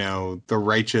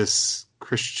righteous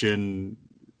Christian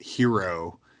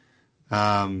hero.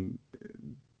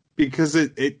 Because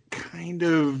it kind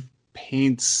of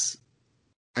paints,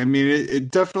 I mean,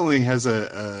 it definitely has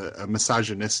a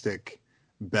misogynistic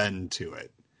bend to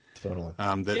it. Totally.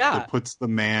 That puts the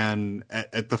man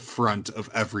at the front of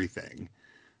everything.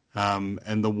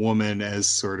 And the woman as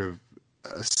sort of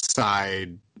a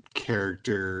side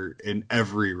character in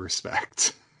every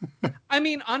respect. I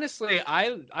mean, honestly,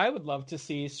 I would love to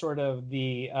see sort of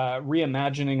the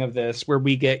reimagining of this where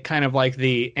we get kind of like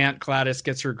the Aunt Gladys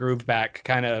gets her groove back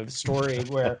kind of story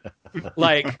where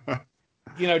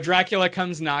Dracula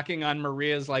comes knocking on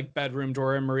Maria's bedroom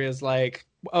door and Maria's like,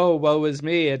 oh, woe is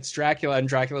me, it's Dracula. And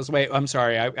Dracula's, wait, I'm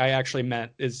sorry, I actually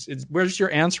meant is where's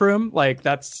your aunt's room?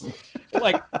 That's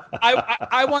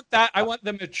I want that. I want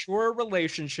the mature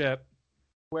relationship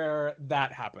where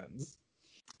that happens.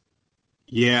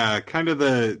 Yeah, kind of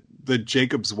the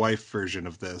Jacob's wife version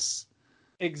of this.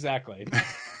 Exactly.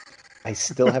 I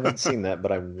still haven't seen that,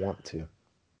 but I want to.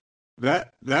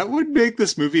 That would make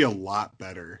this movie a lot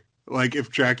better. If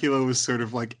Dracula was sort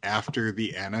of after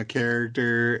the Anna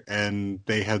character and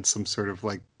they had some sort of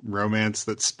romance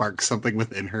that sparks something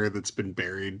within her that's been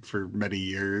buried for many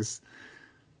years.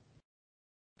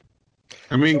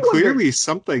 I mean, clearly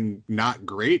something not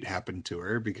great happened to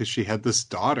her because she had this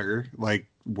daughter.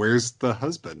 Where's the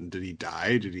husband? Did he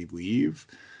die? Did he leave?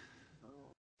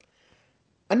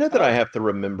 I know that I have to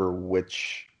remember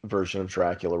which version of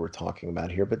Dracula we're talking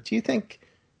about here, but do you think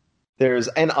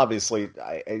and obviously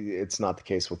it's not the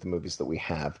case with the movies that we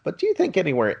have, but do you think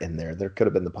anywhere in there could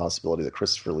have been the possibility that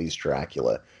Christopher Lee's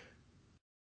Dracula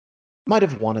might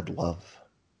have wanted love?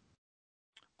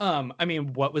 I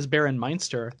mean, what was Baron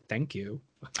Meinster? Thank you.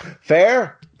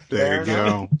 Fair. There Fair you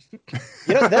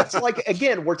You go. know, that's like,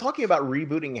 again, we're talking about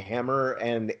rebooting Hammer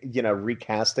and,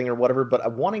 recasting or whatever, but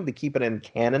I'm wanting to keep it in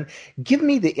canon. Give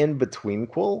me the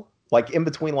in-between-quel, like in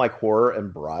between like Horror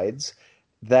and Brides,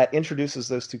 that introduces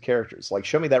those two characters. Like,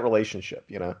 show me that relationship.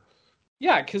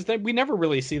 Yeah, because we never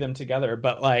really see them together.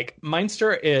 But like,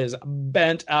 Meinster is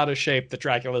bent out of shape that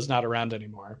Dracula's not around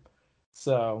anymore.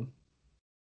 So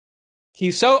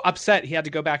he's so upset he had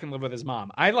to go back and live with his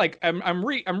mom. I'm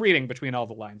reading between all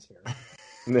the lines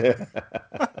here.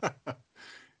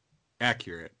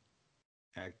 Accurate.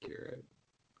 Accurate.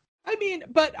 I mean,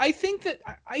 but I think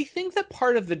that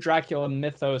part of the Dracula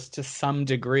mythos to some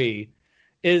degree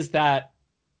is that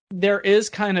there is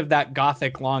kind of that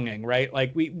gothic longing, right?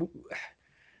 Like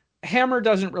Hammer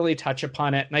doesn't really touch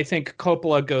upon it, and I think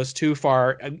Coppola goes too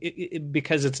far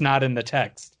because it's not in the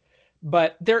text.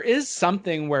 But there is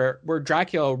something where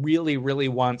Dracula really, really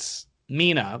wants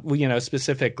Mina,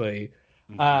 specifically,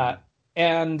 Mhm.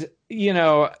 and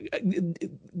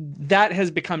that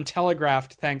has become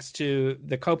telegraphed thanks to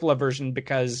the Coppola version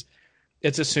because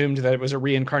it's assumed that it was a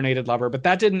reincarnated lover, but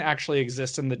that didn't actually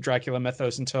exist in the Dracula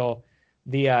mythos until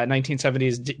the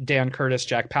 1970s Dan Curtis,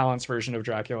 Jack Palance version of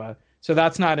Dracula. So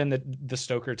that's not in the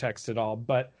Stoker text at all.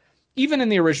 But even in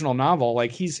the original novel,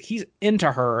 like he's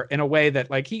into her in a way that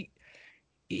like he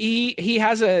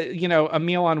has a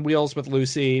meal on wheels with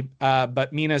Lucy,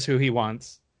 but Mina's who he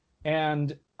wants.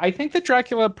 And I think that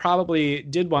Dracula probably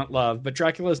did want love, but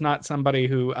Dracula is not somebody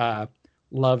who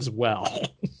loves well.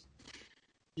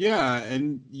 Yeah,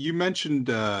 and you mentioned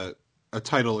a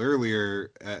title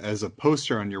earlier as a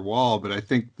poster on your wall, but I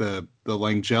think the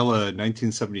Langella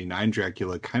 1979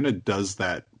 Dracula kind of does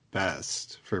that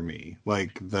best for me.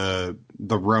 Like the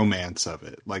romance of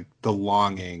it, like the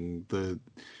longing, the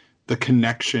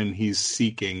connection he's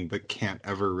seeking but can't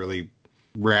ever really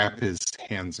wrap his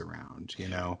hands around. I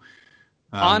think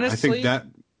Honestly, that.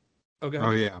 okay.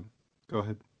 Oh yeah, go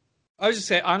ahead. I was just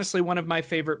say, honestly, one of my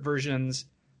favorite versions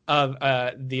of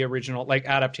the original, like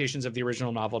adaptations of the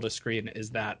original novel to screen, is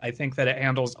that I think that it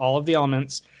handles all of the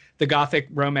elements, the gothic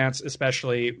romance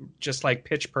especially, just like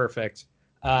pitch perfect.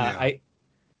 Yeah.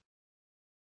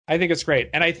 I think it's great,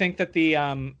 and I think that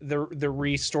the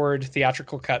restored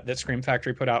theatrical cut that Scream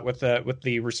Factory put out with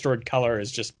the restored color is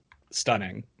just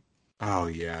stunning. Oh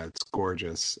yeah, it's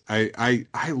gorgeous. I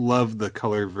love the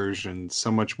color version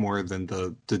so much more than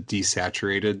the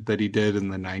desaturated that he did in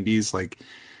the 90s. Like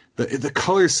the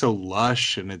color's so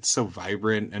lush and it's so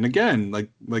vibrant. And again,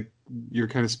 like you're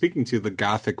kind of speaking to, the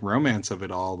gothic romance of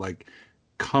it all like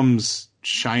comes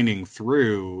shining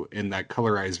through in that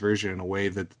colorized version in a way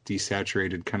that the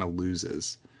desaturated kind of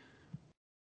loses.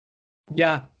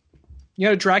 Yeah,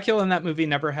 Dracula in that movie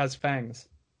never has fangs.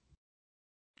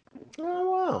 Oh,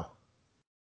 wow.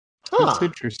 That's Huh.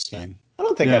 interesting. I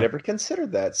don't think Yeah. I'd ever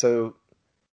considered that. So,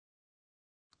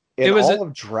 It in was, all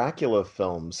of Dracula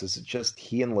films, is it just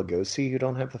he and Lugosi who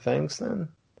don't have the fangs then?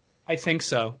 I think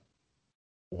so.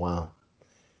 Wow.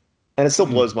 And it still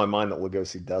Hmm. blows my mind that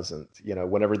Lugosi doesn't.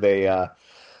 Whenever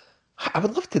I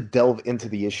would love to delve into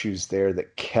the issues there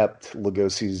that kept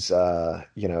Lugosi's,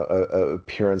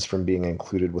 appearance from being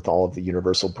included with all of the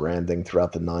Universal branding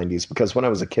throughout the 90s. Because when I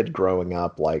was a kid growing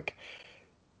up, like,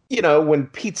 when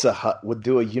Pizza Hut would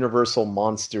do a Universal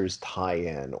Monsters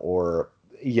tie-in or,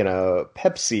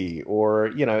 Pepsi or,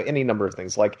 any number of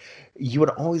things, like you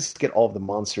would always get all of the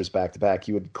monsters back to back.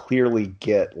 You would clearly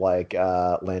get like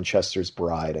Lanchester's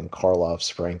Bride and Karloff's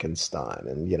Frankenstein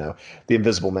and, the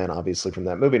Invisible Man, obviously from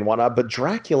that movie and whatnot. But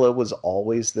Dracula was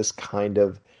always this kind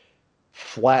of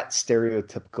flat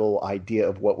stereotypical idea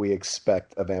of what we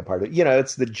expect a vampire to.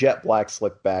 It's the jet black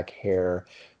slick back hair,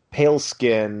 pale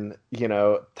skin,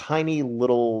 tiny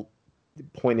little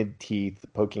pointed teeth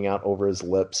poking out over his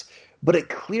lips, but it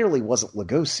clearly wasn't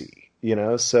Lugosi.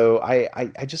 So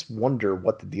I just wonder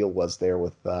what the deal was there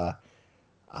with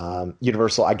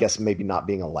Universal, I guess maybe not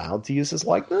being allowed to use his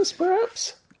likeness,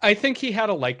 perhaps. I think he had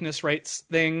a likeness rights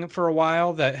thing for a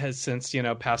while that has since,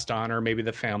 passed on, or maybe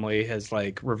the family has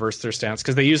like reversed their stance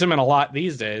because they use him in a lot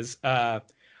these days.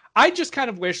 I just kind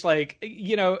of wish, like,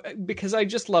 because I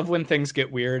just love when things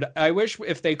get weird. I wish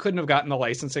if they couldn't have gotten the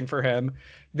licensing for him,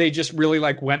 they just really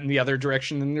like went in the other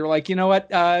direction and they're like, you know what,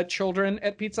 children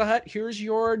at Pizza Hut, here's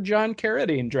your John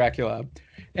Carradine Dracula,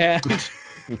 and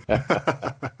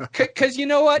because you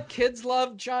know what, kids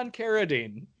love John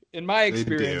Carradine. In my They do.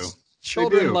 experience, They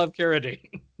children do. love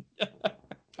Carradine.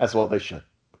 As well they should.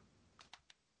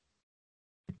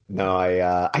 No,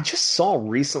 I just saw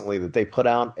recently that they put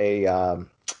out an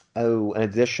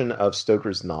edition of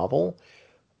Stoker's novel,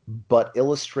 but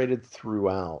illustrated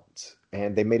throughout.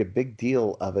 and they made a big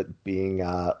deal of it being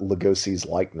Lugosi's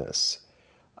likeness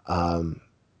that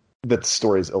the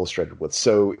story is illustrated with.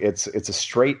 So it's a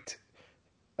straight,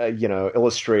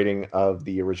 illustrating of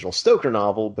the original Stoker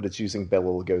novel, but it's using Bela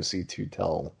Lugosi to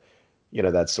tell,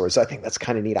 that story. So I think that's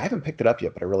kind of neat. I haven't picked it up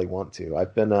yet, but I really want to.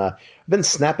 I've been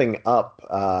snapping up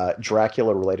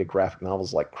Dracula-related graphic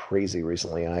novels like crazy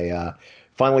recently. I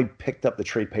finally picked up the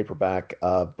trade paperback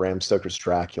of Bram Stoker's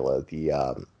Dracula,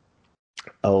 the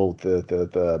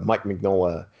Mike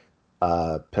Mignola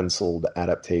penciled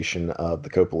adaptation of the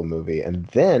Coppola movie. And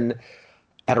then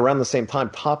at around the same time,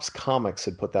 Topps Comics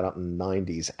had put that out in the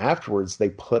 90s. Afterwards, they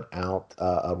put out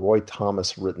a Roy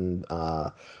Thomas written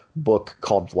book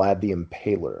called Vlad the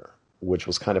Impaler, which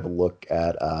was kind of a look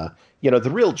at,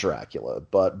 the real Dracula,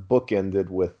 but bookended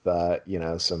with,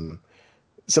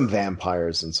 some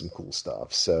vampires and some cool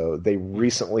stuff. So they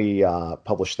recently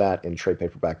published that in trade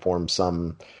paperback form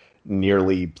some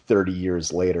nearly 30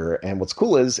 years later. And what's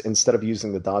cool is instead of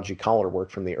using the dodgy collar work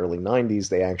from the early 90s,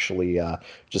 they actually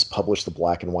just published the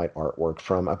black and white artwork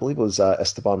from, I believe it was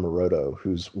Esteban Maroto,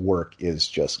 whose work is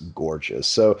just gorgeous.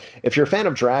 So if you're a fan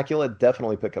of Dracula,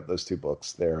 definitely pick up those two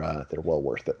books. They're well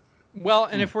worth it. Well,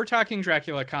 and if we're talking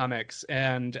Dracula comics,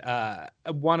 and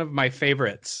one of my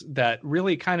favorites that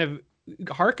really kind of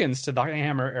harkens to the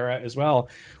Hammer era as well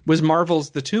was Marvel's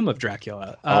The Tomb of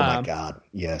Dracula. Oh my God,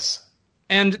 yes.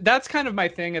 And that's kind of my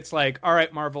thing. It's like, all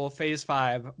right, Marvel, Phase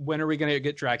 5, when are we going to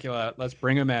get Dracula? Let's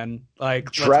bring him in.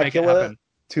 Like, Dracula, let's make it happen.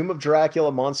 Tomb of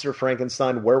Dracula, Monster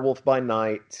Frankenstein, Werewolf by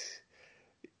Night.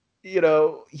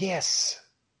 Yes.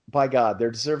 By God,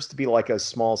 there deserves to be like a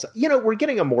small... we're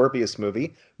getting a Morbius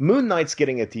movie. Moon Knight's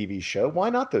getting a TV show. Why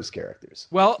not those characters?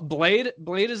 Well, Blade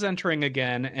is entering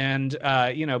again, and,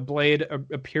 Blade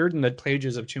appeared in the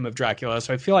pages of Tomb of Dracula,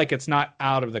 so I feel like it's not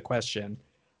out of the question.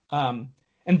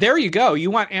 And there you go. You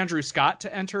want Andrew Scott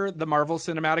to enter the Marvel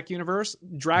Cinematic Universe?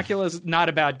 Dracula's not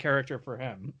a bad character for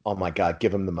him. Oh my God,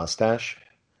 give him the mustache.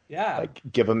 Yeah. Like,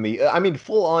 give him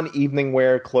full-on evening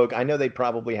wear cloak. I know they'd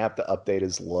probably have to update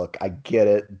his look. I get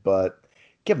it, but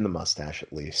give him the mustache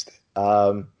at least.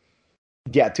 Tomb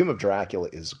of Dracula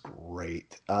is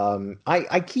great.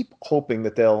 I keep hoping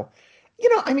that they'll...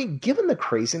 given the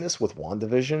craziness with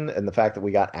WandaVision and the fact that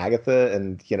we got Agatha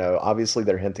and, obviously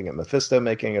they're hinting at Mephisto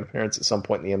making an appearance at some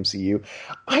point in the MCU,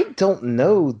 I don't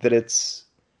know that it's,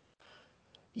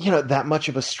 that much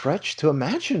of a stretch to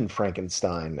imagine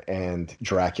Frankenstein and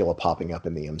Dracula popping up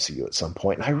in the MCU at some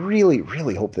point. And I really,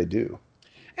 really hope they do.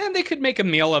 And they could make a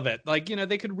meal of it. Like,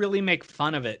 they could really make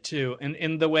fun of it, too.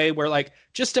 In the way where, like,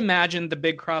 just imagine the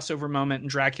big crossover moment and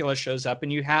Dracula shows up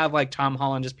and you have, like, Tom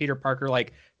Holland as Peter Parker,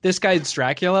 like, this guy's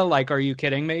Dracula? Like, are you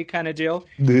kidding me? Kind of deal.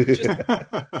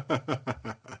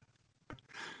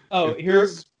 Oh,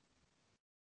 here's...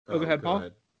 Oh, go ahead, Paul.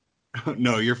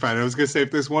 No, you're fine. I was going to say,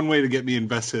 if there's one way to get me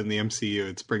invested in the MCU,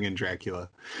 it's bring in Dracula.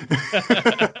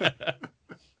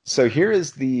 So here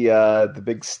is the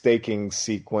big staking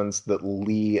sequence that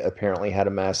Lee apparently had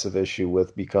a massive issue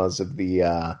with because of the,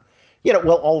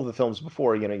 all of the films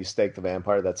before, you stake the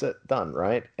vampire, that's it, done,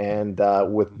 right? And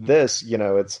with this,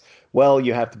 it's,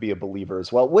 you have to be a believer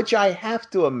as well, which I have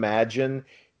to imagine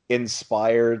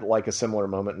inspired like a similar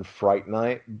moment in Fright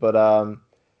Night. But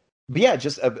yeah,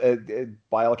 just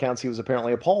by all accounts, he was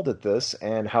apparently appalled at this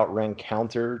and how it ran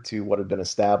counter to what had been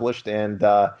established. And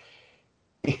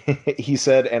he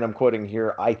said, and I'm quoting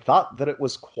here, "I thought that it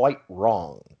was quite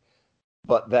wrong,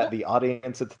 but that the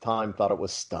audience at the time thought it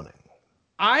was stunning."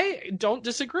 I don't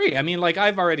disagree. I mean, like,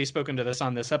 I've already spoken to this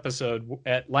on this episode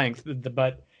at length,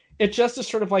 but it just is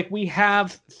sort of like we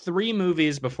have 3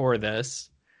 movies before this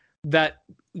that,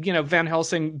 Van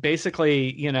Helsing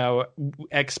basically,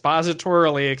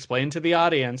 expositorily explained to the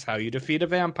audience how you defeat a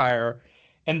vampire.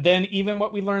 And then even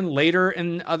what we learn later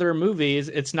in other movies,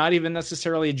 it's not even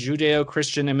necessarily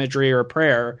Judeo-Christian imagery or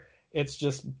prayer. It's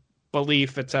just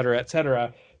belief, et cetera, et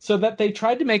cetera. So that they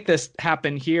tried to make this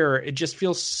happen here, it just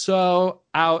feels so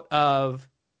out of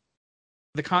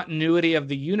the continuity of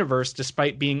the universe,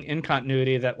 despite being in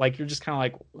continuity, that, like, you're just kind of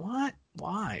like, what?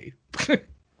 Why?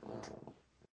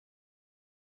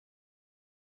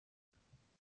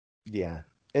 Yeah.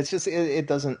 It's just, it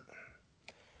doesn't,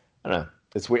 I don't know.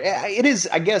 It's weird. It is,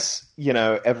 I guess,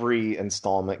 every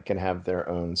installment can have their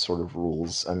own sort of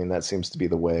rules. I mean, that seems to be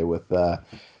the way with, I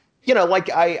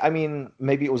mean,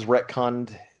 maybe it was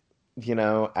retconned,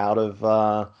 out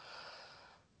of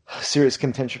serious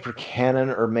contention for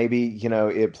canon, or maybe,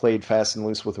 it played fast and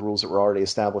loose with the rules that were already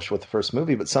established with the first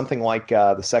movie. But something like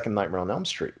the second Nightmare on Elm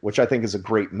Street, which I think is a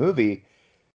great movie,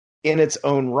 in its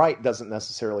own right doesn't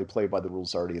necessarily play by the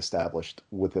rules already established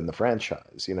within the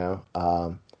franchise,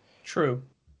 True.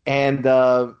 And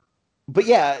But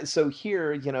yeah, so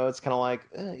here, it's kind of like,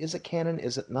 is it canon?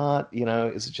 Is it not?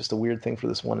 Is it just a weird thing for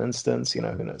this one instance? Who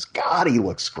knows? God, he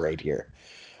looks great here.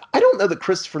 I don't know that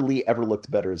Christopher Lee ever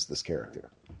looked better as this character.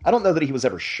 I don't know that he was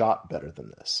ever shot better than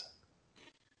this.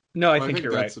 No, I Well, think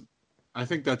you're right. I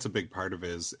think that's a big part of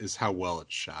it is how well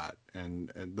it's shot,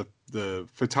 and the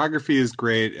photography is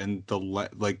great, and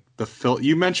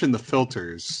you mentioned the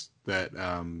filters that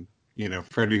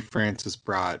Freddie Francis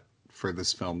brought for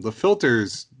this film. The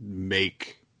filters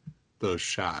make those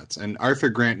shots, and Arthur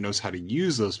Grant knows how to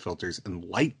use those filters and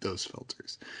light those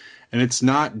filters, and it's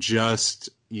not just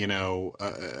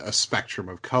a spectrum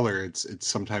of color. It's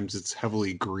sometimes it's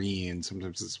heavily green,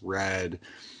 sometimes it's red.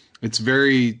 It's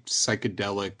very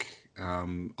psychedelic.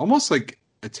 Almost like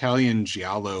Italian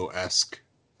giallo-esque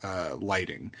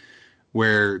lighting,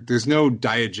 where there's no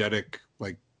diegetic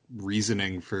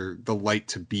reasoning for the light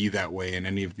to be that way in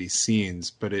any of these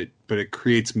scenes, but it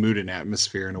creates mood and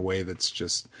atmosphere in a way that's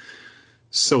just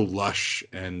so lush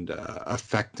and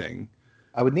affecting.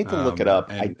 I would need to look it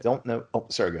up. I don't know. Oh,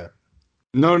 sorry, go ahead.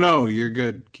 No, you're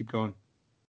good. Keep going.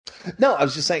 No, I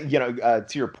was just saying, to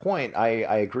your point,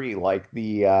 I agree. Like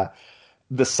the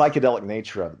psychedelic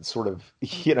nature of it, sort of,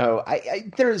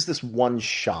 there is this one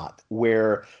shot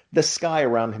where the sky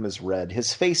around him is red,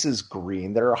 his face is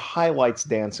green, there are highlights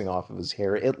dancing off of his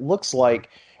hair. It looks like,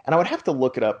 and I would have to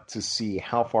look it up to see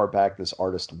how far back this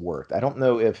artist worked. I don't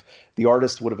know if the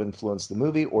artist would have influenced the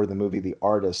movie or the movie the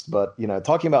artist, but,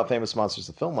 talking about Famous Monsters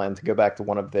of Filmland, to go back to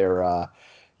one of their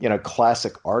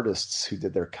classic artists who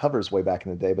did their covers way back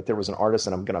in the day. But there was an artist,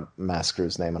 and I'm going to massacre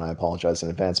his name, and I apologize in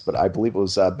advance, but I believe it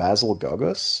was Basil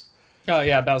Gogos. Oh,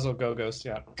 yeah, Basil Gogos,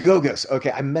 yeah. Gogos.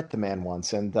 Okay, I met the man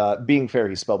once, and being fair,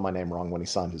 he spelled my name wrong when he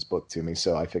signed his book to me,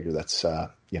 so I figure that's,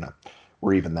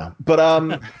 we're even now.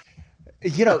 But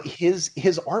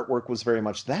his artwork was very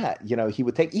much that. He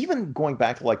would take, even going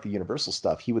back to the Universal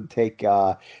stuff, he would take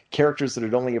characters that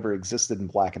had only ever existed in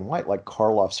black and white, like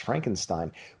Karloff's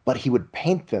Frankenstein, but he would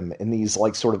paint them in these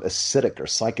sort of acidic or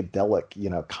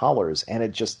psychedelic colors, and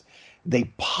it just, they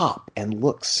pop and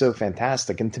look so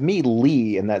fantastic. And to me,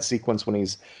 Lee, in that sequence when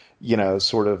he's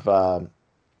sort of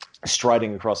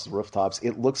striding across the rooftops,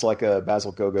 it looks like a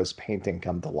Basil Gogos painting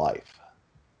come to life.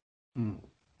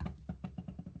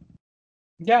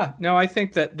 Yeah, no, I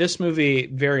think that this movie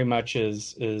very much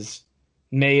is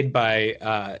made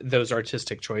by those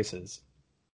artistic choices.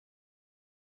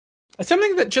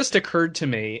 Something that just occurred to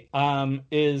me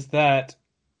is that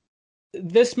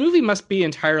this movie must be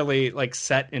entirely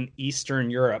set in Eastern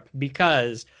Europe,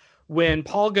 because when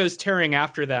Paul goes tearing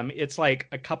after them, it's like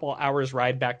a couple hours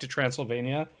ride back to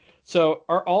Transylvania. So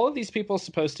are all of these people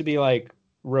supposed to be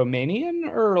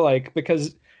Romanian, or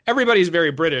because everybody's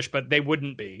very British, but they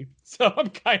wouldn't be. So I'm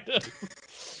kind of...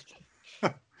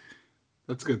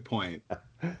 That's a good point.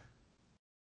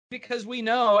 Because we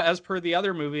know, as per the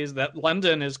other movies, that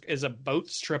London is a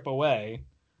boat's trip away,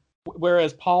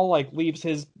 whereas Paul leaves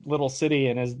his little city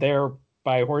and is there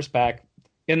by horseback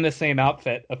in the same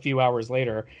outfit a few hours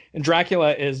later, and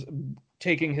Dracula is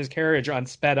taking his carriage on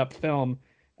sped up film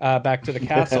back to the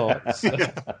castle. So...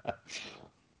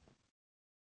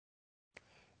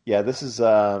 Yeah, this is.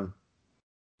 Do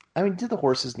the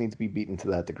horses need to be beaten to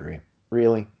that degree?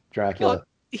 Really, Dracula? Well,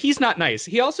 he's not nice.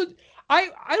 He also, I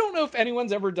don't know if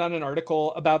anyone's ever done an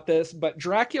article about this, but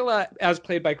Dracula, as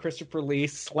played by Christopher Lee,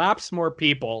 slaps more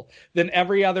people than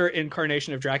every other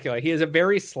incarnation of Dracula. He is a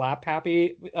very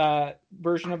slap-happy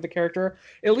version of the character.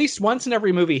 At least once in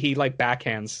every movie, he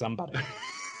backhands somebody.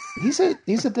 He's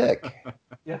a dick.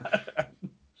 Yeah.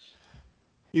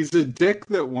 He's a dick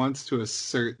that wants to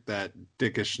assert that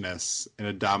dickishness in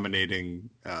a dominating,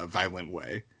 violent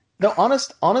way. No,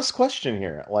 honest question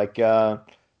here.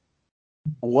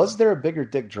 Was there a bigger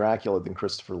dick Dracula than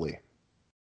Christopher Lee?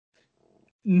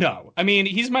 No. I mean,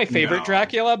 he's my favorite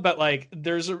Dracula, but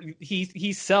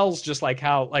he sells just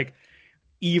how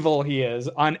evil he is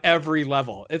on every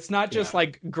level. It's not just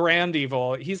grand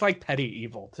evil. He's petty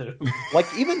evil too.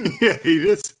 Even yeah, he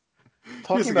is.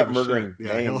 Talking about murdering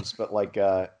names, but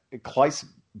Klaes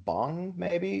Bang,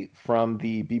 maybe, from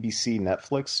the BBC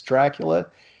Netflix Dracula.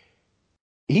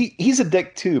 He's a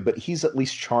dick too, but he's at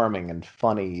least charming and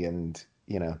funny, and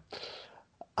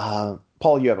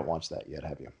Paul, you haven't watched that yet,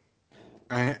 have you?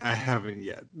 I haven't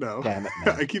yet. No. Damn it,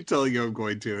 man. I keep telling you I'm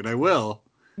going to, and I will.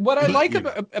 What I like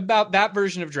about that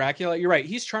version of Dracula, you're right,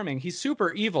 he's charming. He's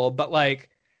super evil, but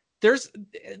there's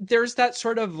that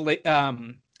sort of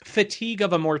fatigue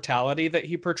of immortality that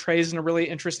he portrays in a really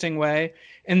interesting way,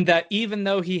 and that even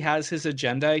though he has his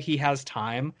agenda, he has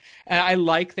time. And I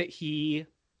like that he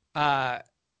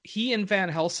in Van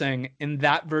Helsing, in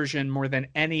that version more than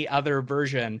any other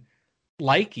version,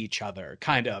 like each other,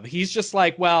 kind of. He's just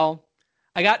like, well,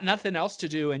 I got nothing else to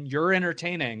do and you're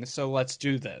entertaining, so let's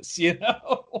do this, you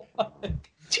know?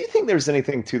 Do you think there's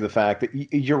anything to the fact that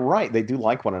you're right, they do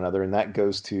like one another, and that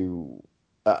goes to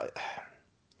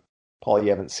Paul, you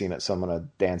haven't seen it, so I'm going to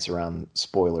dance around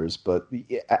spoilers, but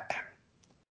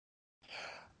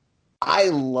I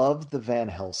love the Van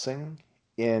Helsing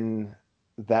in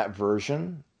that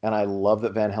version, and I love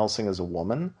that Van Helsing is a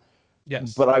woman.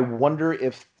 Yes. But I wonder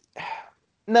if...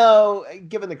 No,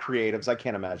 given the creatives, I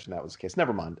can't imagine that was the case.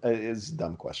 Never mind. It's a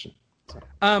dumb question.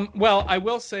 Well, I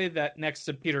will say that next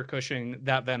to Peter Cushing,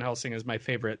 that Van Helsing is my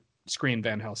favorite screen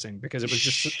Van Helsing, because it was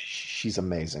just... She's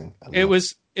amazing. It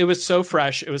was so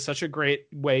fresh. It was such a great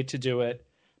way to do it.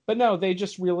 But no, they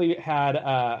just really had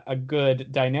a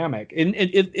good dynamic. And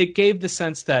it gave the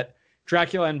sense that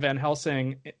Dracula and Van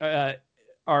Helsing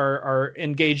are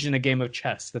engaged in a game of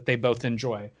chess that they both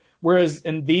enjoy. Whereas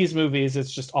in these movies,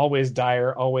 it's just always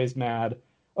dire, always mad.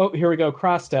 Oh, here we go,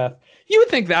 cross death. You would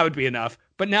think that would be enough.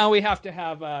 But now we have to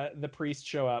have the priest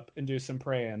show up and do some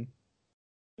praying,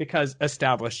 because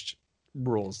established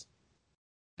rules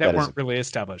that weren't really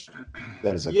established.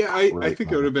 That is I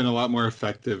think it would have been a lot more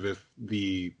effective if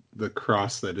the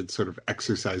cross that had sort of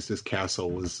exercised his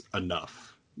castle was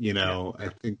enough. You know, I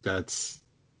think that's...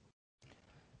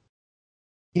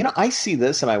 You know, I see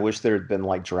this, and I wish there had been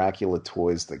like Dracula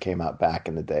toys that came out back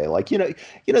in the day, like you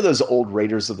know those old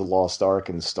Raiders of the Lost Ark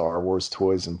and Star Wars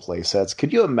toys and playsets.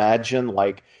 Could you imagine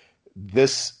like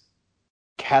this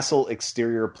castle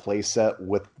exterior playset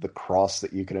with the cross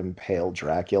that you could impale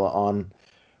Dracula on?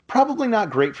 Probably not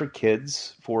great for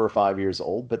kids 4 or 5 years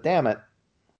old, but damn it,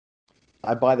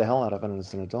 I'd buy the hell out of it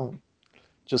as an adult,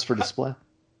 just for display.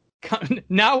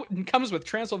 Now it comes with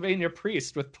Transylvania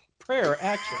Priest with prayer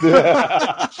action.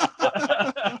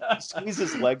 Squeeze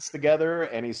his legs together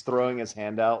and he's throwing his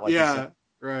hand out like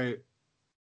right.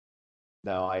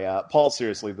 No, Paul,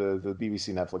 seriously, the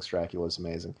BBC Netflix Dracula is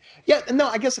amazing. Yeah, no,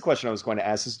 I guess the question I was going to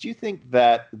ask is, do you think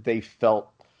that they felt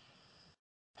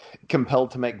compelled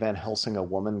to make Van Helsing a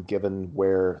woman, given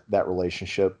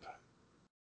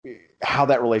how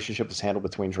that relationship was handled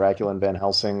between Dracula and Van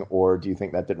Helsing, or do you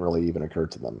think that didn't really even occur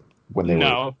to them when they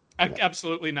were...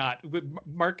 Absolutely not.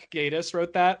 Mark Gatiss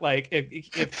wrote that. Like,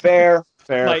 if fair.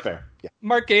 Yeah.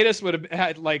 Mark Gatiss would have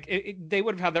had they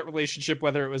would have had that relationship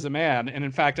whether it was a man. And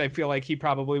in fact, I feel like he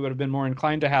probably would have been more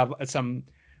inclined to have some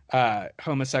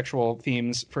homosexual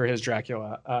themes for his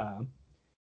Dracula.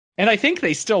 And I think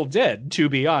they still did, to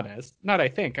be honest. Not I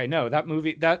think, I know. That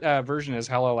movie, that version is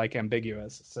hella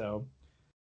ambiguous. So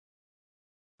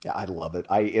yeah, I love it.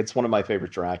 It's one of my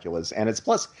favorite Draculas, and it's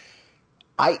plus.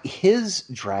 His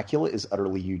Dracula is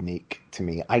utterly unique to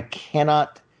me. I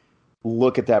cannot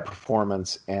look at that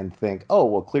performance and think, oh,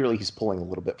 well, clearly he's pulling a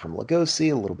little bit from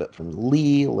Lugosi, a little bit from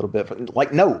Lee, a little bit from...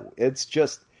 Like, no, it's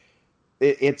just...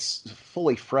 It's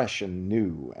fully fresh and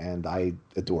new, and I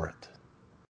adore it.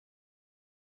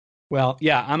 Well,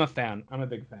 yeah, I'm a fan. I'm a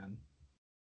big fan.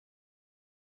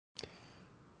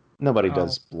 Nobody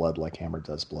does blood like Hammer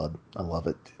does blood. I love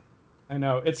it. I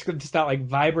know, it's just that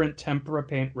vibrant tempera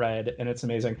paint red, and it's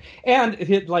amazing. And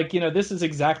this is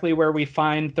exactly where we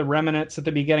find the remnants at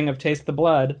the beginning of Taste the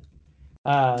Blood.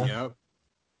 Yep.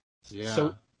 Yeah.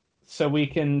 So we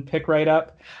can pick right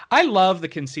up. I love the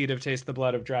conceit of Taste the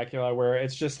Blood of Dracula, where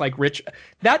it's just rich.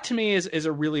 That to me is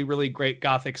a really, really great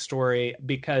Gothic story,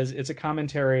 because it's a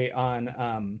commentary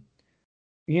on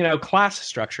class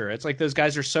structure. It's like those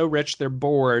guys are so rich, they're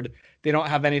bored, they don't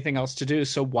have anything else to do.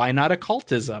 So why not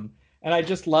occultism? And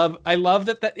I love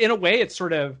that in a way it's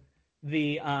sort of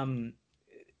the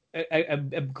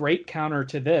a great counter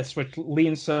to this, which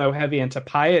leans so heavy into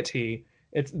piety.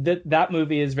 It's that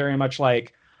movie is very much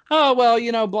like, oh,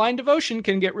 well, blind devotion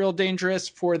can get real dangerous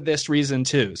for this reason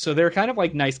too. So they're kind of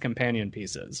like nice companion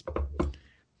pieces.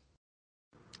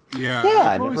 Yeah,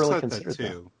 I I've never always really thought considered that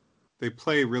too. that. They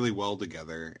play really well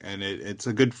together, and it's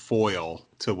a good foil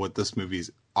to what this movie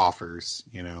offers,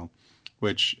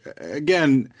 which,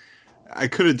 again, I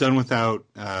could have done without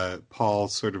Paul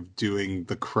sort of doing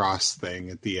the cross thing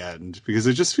at the end, because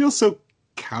it just feels so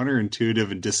counterintuitive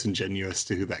and disingenuous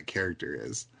to who that character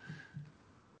is.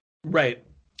 Right.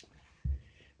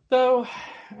 So,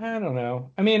 I don't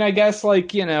know. I mean, I guess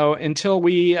until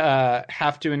we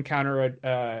have to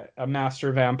encounter a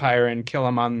master vampire and kill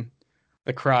him on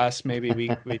the cross, maybe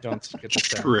we don't get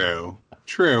the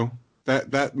True.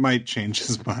 That might change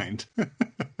his mind.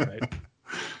 Right.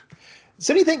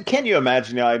 So can you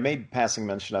imagine, I made passing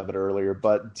mention of it earlier,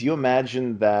 but do you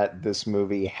imagine that this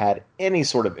movie had any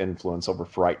sort of influence over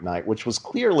Fright Night, which was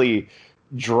clearly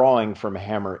drawing from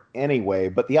Hammer anyway,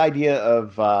 but the idea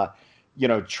of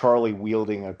Charlie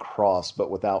wielding a cross, but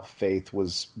without faith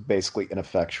was basically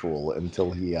ineffectual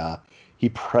until he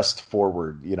pressed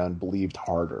forward, and believed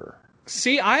harder.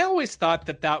 See, I always thought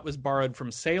that was borrowed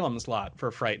from Salem's Lot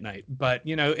for Fright Night, but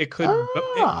it could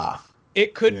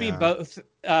it could be both.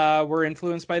 Were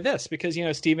influenced by this because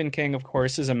Stephen King, of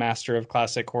course, is a master of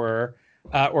classic horror,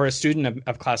 or a student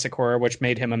of classic horror, which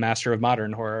made him a master of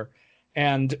modern horror.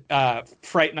 And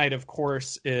Fright Night, of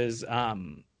course, is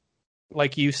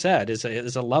like you said, is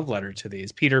a love letter to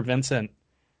these. Peter Vincent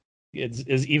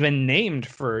is even named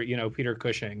for Peter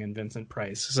Cushing and Vincent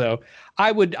Price. So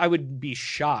I would be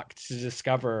shocked to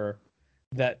discover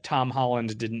that Tom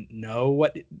Holland didn't know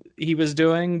what he was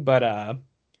doing, but I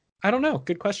don't know.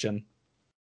 Good question.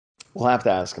 We'll have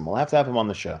to ask him. We'll have to have him on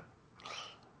the show.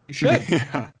 You should.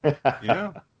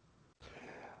 Yeah.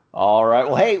 All right.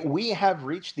 Well, hey, we have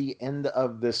reached the end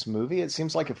of this movie. It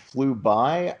seems like it flew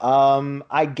by.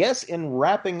 I guess in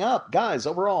wrapping up, guys,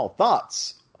 overall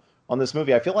thoughts on this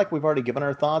movie. I feel like we've already given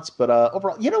our thoughts, but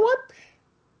overall, you know what?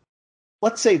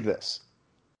 Let's say this.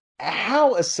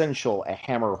 How essential a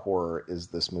Hammer horror is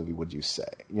this movie, would you say?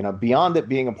 Beyond it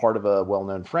being a part of a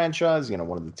well-known franchise,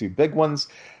 one of the two big ones,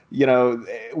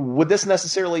 would this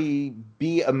necessarily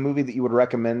be a movie that you would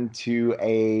recommend to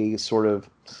a sort of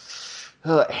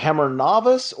Hammer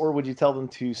novice, or would you tell them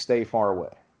to stay far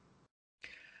away?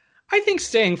 I think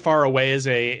staying far away is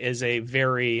a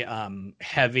very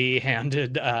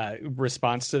heavy-handed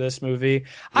response to this movie.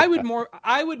 Yeah.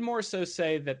 I would more so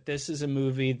say that this is a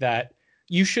movie that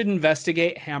you should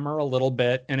investigate Hammer a little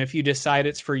bit, and if you decide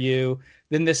it's for you,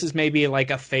 then this is maybe like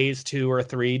a phase 2 or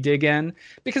 3 dig in.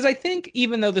 Because I think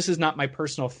even though this is not my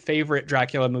personal favorite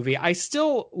Dracula movie, I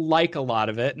still like a lot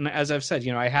of it. And as I've said,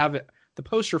 I have the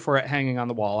poster for it hanging on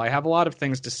the wall. I have a lot of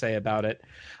things to say about it.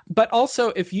 But also,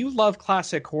 if you love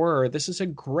classic horror, this is a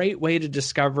great way to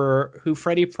discover who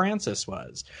Freddie Francis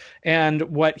was and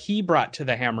what he brought to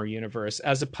the Hammer universe,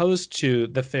 as opposed to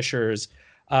the Fishers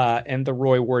and the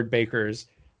Roy Ward Bakers.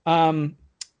 And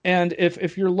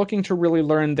if you're looking to really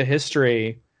learn the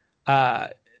history, I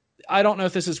don't know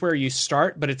if this is where you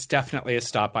start, but it's definitely a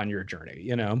stop on your journey,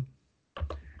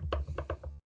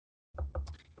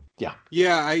 Yeah.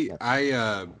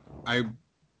 I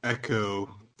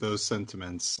echo those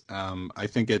sentiments. I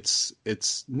think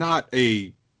it's not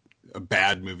a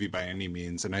bad movie by any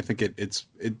means, and I think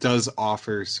it does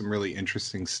offer some really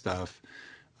interesting stuff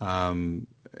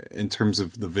in terms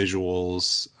of the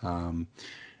visuals.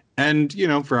 And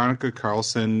Veronica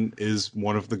Carlson is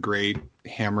one of the great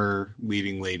Hammer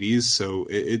leading ladies, so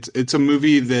it's a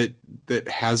movie that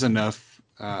has enough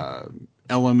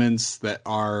elements that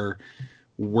are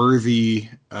worthy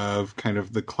of kind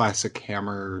of the classic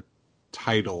Hammer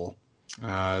title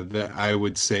that I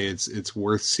would say it's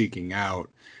worth seeking out.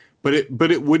 But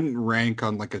it wouldn't rank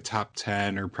on like a top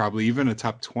 10 or probably even a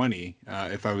top 20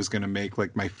 if I was going to make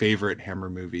like my favorite Hammer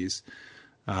movies.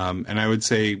 And I would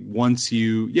say once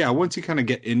you kind of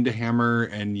get into Hammer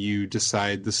and you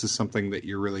decide this is something that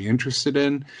you're really interested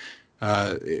in,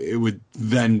 it would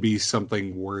then be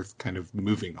something worth kind of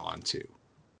moving on to.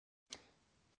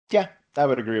 Yeah, I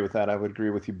would agree with that. I would agree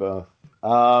with you both.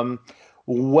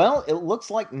 Well, it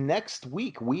looks like next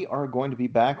week we are going to be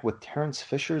back with Terence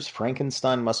Fisher's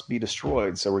Frankenstein Must Be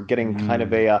Destroyed. So we're getting kind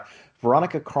of a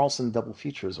Veronica Carlson double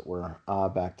feature, as it were,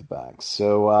 back to back.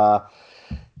 So,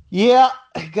 yeah,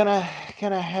 gonna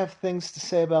have things to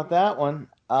say about that one.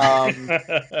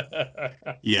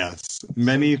 Yes,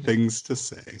 many things to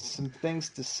say. Some things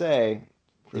to say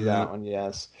for that one,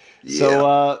 yes. Yeah.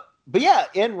 So, but yeah,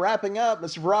 in wrapping up,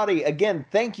 Mr. Varadi, again,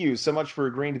 thank you so much for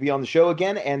agreeing to be on the show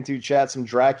again and to chat some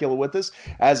Dracula with us.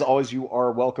 As always, you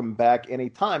are welcome back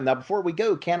anytime. Now, before we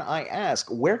go, can I ask,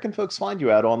 where can folks find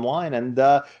you out online, and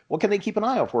what can they keep an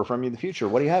eye out for from you in the future?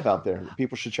 What do you have out there that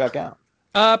people should check out?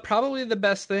 Probably the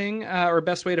best thing or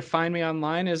best way to find me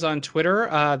online is on Twitter.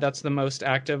 That's the most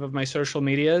active of my social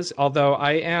medias, although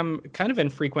I am kind of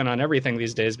infrequent on everything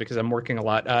these days because I'm working a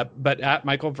lot. But at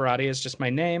Michael Varadi is just my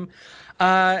name.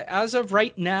 As of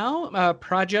right now,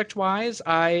 project-wise,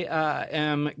 I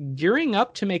am gearing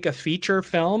up to make a feature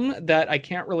film that I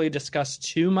can't really discuss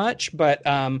too much, but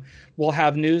we'll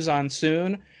have news on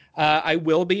soon. I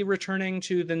will be returning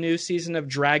to the new season of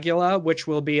Dragula, which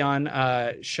will be on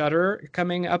Shudder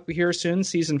coming up here soon,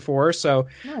 season 4. So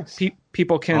nice.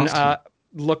 People can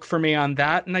look for me on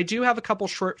that. And I do have a couple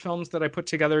short films that I put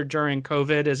together during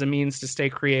COVID as a means to stay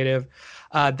creative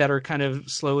that are kind of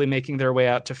slowly making their way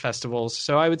out to festivals.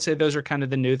 So I would say those are kind of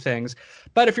the new things.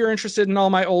 But if you're interested in all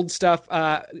my old stuff,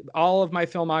 all of my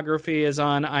filmography is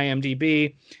on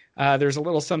IMDb. There's a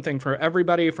little something for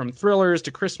everybody, from thrillers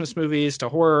to Christmas movies to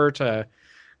horror to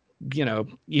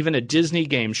even a Disney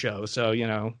game show. So,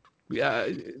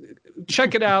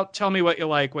 check it out. Tell me what you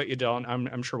like, what you don't.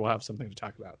 I'm sure we'll have something to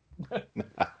talk about.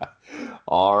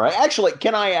 All right. Actually,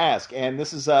 can I ask? And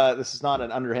this is not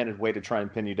an underhanded way to try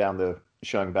and pin you down to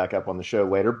showing back up on the show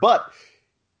later. But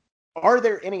are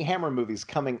there any Hammer movies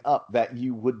coming up that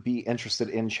you would be interested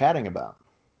in chatting about?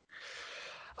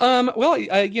 Well,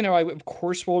 I of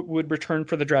course would return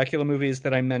for the Dracula movies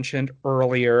that I mentioned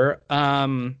earlier.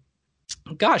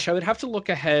 Gosh, I would have to look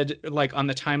ahead, like on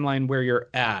the timeline where you're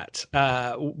at.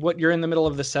 What, you're in the middle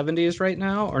of the 70s right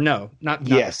now, or no? Not.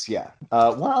 Yes, yeah.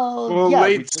 Well, yeah,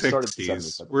 late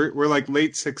 60s. We're like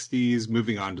late 60s,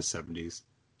 moving on to 70s.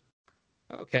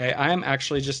 Okay, I am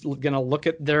actually just going to look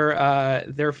at their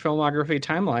filmography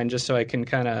timeline just so I can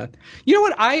kind of... You know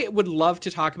what I would love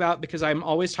to talk about, because I'm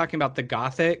always talking about the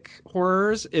Gothic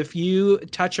horrors, if you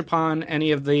touch upon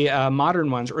any of the modern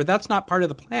ones, or that's not part of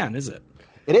the plan, is it?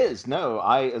 It is. No,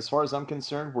 as far as I'm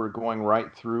concerned, we're going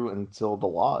right through until The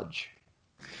Lodge.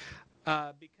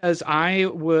 Because I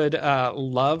would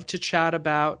love to chat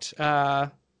about...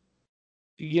 I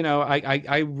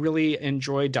really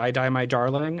enjoy Die Die My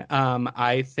Darling.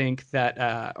 I think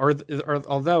that, or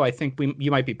although I think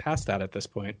you might be past that at this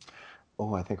point.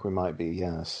 Oh, I think we might be.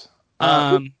 Yes.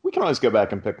 We can always go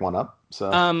back and pick one up. So.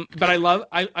 But I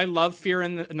love Fear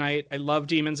in the Night. I love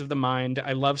Demons of the Mind.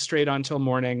 I love Straight On Till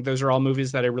Morning. Those are all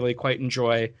movies that I really quite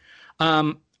enjoy.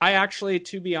 I actually,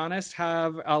 to be honest,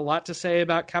 have a lot to say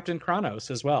about Captain Kronos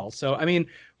as well. So, I mean,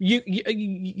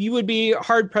 you would be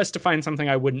hard pressed to find something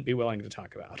I wouldn't be willing to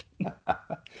talk about.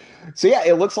 So, yeah,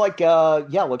 it looks like,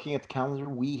 looking at the calendar,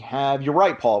 we have, you're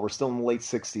right, Paul, we're still in the late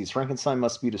 60s. Frankenstein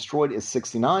Must Be Destroyed is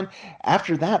 69.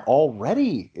 After that,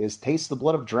 already is Taste the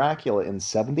Blood of Dracula in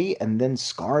 70, and then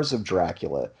Scars of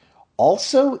Dracula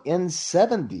also in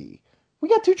 70. We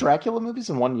got 2 Dracula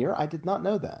movies in 1 year. I did not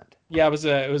know that. Yeah, it was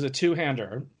a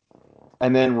two-hander.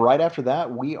 And then right after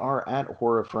that, we are at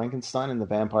Horror of Frankenstein and the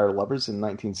Vampire Lovers in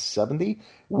 1970.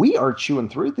 We are chewing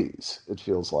through these, it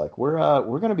feels like. We're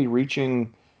going to be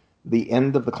reaching the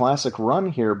end of the classic run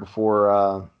here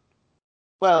before...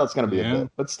 it's going to be a bit,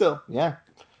 but still, yeah.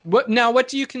 What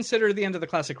do you consider the end of the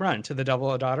classic run? To The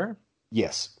Devil a Daughter?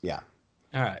 Yes, yeah.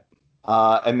 All right.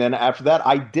 And then after that,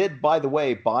 I did, by the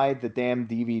way, buy the damn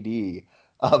DVD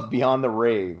of Beyond the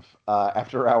Rave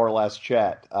after our last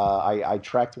chat. I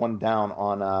tracked one down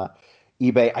on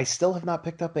eBay. I still have not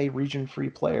picked up a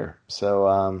region-free player, so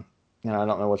I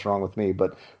don't know what's wrong with me.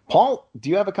 But Paul,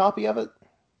 do you have a copy of it?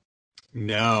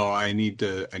 No, I need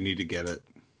to get it.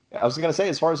 I was going to say,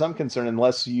 as far as I'm concerned,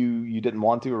 unless you didn't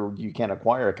want to or you can't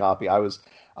acquire a copy, I was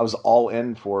all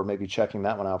in for maybe checking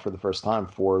that one out for the first time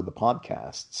for the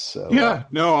podcast. So yeah,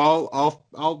 no,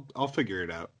 I'll figure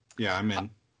it out. Yeah, I'm in.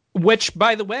 Which,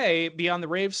 by the way, Beyond the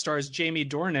Rave stars Jamie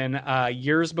Dornan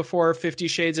years before 50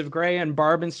 Shades of Grey and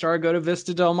Barb and Star Go to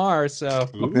Vista Del Mar. So,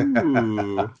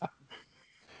 ooh.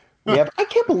 Yeah, but I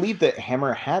can't believe that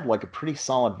Hammer had like a pretty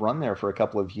solid run there for a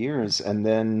couple of years, and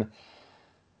then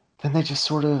they just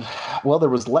sort of, there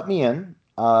was Let Me In,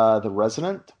 The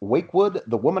Resident, Wakewood,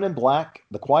 The Woman in Black,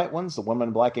 The Quiet Ones, The Woman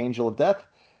in Black, Angel of Death.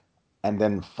 And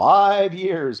then 5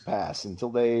 years pass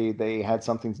until they had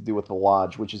something to do with The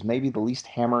Lodge, which is maybe the least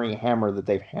hammery hammer that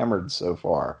they've hammered so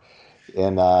far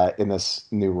in this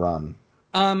new run.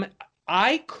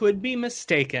 I could be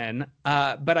mistaken,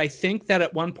 but I think that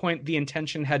at one point the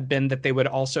intention had been that they would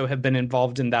also have been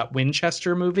involved in that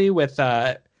Winchester movie with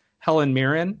Helen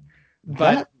Mirren.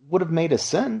 But that would have made a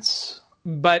sense.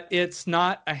 But it's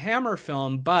not a Hammer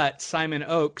film, but Simon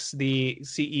Oakes, the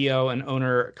CEO and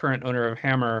current owner of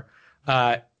Hammer,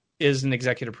 is an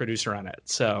executive producer on it.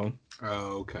 So,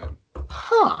 okay.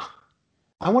 Huh.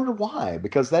 I wonder why,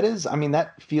 because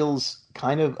that feels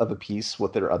kind of a piece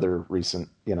with their other recent,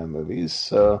 movies.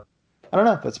 So, I don't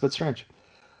know. That's a bit strange.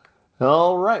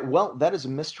 All right. Well, that is a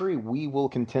mystery we will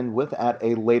contend with at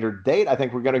a later date. I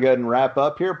think we're going to go ahead and wrap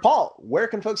up here. Paul, where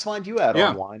can folks find you at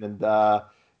online? And,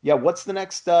 what's the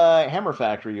next Hammer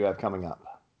Factory you have coming up?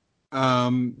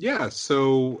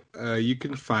 So you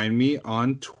can find me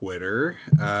on Twitter.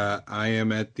 I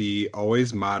am at the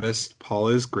always modest Paul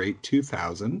is Great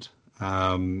 2000.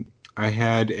 I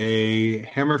had a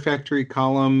Hammer Factory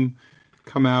column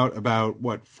come out about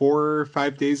 4 or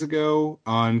 5 days ago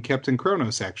on Captain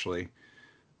Kronos, actually,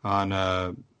 on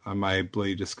my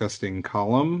Bloody Disgusting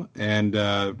column, and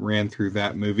ran through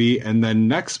that movie. And then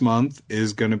next month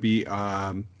is going to be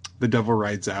The Devil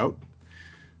Rides Out.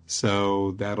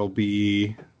 So that'll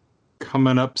be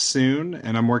coming up soon,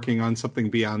 and I'm working on something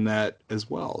beyond that as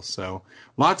well. So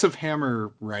lots of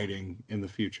Hammer writing in the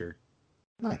future.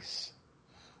 Nice.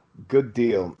 Good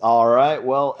deal. All right.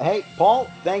 Well, hey, Paul,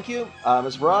 thank you.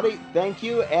 Ms. Varady, thank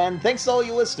you. And thanks to all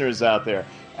you listeners out there.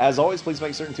 As always, please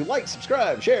make certain to like,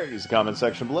 subscribe, share, use the comment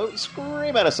section below.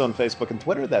 Scream at us on Facebook and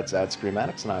Twitter. That's at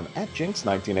ScreamAddicts, and I'm at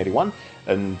Jinx1981.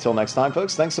 Until next time,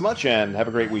 folks, thanks so much, and have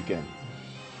a great weekend.